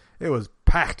was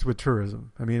packed with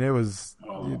tourism. I mean, it was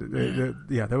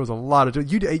there was a lot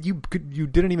of you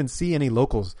didn't even see any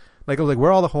locals. Like, I was like,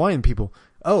 where are all the Hawaiian people?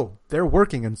 Oh, they're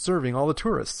working and serving all the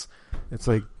tourists. It's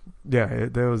like, yeah,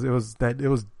 it was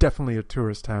definitely a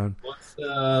tourist town.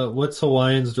 What's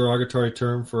Hawaiian's derogatory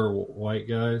term for white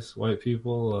guys, white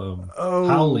people?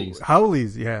 Haoles.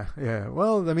 Haoles, yeah.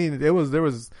 Well, I mean, there was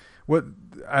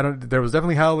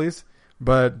definitely haoles,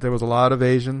 but there was a lot of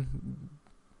Asian.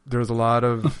 There was a lot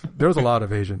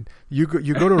of Asian. You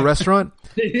go to a restaurant.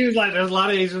 He was like, "There's a lot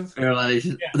of Asians." There are a lot of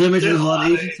Asians. Yeah. They mentioned there's a lot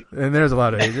of Asians. And there's a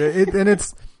lot of Asian. He had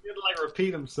to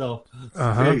repeat himself.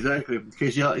 Uh-huh. Yeah, exactly. In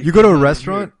case you go to a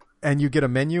restaurant and you get a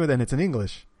menu, and it's in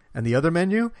English, and the other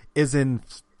menu is in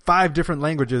 5 different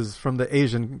languages from the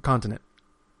Asian continent.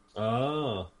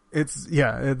 Oh,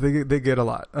 they get a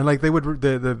lot, and like they would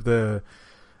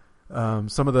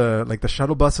some of the like the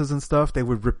shuttle buses and stuff, they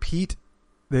would repeat.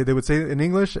 They would say it in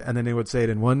English, and then they would say it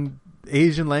in one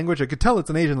Asian language. I could tell it's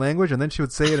an Asian language, and then she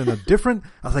would say it in a different.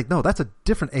 I was like, no, that's a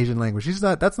different Asian language.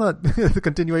 That's not the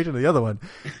continuation of the other one.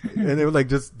 And they would like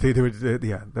there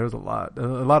was a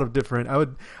lot of different.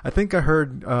 I think I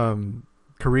heard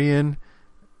Korean,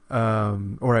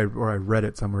 or I read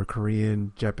it somewhere.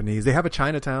 Korean, Japanese. They have a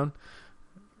Chinatown.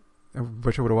 I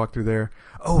wish I would have walked through there.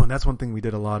 Oh, and that's one thing we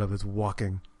did a lot of is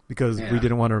walking, because we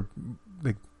didn't want to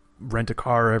rent a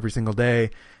car every single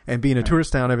day, and being a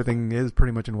tourist town, everything is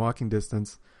pretty much in walking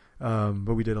distance.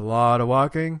 But we did a lot of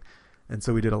walking, and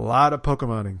so we did a lot of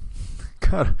Pokemoning.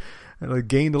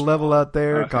 Gained a level out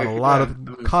there. Caught a lot of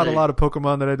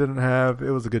Pokemon that I didn't have. It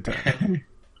was a good time.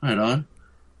 Right on.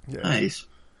 Yeah. Nice.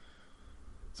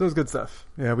 So it was good stuff.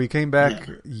 Yeah, we came back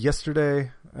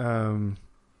yesterday.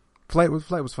 Flight was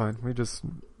fine.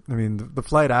 The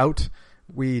flight out,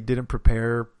 we didn't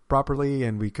prepare properly,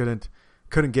 and we couldn't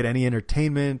get any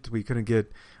entertainment. We couldn't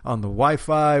get on the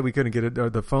Wi-Fi. We couldn't get it, or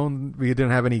the phone. We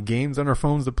didn't have any games on our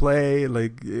phones to play.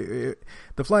 The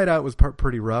flight out was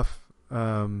pretty rough.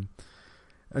 And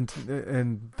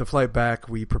the flight back,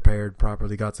 we prepared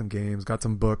properly, got some games, got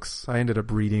some books. I ended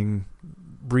up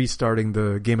restarting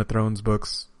the Game of Thrones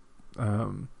books,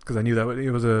 because I knew that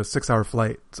it was a 6-hour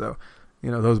flight. So,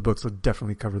 those books would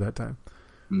definitely cover that time.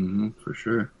 Mm-hmm, for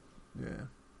sure. Yeah.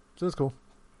 So it's cool.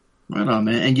 Right on,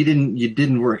 man. And you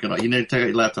didn't work at all. You didn't take out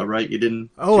your laptop, right? You didn't.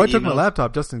 Oh, I took my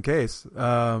laptop just in case.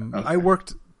 Okay. I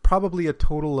worked probably a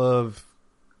total of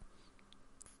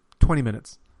 20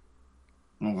 minutes.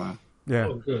 Oh wow. Yeah.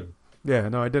 Oh, good. Yeah.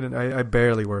 No, I didn't. I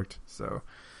barely worked. So.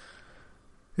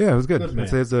 Yeah, it was good. I'd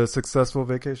say it's a successful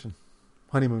vacation,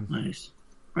 honeymoon. Nice.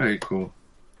 Very cool.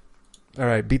 All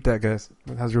right, beat that, guys.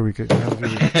 How's your weekend?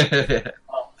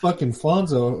 Fucking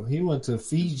Fonzo, he went to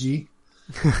Fiji.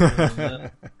 He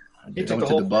went to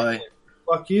Dubai.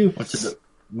 Fuck you.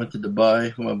 Went to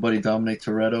Dubai with my buddy Dominic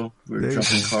Toretto. We were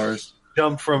jumping cars.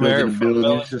 Jump from air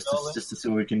just to see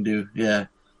what we can do. Yeah.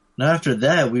 And after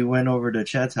that, we went over to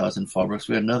Chad's house in Fallbrook.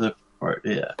 So we had another part.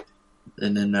 Yeah.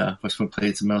 And then we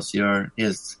played some LCR.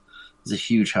 It's a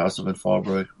huge house up in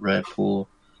Fallbrook, red pool.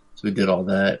 So we did all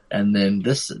that. And then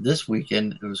this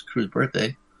weekend, it was Crew's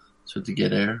birthday. So we had to get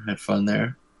there, had fun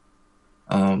there.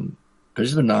 But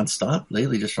it's been nonstop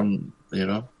lately, just from, but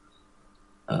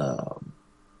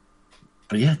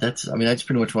yeah, I just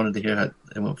pretty much wanted to hear how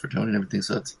it went for Tony and everything.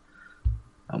 So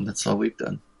that's all we've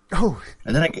done. Oh.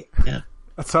 And then yeah.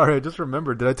 Sorry, I just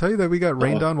remembered. Did I tell you that we got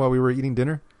rained on while we were eating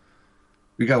dinner?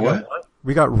 We got what?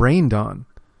 We got rained on.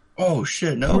 Oh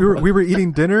shit! No, we were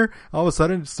eating dinner. All of a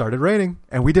sudden, it started raining,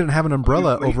 and we didn't have an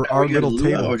umbrella over our little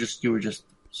table. Or you were just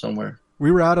somewhere.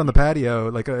 We were out on the patio,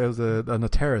 like it was on a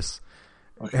terrace,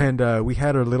 and we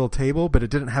had our little table, but it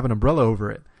didn't have an umbrella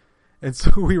over it, and so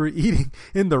we were eating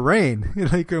in the rain.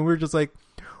 And we were just like,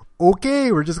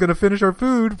 okay, we're just gonna finish our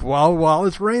food while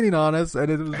it's raining on us,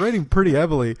 and it was raining pretty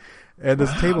heavily. And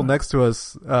this table next to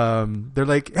us, they're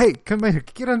like, "Hey, come in,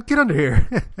 get under here."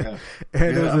 Yeah.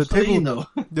 And there was a table.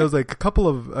 There was like a couple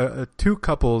of 2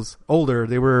 couples older.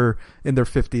 They were in their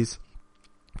 50s.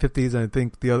 And I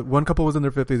think one couple was in their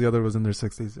 50s, the other was in their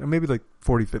 60s, or maybe like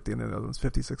 40, 50, and the other was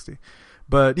 50, 60.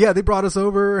 But yeah, they brought us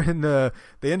over and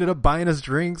they ended up buying us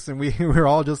drinks, and we were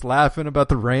all just laughing about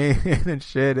the rain and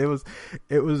shit. It was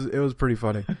pretty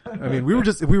funny. I mean, we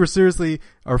were seriously,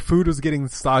 our food was getting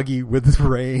soggy with the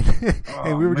rain,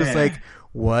 and we were just like,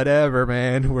 whatever,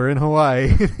 man. We're in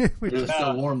Hawaii. It was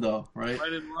still warm though, right?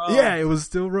 Yeah, it was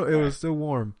still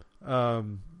warm.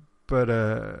 But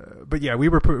yeah,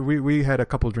 we had a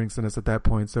couple drinks in us at that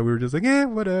point, so we were just like, yeah,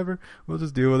 whatever, we'll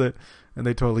just deal with it. And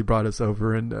they totally brought us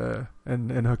over and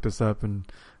hooked us up, and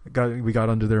we got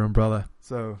under their umbrella.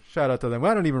 So shout out to them.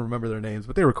 I don't even remember their names,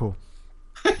 but they were cool.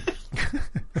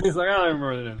 He's like, I don't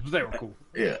remember their names, but they were cool.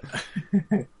 Yeah.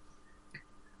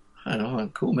 I don't know.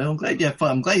 Cool, man. I'm glad you had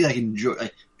fun. I'm glad you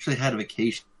actually had a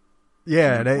vacation.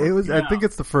 Yeah, and it was. Yeah. I think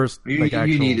it's the first you actual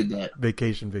needed that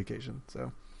vacation.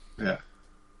 So yeah,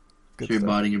 so your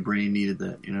body and your brain needed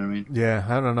that. You know what I mean? Yeah,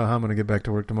 I don't know how I'm gonna get back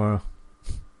to work tomorrow.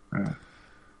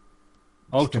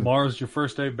 Oh, tomorrow's your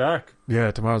first day back.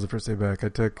 Yeah, tomorrow's the first day back. I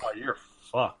took. Oh, you're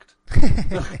fucked.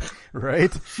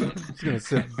 Right? I'm just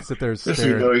gonna sit there and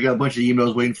stare. You got a bunch of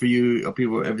emails waiting for you.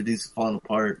 People, everything's falling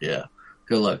apart. Yeah.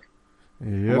 Good luck.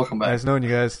 Yep. Welcome back. Nice knowing you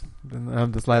guys.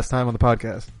 This last time on the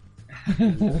podcast.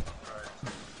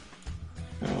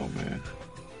 Oh man.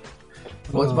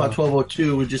 Well, it's about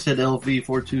 12:02. We just had LV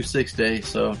 426 day,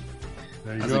 so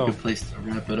that's a good place to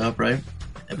wrap it up, right?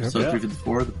 Episode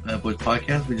 354 of the Bad Boys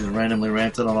Podcast. We just randomly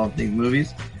ranted on all things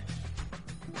movies.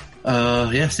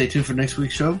 Stay tuned for next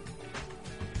week's show.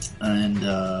 And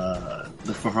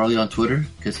look for Harley on Twitter,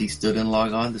 because he still didn't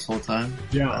log on this whole time.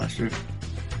 Yeah. Bastard.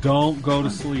 Don't go to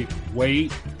sleep.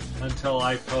 Wait until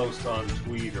I post on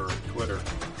Twitter.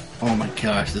 Oh my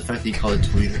gosh, the fact that you call it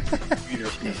Twitter.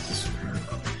 Jesus Christ.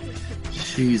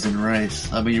 Cheese and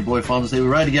rice. I've been your boy Fonz. We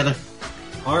ride together.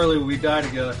 Harley, we die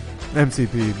together.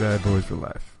 MCP, Bad Boys for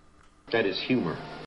Life. That is humor.